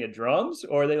amazing at drums?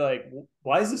 Or are they like,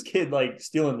 why is this kid like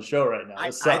stealing the show right now?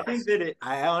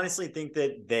 I honestly think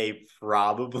that they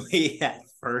probably at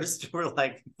first were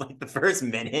like the first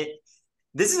minute.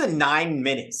 This is a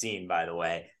 9-minute scene, by the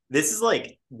way. This is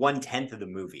like 1/10 of the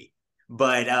movie.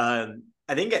 But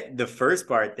I think at the first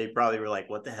part, they probably were like,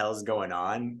 what the hell is going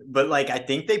on? But like, I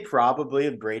think they probably,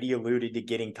 Brady alluded to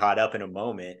getting caught up in a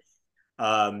moment.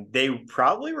 They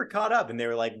probably were caught up, and they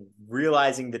were like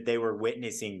realizing that they were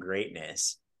witnessing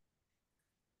greatness.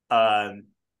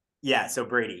 Yeah. So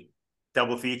Brady,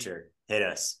 double feature, hit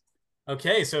us.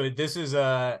 Okay. So this is,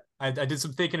 I did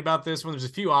some thinking about this one. There's a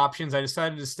few options. I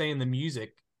decided to stay in the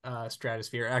music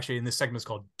stratosphere. Actually, in this segment, it's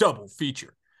called double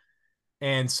feature.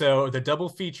 And so the double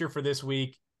feature for this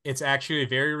week, it's actually a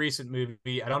very recent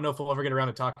movie. I don't know if we'll ever get around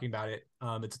to talking about it.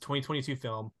 It's a 2022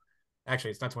 film. Actually,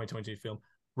 it's not 2022 film.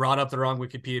 Brought up the wrong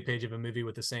Wikipedia page of a movie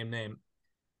with the same name.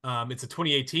 It's a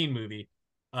 2018 movie.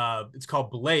 It's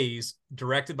called Blaze,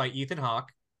 directed by Ethan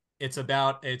Hawke. It's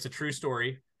a true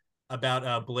story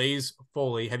about Blaze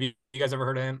Foley. Have you guys ever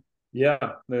heard of him? Yeah,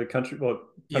 the country. Well,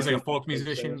 he's like a folk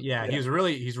musician. Yeah, he's a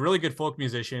really good folk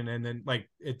musician. And then like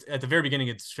at the very beginning,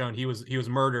 it's shown he was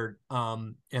murdered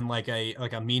in like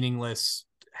a meaningless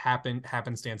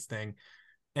happenstance thing.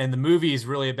 And the movie is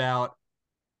really about,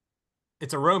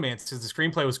 it's a romance, because the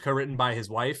screenplay was co-written by his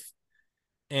wife,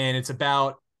 and it's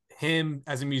about him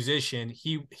as a musician.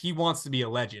 He wants to be a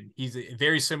legend. He's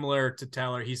very similar to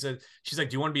Teller. He said, she's like,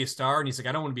 do you want to be a star? And he's like,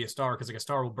 I don't want to be a star, because like a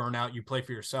star will burn out. You play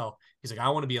for yourself. He's like, I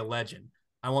want to be a legend.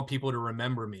 I want people to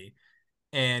remember me.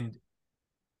 And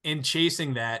in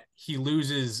chasing that, he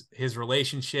loses his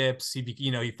relationships.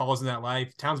 He falls in that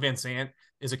life. Townes Van Sant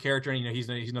is a character, and he's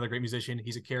another great musician.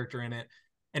 He's a character in it,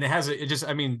 and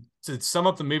to sum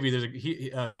up the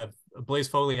movie, Blaze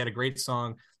Foley had a great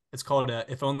song. It's called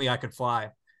 "If Only I Could Fly,"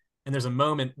 and there's a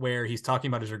moment where he's talking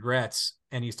about his regrets,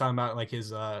 and he's talking about like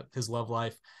his love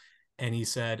life, and he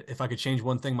said, "If I could change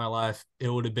one thing in my life, it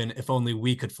would have been if only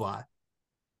we could fly,"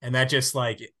 and that just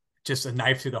a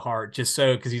knife through the heart, just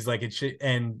so because he's like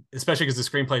and especially because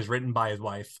the screenplay is written by his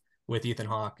wife with Ethan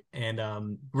Hawke,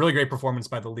 and really great performance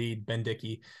by the lead Ben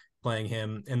Dickey playing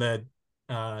him, and the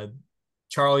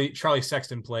Charlie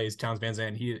Sexton plays Townes Van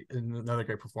Zandt. He another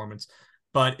great performance,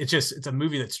 but it's a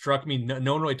movie that struck me.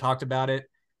 No one really talked about it,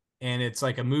 and it's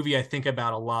like a movie I think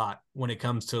about a lot when it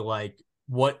comes to like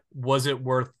what was it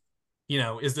worth.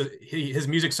 Is his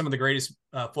music some of the greatest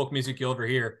folk music you'll ever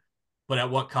hear, but at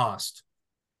what cost?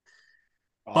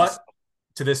 Awesome.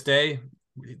 But to this day,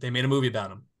 they made a movie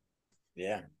about him.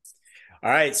 Yeah. All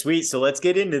right, sweet. So let's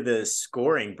get into the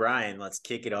scoring. Brian, let's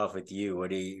kick it off with you. What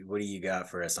do you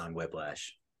got for us on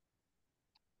Whiplash?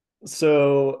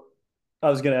 So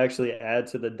I was going to actually add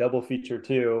to the double feature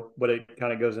too, but it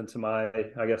kind of goes into my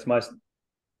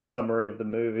summary of the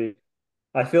movie.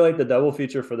 I feel like the double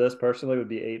feature for this personally would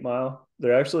be 8 Mile.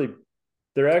 They're actually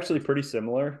pretty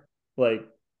similar, like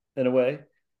in a way.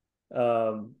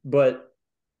 But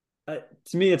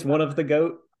to me, it's one of the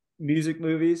GOAT music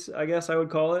movies, I guess I would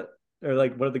call it, or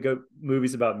like one of the GOAT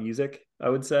movies about music, I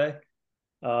would say.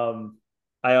 I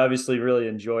obviously really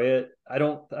enjoy it. I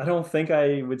don't think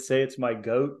I would say it's my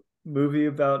GOAT movie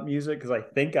about music, because I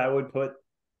think I would put,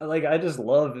 like, I just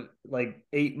love like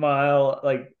 8 Mile,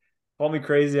 like Call Me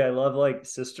Crazy. I love like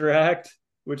Sister Act,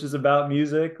 which is about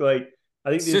music. Like,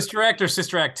 I think Sister Act or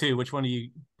Sister Act 2, which one do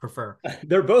you prefer?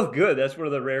 they're both good. That's one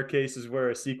of the rare cases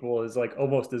where a sequel is like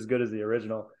almost as good as the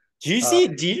original. Do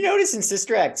you notice in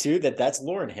Sister Act 2 that that's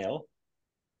Lauryn Hill?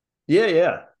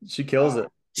 Yeah. She kills it.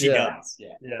 She does.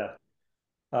 Yeah.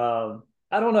 Yeah.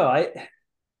 I don't know.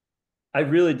 I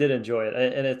really did enjoy it,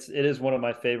 and it is one of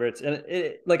my favorites. And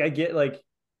it like I get like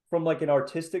from like an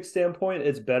artistic standpoint,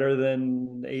 it's better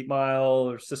than 8 Mile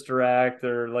or Sister Act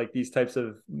or like these types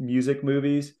of music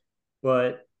movies.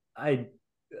 But I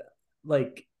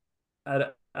like I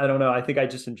don't know. I think I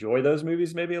just enjoy those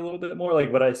movies maybe a little bit more.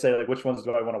 Like what I say, like which ones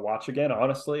do I want to watch again?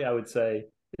 Honestly, I would say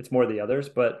it's more the others,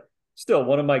 but still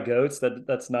one of my goats.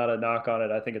 That's not a knock on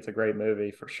it. I think it's a great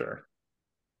movie for sure.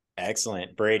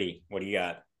 Excellent. Brady, what do you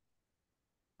got?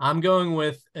 I'm going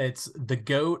with it's the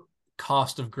GOAT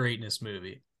Cost of Greatness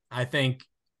movie. I think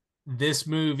this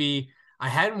movie, I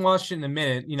hadn't watched it in a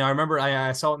minute. I remember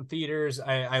I saw it in theaters.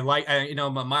 I'm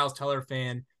a Miles Teller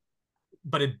fan,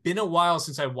 but it'd been a while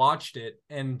since I watched it.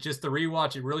 And just the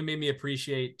rewatch, it really made me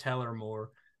appreciate Teller more,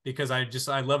 because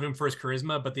I loved him for his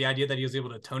charisma, but the idea that he was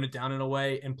able to tone it down in a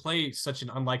way and play such an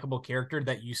unlikable character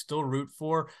that you still root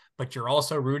for, but you're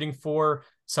also rooting for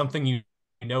something you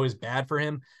know is bad for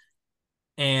him.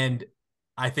 And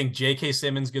I think JK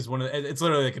Simmons gives it's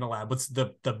literally like an allowed. What's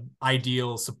the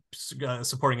ideal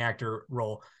supporting actor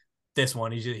role? This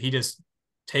one, he just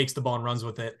takes the ball and runs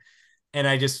with it. And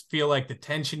I just feel like the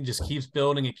tension just keeps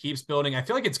building. It keeps building. I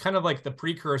feel like it's kind of like the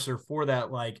precursor for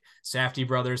that, like Safdie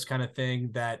brothers kind of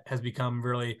thing that has become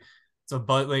really,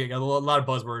 like a lot of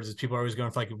buzzwords as people are always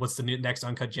going for like, what's the next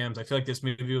Uncut Gems? I feel like this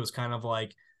movie was kind of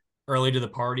like early to the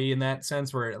party in that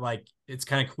sense, where it's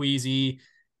kind of queasy.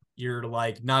 You're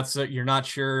like you're not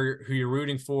sure who you're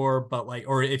rooting for, but like,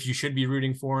 or if you should be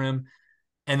rooting for him.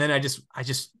 And then I just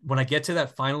when I get to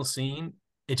that final scene,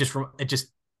 it's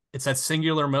that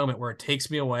singular moment where it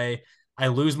takes me away. I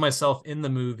lose myself in the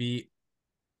movie.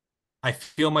 I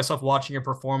feel myself watching a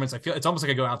performance. I feel it's almost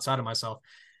like I go outside of myself.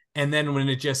 And then when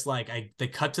it just like they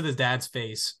cut to the dad's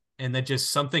face, and that just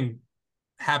something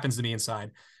happens to me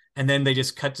inside. And then they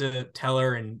just cut to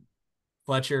Teller and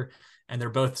Fletcher, and they're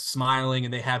both smiling,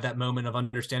 and they have that moment of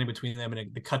understanding between them,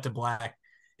 and the cut to black.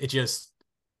 It just,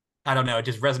 I don't know, it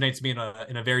just resonates to me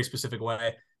in a very specific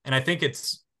way. And I think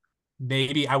it's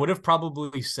maybe, I would have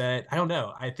probably said, I don't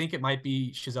know, I think it might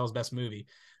be Chazelle's best movie,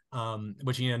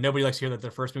 which, nobody likes to hear that their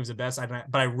first movie is the best.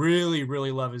 But I really,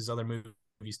 really love his other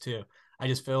movies too. I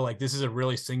just feel like this is a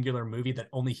really singular movie that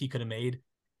only he could have made.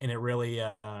 And it really,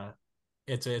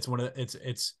 it's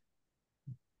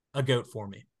a GOAT for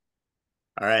me.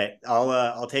 All right,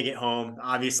 I'll take it home.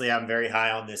 Obviously, I'm very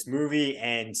high on this movie,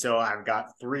 and so I've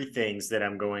got 3 things that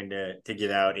I'm going to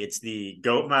give out. It's the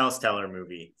GOAT Miles Teller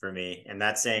movie for me, and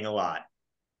that's saying a lot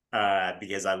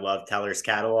because I love Teller's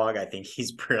catalog. I think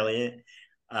he's brilliant.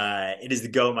 It is the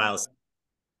GOAT Miles.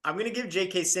 I'm going to give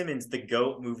JK Simmons the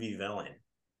GOAT movie villain.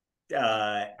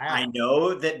 Wow. I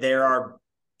know that there are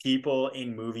people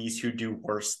in movies who do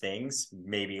worse things,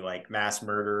 maybe like mass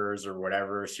murderers or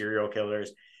whatever, serial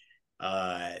killers,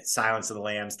 Silence of the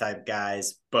Lambs type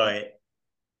guys. But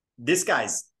this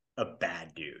guy's a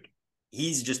bad dude.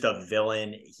 He's just a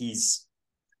villain. He's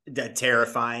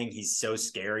terrifying. He's so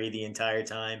scary the entire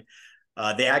time.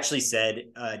 They actually said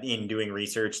in doing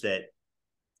research that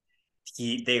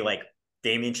they like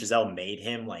Damien Chazelle made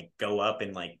him like go up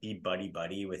and like be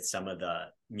buddy with some of the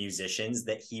musicians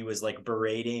that he was like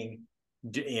berating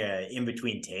in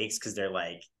between takes, because they're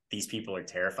like, these people are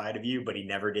terrified of you, but he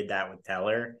never did that with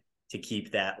Teller to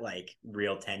keep that like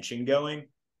real tension going.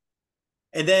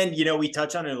 And then, you know, we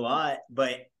touch on it a lot,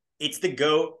 but it's the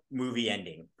GOAT movie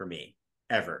ending for me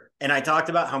ever. And I talked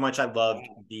about how much I loved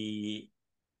the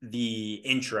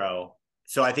intro.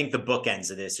 So I think the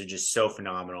bookends of this are just so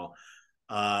phenomenal.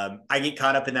 I get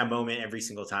caught up in that moment every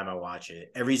single time I watch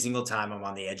it. Every single time I'm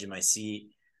on the edge of my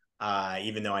seat,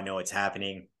 even though I know it's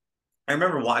happening. I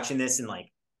remember watching this in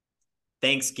like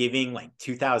Thanksgiving, like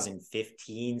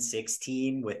 2015,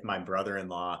 16 with my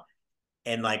brother-in-law.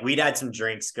 And like we'd had some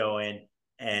drinks going,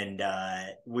 and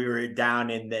we were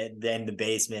down in the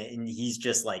basement, and he's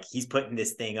just like, he's putting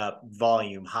this thing up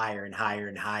volume higher and higher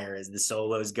and higher as the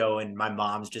solos go. And my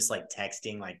mom's just like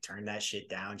texting, like, turn that shit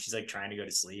down. She's like trying to go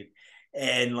to sleep.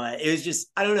 And like, it was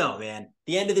just, I don't know, man.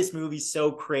 The end of this movie's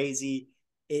so crazy.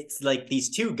 It's like these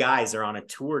two guys are on a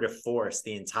tour de force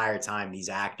the entire time, these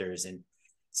actors. And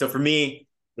so for me,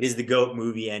 it is the GOAT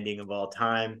movie ending of all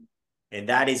time. And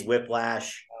that is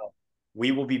Whiplash.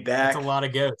 We will be back. That's a lot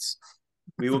of goats.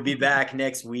 We will be back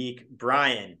next week.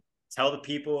 Brian, tell the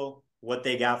people what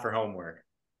they got for homework.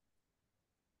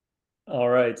 All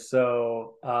right.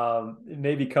 So it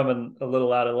may be coming a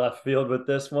little out of left field with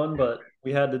this one, but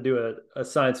we had to do a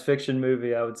science fiction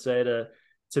movie, I would say,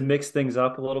 to mix things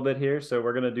up a little bit here. So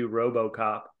we're going to do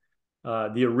RoboCop,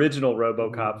 the original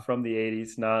RoboCop from the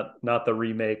 80s, not the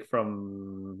remake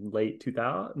from late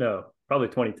 2000. No, probably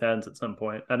 2010s at some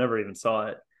point. I never even saw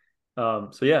it. So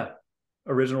yeah,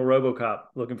 original RoboCop.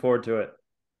 Looking forward to it.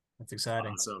 That's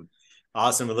exciting.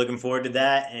 Awesome. We're looking forward to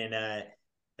that. And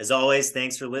as always,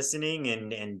 thanks for listening,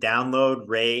 and download,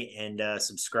 rate, and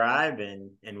subscribe,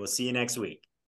 and we'll see you next week.